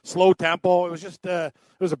 mistakes, slow tempo. It was just it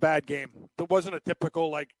was a bad game. It wasn't a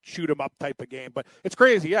typical like shoot 'em up type of game. But it's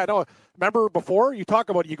crazy. Yeah, no. Remember before you talk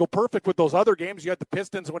about it, you go perfect with those other games. You had the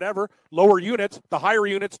Pistons, whatever. Lower units, the higher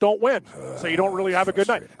units don't win, so you don't really have a good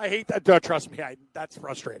night. I hate that. Trust me, that's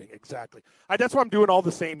frustrating. Exactly. That's why I'm doing all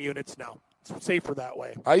the same units now. It's safer that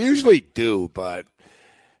way. I usually do, but.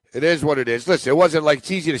 It is what it is. Listen, it wasn't like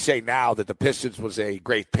it's easy to say now that the Pistons was a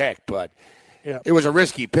great pick, but it was a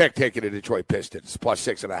risky pick taking the Detroit Pistons plus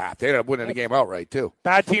 6.5. They ended up winning the game outright too.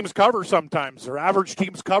 Bad teams cover sometimes, or average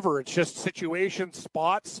teams cover. It's just situations,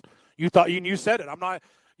 spots. You said it. I'm not.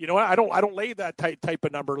 You know what? I don't lay that type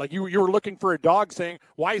of number. Like you were looking for a dog saying,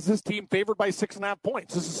 why is this team favored by 6.5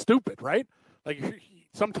 points? This is stupid, right? Like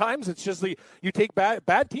sometimes it's just you take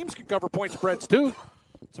bad teams can cover point spreads too.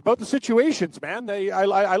 It's about the situations, man. I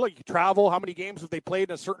like travel. How many games have they played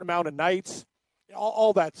in a certain amount of nights?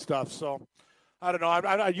 All that stuff. So I don't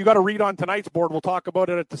know. You got to read on tonight's board. We'll talk about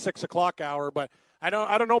it at the 6 o'clock hour. But I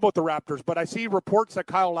don't know about the Raptors. But I see reports that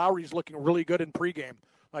Kyle Lowry's looking really good in pregame.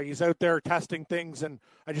 Like he's out there testing things, and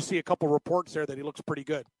I just see a couple reports there that he looks pretty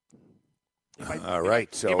good. All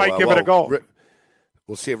right, so he might give it a go.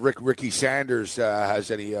 We'll see if Ricky Sanders has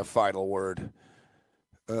any final word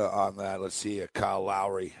on that. Let's see, Kyle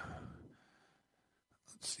Lowry.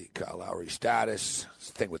 Let's see Kyle Lowry's status.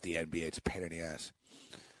 It's the thing with the NBA, it's a pain in the ass.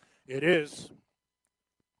 It is.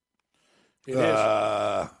 It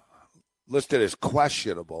is. Listed as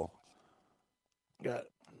questionable.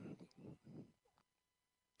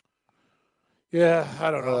 Yeah,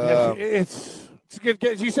 I don't know. It's good,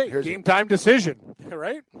 as you say, game time decision,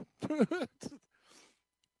 right?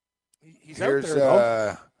 He's out there,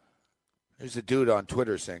 though. There's a dude on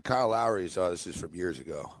Twitter saying Kyle Lowry's. Oh, this is from years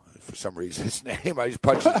ago. For some reason, his name. I just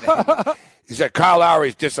punched his name. He said Kyle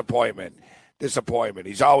Lowry's disappointment.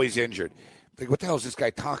 He's always injured. Like, what the hell is this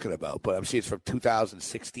guy talking about? But I'm seeing it's from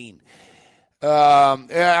 2016. From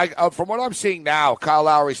what I'm seeing now, Kyle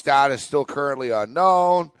Lowry's status still currently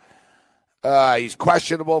unknown. He's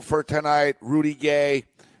questionable for tonight. Rudy Gay,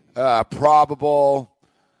 probable.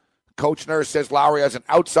 Coach Nurse says Lowry has an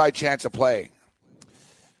outside chance of playing.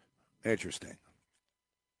 Interesting.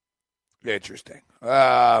 That's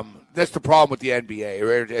the problem with the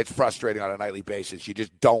NBA. It's frustrating on a nightly basis. You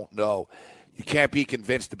just don't know. You can't be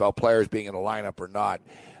convinced about players being in the lineup or not.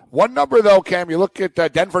 One number, though, Cam, you look at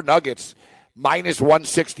Denver Nuggets, minus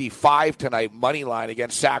 165 tonight, money line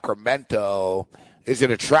against Sacramento. Is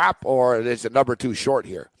it a trap or is it number 2 short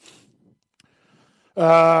here?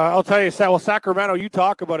 I'll tell you, Sacramento, you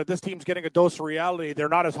talk about it. This team's getting a dose of reality. They're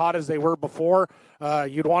not as hot as they were before.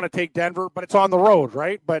 You'd want to take Denver, but it's on the road,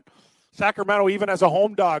 right? But Sacramento, even as a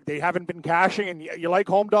home dog, they haven't been cashing. And you like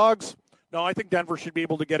home dogs? No, I think Denver should be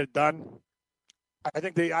able to get it done. I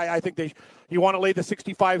think you want to lay the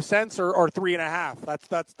 65 cents or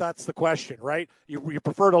 3.5. That's the question, right? You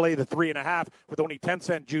prefer to lay the 3.5 with only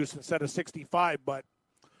 10-cent juice instead of 65. But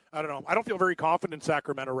I don't know. I don't feel very confident in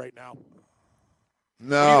Sacramento right now.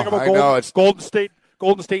 No, I know it's Golden State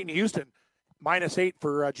and Houston, -8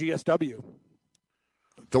 for GSW.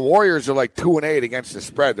 The Warriors are like 2-8 against the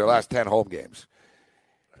spread their last 10 home games.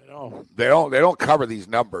 I know they don't cover these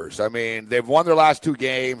numbers. I mean, they've won their last 2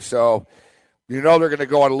 games, so you know they're going to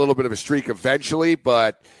go on a little bit of a streak eventually.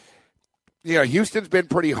 But you know, Houston's been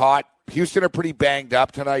pretty hot. Houston are pretty banged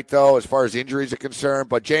up tonight, though, as far as injuries are concerned.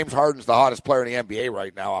 But James Harden's the hottest player in the NBA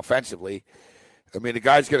right now, offensively. I mean, the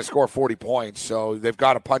guy's going to score 40 points, so they've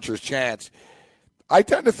got a puncher's chance. I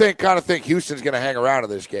tend to think Houston's going to hang around in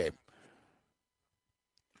this game.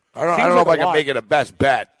 I don't know if I can make it a best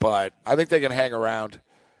bet, but I think they can hang around.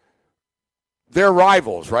 They're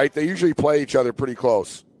rivals, right? They usually play each other pretty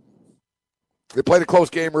close. They played a close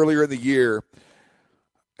game earlier in the year.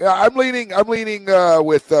 Yeah, I'm leaning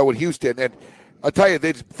with Houston, and I'll tell you,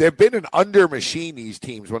 they've been an under machine, these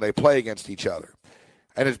teams, when they play against each other.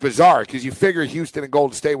 And it's bizarre because you figure Houston and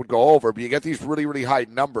Golden State would go over, but you get these really, really high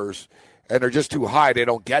numbers, and they're just too high. They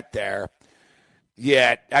don't get there.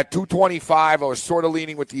 Yet at 225, I was sort of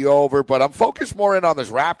leaning with the over, but I'm focused more in on this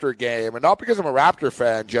Raptor game, and not because I'm a Raptor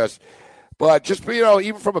fan, but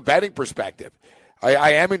even from a betting perspective.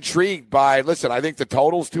 I am intrigued by, listen, I think the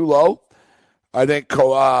total's too low. I think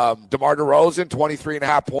DeMar DeRozan,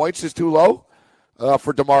 23.5 points is too low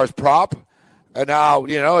for DeMar's prop. And now,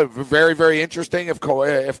 very, very interesting if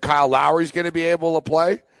Kyle Lowry's going to be able to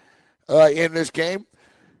play in this game.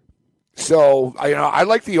 So, I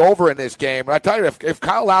like the over in this game. And I tell you, if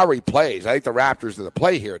Kyle Lowry plays, I think the Raptors are the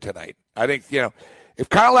play here tonight. I think, if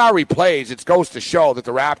Kyle Lowry plays, it goes to show that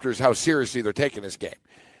the Raptors, how seriously they're taking this game.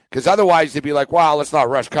 Because otherwise, they'd be like, well, let's not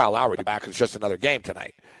rush Kyle Lowry back. It's just another game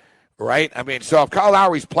tonight. Right? I mean, so if Kyle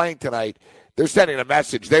Lowry's playing tonight, they're sending a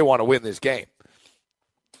message they want to win this game.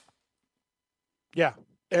 Yeah,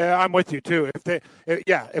 I'm with you too.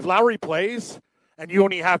 If Lowry plays and you're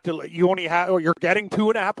getting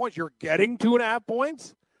 2.5 points, you're getting 2.5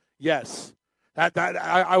 points. Yes, that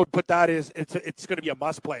I would put that as it's going to be a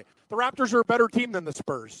must play. The Raptors are a better team than the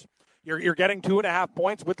Spurs. You're getting 2.5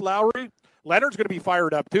 points with Lowry. Leonard's going to be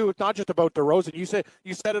fired up too. It's not just about DeRozan.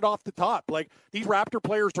 You said it off the top. Like, these Raptor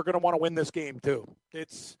players are going to want to win this game too.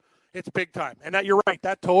 It's big time. And that, you're right,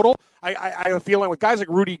 that total, I have a feeling with guys like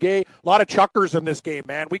Rudy Gay, a lot of chuckers in this game,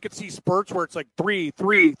 man. We could see spurts where it's like 3,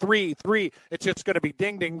 3, 3, 3. It's just going to be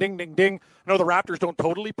ding, ding, ding, ding, ding. I know the Raptors don't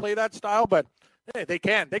totally play that style, but hey, they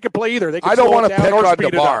can. They can play either. They can I don't want to pick on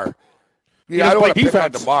DeMar. Yeah, I don't want to pick on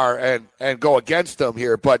DeMar and go against them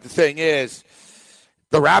here. But the thing is,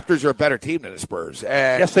 the Raptors are a better team than the Spurs.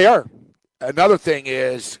 And yes, they are. Another thing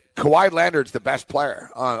is, Kawhi Leonard's the best player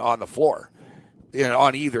on the floor.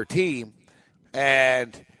 on either team,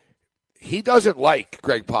 and he doesn't like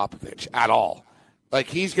Greg Popovich at all. Like,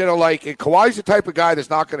 he's going to and Kawhi's the type of guy that's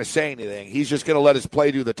not going to say anything. He's just going to let his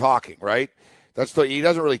play do the talking, right? He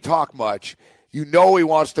doesn't really talk much. He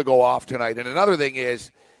wants to go off tonight. And another thing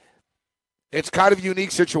is, it's kind of a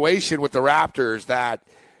unique situation with the Raptors that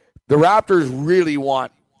the Raptors really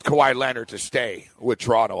want Kawhi Leonard to stay with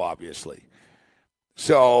Toronto, obviously.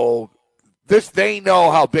 So they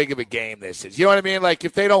know how big of a game this is. You know what I mean? Like,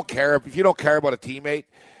 if you don't care about a teammate,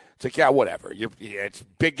 it's like, yeah, whatever. It's a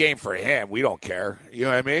big game for him. We don't care. You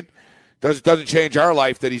know what I mean? Doesn't change our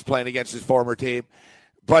life that he's playing against his former team.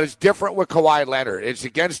 But it's different with Kawhi Leonard. It's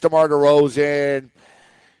against DeMar DeRozan.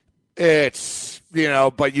 It's,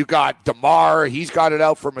 but you got DeMar. He's got it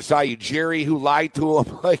out for Masai Ujiri, who lied to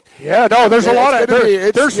him. There's a lot of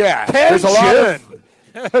tension.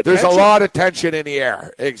 There's a lot of tension in the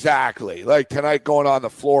air. Exactly. Like tonight going on the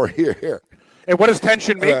floor here. And what does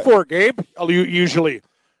tension make for, Gabe? Usually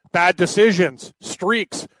bad decisions,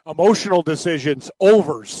 streaks, emotional decisions,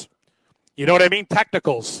 overs. You know what I mean?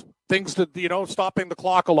 Technicals. Things that, stopping the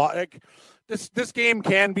clock a lot. Like, this game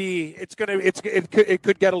can be, it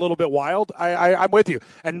could get a little bit wild. I'm with you.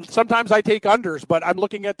 And sometimes I take unders, but I'm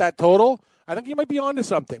looking at that total. I think you might be onto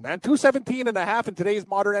something, man. 217.5 in today's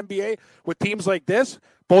modern NBA with teams like this,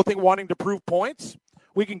 both wanting to prove points.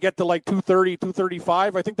 We can get to 230,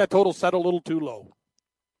 235. I think that total's set a little too low.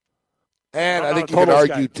 And I think you could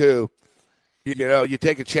argue, too, you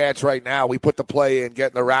take a chance right now. We put the play in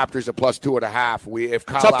getting the Raptors at +2.5. If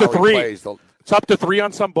Kyle Lowry plays, it's up to 3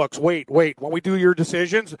 on some books. Wait. When we do your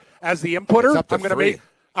decisions as the inputter,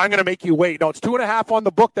 I'm going to make you wait. No, it's 2.5 on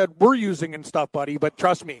the book that we're using and stuff, buddy. But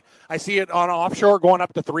trust me, I see it on offshore going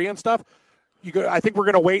up to 3 and stuff. I think we're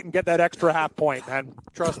going to wait and get that extra half point, man.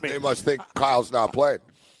 Trust me. They must think Kyle's not playing.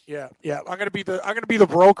 Yeah. I'm going to be the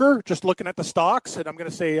broker, just looking at the stocks, and I'm going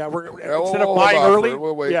to say instead of buying early.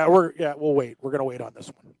 We'll wait. We'll wait. We're going to wait on this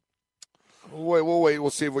one. We'll wait. We'll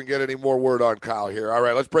see if we can get any more word on Kyle here. All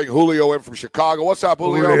right, let's bring Julio in from Chicago. What's up,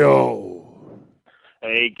 Julio?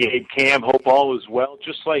 Hey, Gabe, Cam, hope all is well.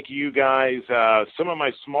 Just like you guys, some of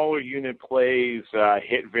my smaller unit plays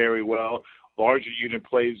hit very well. Larger unit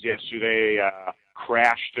plays yesterday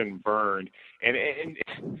crashed and burned. And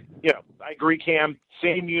I agree, Cam.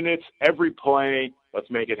 Same units, every play. Let's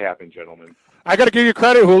make it happen, gentlemen. I got to give you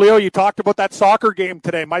credit, Julio. You talked about that soccer game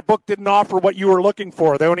today. My book didn't offer what you were looking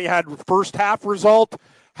for. They only had first half result,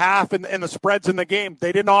 half, and the spreads in the game.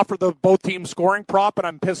 They didn't offer the both teams scoring prop, and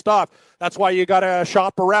I'm pissed off. That's why you got to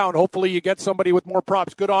shop around. Hopefully you get somebody with more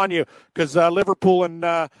props. Good on you, because Liverpool and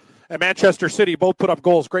Manchester City both put up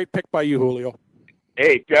goals. Great pick by you, Julio.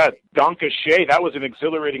 Hey, Donka Shea, that was an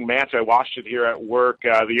exhilarating match. I watched it here at work.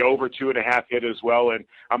 The over 2.5 hit as well, and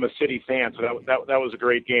I'm a City fan, so that was a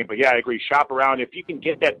great game. But, yeah, I agree. Shop around. If you can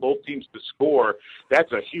get that both teams to score,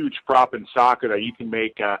 that's a huge prop in soccer that you can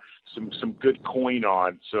make some good coin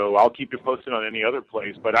on. So I'll keep you posted on any other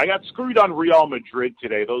plays. But I got screwed on Real Madrid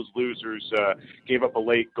today. Those losers gave up a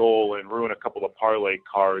late goal and ruined a couple of parlay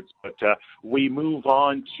cards. But we move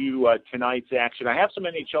on to tonight's action. I have some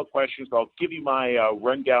NHL questions, but I'll give you my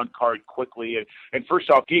rundown card quickly. And first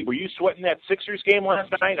off, Gabe, were you sweating that Sixers game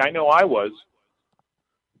last night? I know I was.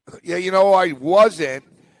 Yeah, I wasn't,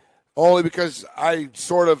 only because I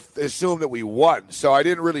sort of assumed that we won. So I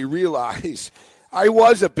didn't really realize. I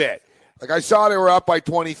was a bit. Like, I saw they were up by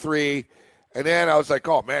 23, and then I was like,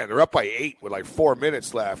 oh, man, they're up by 8 with 4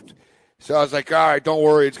 minutes left. So I was like, all right, don't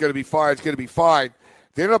worry, it's going to be fine, it's going to be fine.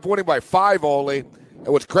 They ended up winning by 5 only, and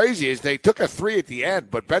what's crazy is they took a 3 at the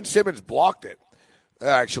end, but Ben Simmons blocked it,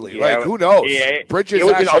 actually. Yeah, who knows? Yeah, Bridges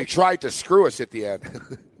actually tried to screw us at the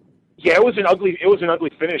end. Yeah, it was an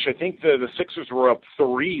ugly finish. I think the Sixers were up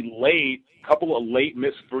 3 late. A couple of late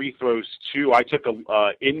missed free throws too. I took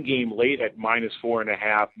a in-game late at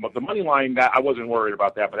 -4.5. But the money line, that I wasn't worried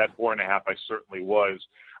about that, but at 4.5 I certainly was.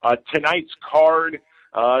 Tonight's card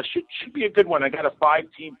should be a good one. I got a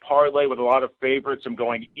 5-team parlay with a lot of favorites. I'm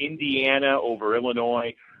going Indiana over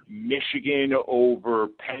Illinois, Michigan over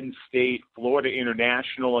Penn State, Florida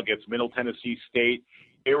International against Middle Tennessee State,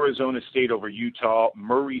 Arizona State over Utah,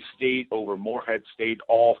 Murray State over Morehead State,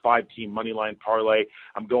 all 5-team moneyline parlay.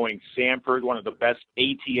 I'm going Samford, one of the best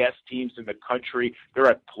ATS teams in the country. They're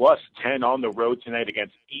at +10 on the road tonight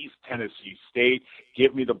against East Tennessee State.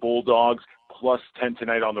 Give me the Bulldogs, +10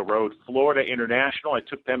 tonight on the road. Florida International, I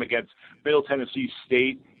took them against Middle Tennessee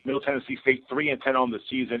State. Middle Tennessee State 3-10 on the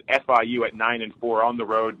season. FIU at 9-4 on the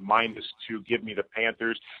road, -2. Give me the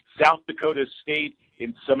Panthers. South Dakota State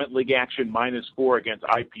in Summit League action, -4 against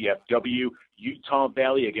IPFW. Utah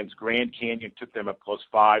Valley against Grand Canyon, took them at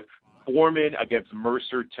 +5. Foreman against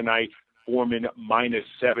Mercer tonight, Foreman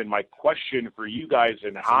 -7. My question for you guys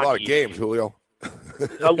in hockey. A lot of games, Julio.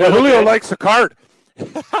 Julio likes the card.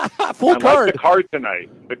 Full card. Like the card tonight.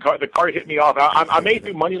 The card hit me off. I may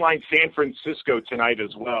do moneyline San Francisco tonight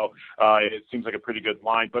as well. It seems like a pretty good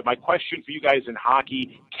line. But my question for you guys in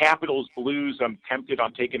hockey: Capitals Blues. I'm tempted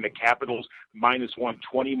on taking the Capitals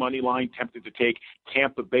 -120 money line. Tempted to take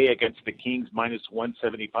Tampa Bay against the Kings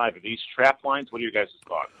 -175. Are these trap lines? What are your guys'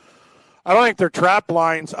 thoughts? I don't think they're trap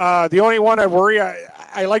lines. The only one I worry,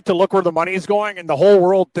 I like to look where the money is going, and the whole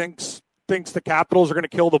world thinks the Capitals are going to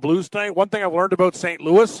kill the Blues tonight. One thing I've learned about St.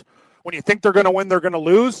 Louis, when you think they're going to win, they're going to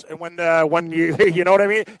lose. And when you you know what I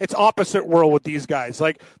mean? It's opposite world with these guys.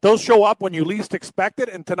 Like, they'll show up when you least expect it,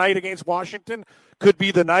 and tonight against Washington could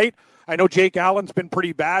be the night. I know Jake Allen's been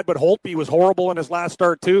pretty bad, but Holtby was horrible in his last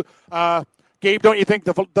start too. Gabe, don't you think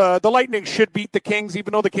the Lightning should beat the Kings,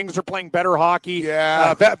 even though the Kings are playing better hockey?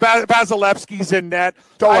 Yeah. Vasilevsky's in net.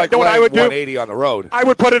 What I would do? 180 on the road. I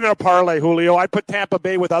would put it in a parlay, Julio. I'd put Tampa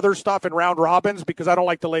Bay with other stuff in round robins because I don't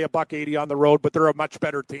like to lay $180 on the road, but they're a much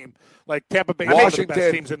better team. Like, Tampa Bay is one of the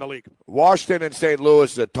best teams in the league. Washington and St.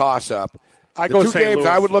 Louis is a toss-up. I go two St. games Louis.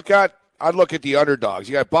 I would look at, I'd look at the underdogs.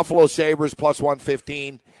 You got Buffalo Sabres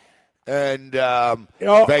 +115 and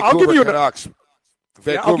Vancouver Canucks.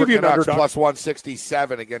 Vancouver Canucks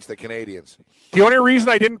 +167 against the Canadians. The only reason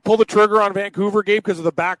I didn't pull the trigger on Vancouver, Gabe, because of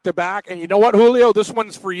the back-to-back. And you know what, Julio? This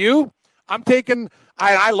one's for you. I'm taking –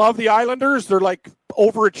 I love the Islanders. They're, like,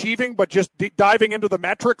 overachieving, but just diving into the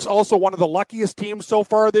metrics. Also one of the luckiest teams so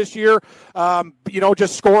far this year.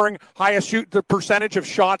 Just scoring highest the percentage of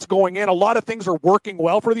shots going in. A lot of things are working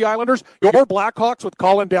well for the Islanders. Your Blackhawks with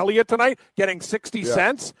Colin Delia tonight getting 60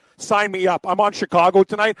 cents. Sign me up. I'm on Chicago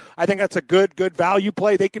tonight. I think that's a good value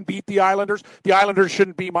play. They can beat the Islanders. The Islanders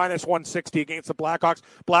shouldn't be -160 against the Blackhawks.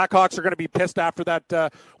 Blackhawks are going to be pissed after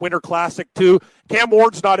that Winter Classic too. Cam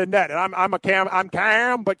Ward's not in net, and I'm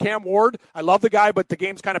Cam, but Cam Ward, I love the guy, but the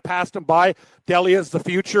game's kind of passed him by. Delia's the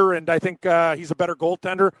future, and I think he's a better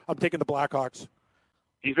goaltender. I'm taking the Blackhawks.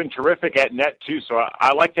 He's been terrific at net too, so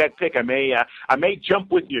I like that pick. I may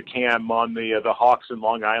jump with you, Cam, on the Hawks in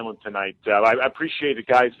Long Island tonight. I appreciate it,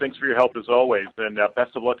 guys. Thanks for your help as always, and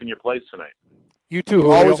best of luck in your plays tonight. You too,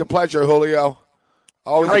 Julio. Always a pleasure, Julio.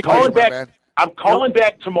 Always a pleasure, man. I'm calling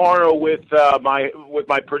back tomorrow with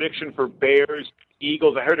my prediction for Bears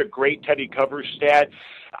Eagles. I heard a great Teddy Covers stat.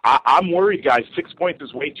 I'm worried, guys. 6 points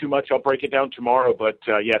is way too much. I'll break it down tomorrow, but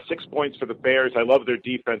 6 points for the Bears. I love their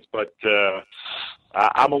defense, but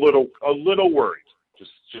I'm a little worried.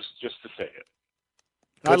 Just to say it.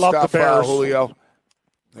 I love the Bears, Julio.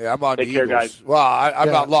 Yeah, I'm on the Eagles. Guys. Well,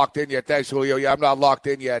 I'm not locked in yet. Thanks, Julio. Yeah, I'm not locked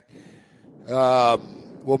in yet.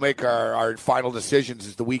 We'll make our final decisions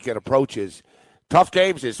as the weekend approaches. Tough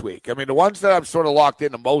games this week. I mean, the ones that I'm sort of locked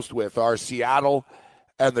in the most with are Seattle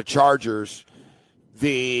and the Chargers.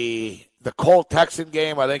 The Colt-Texan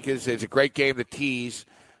game, I think, is a great game to tease.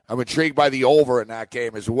 I'm intrigued by the over in that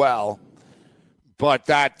game as well. But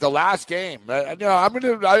the last game,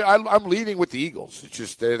 I'm leading with the Eagles. It's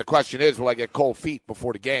just the question is, will I get cold feet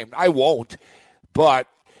before the game? I won't. But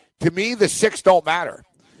to me, the 6 don't matter,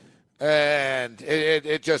 and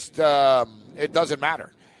it just it doesn't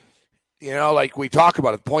matter. You know, like we talk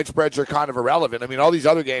about it, point spreads are kind of irrelevant. I mean, all these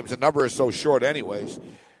other games, the number is so short, anyways.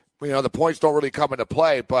 You know, the points don't really come into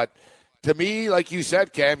play. But to me, like you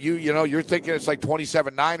said, Cam, you're thinking it's like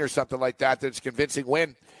 27-9 or something like that. That's a convincing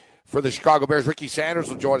win for the Chicago Bears. Ricky Sanders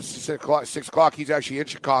will join us at 6 o'clock. He's actually in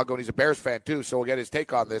Chicago, and he's a Bears fan, too, so we'll get his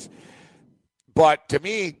take on this. But to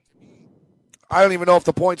me, I don't even know if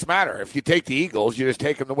the points matter. If you take the Eagles, you just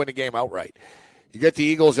take them to win the game outright. You get the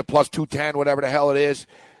Eagles at +210, whatever the hell it is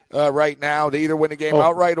right now. They either win the game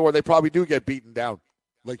outright or they probably do get beaten down,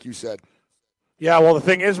 like you said. Yeah, well, the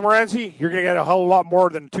thing is, Morency, you're going to get a whole lot more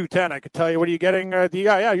than 210. I could tell you. What are you getting?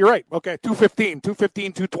 Yeah, you're right. Okay, 215,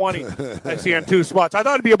 220. I see on 2 spots. I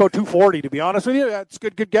thought it'd be about 240, to be honest with you. That's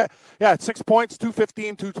good get. Yeah, it's 6 points,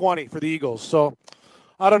 215, 220 for the Eagles. So,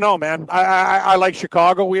 I don't know, man. I like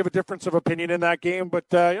Chicago. We have a difference of opinion in that game. But,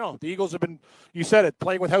 the Eagles have been, you said it,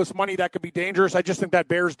 playing with house money. That could be dangerous. I just think that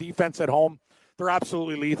Bears defense at home, they're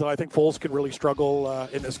absolutely lethal. I think Foles can really struggle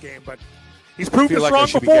in this game. But he's proved us wrong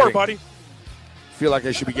before, buddy. I feel like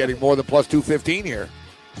I should be getting more than +215 here.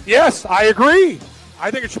 Yes, I agree.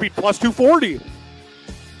 I think it should be +240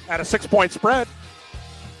 at a 6-point spread.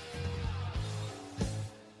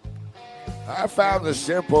 I found the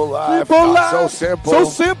simple life. So simple. So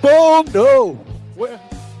simple. No.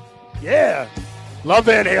 Yeah. Love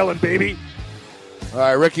Van Halen, baby. All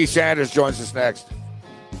right, Ricky Sanders joins us next.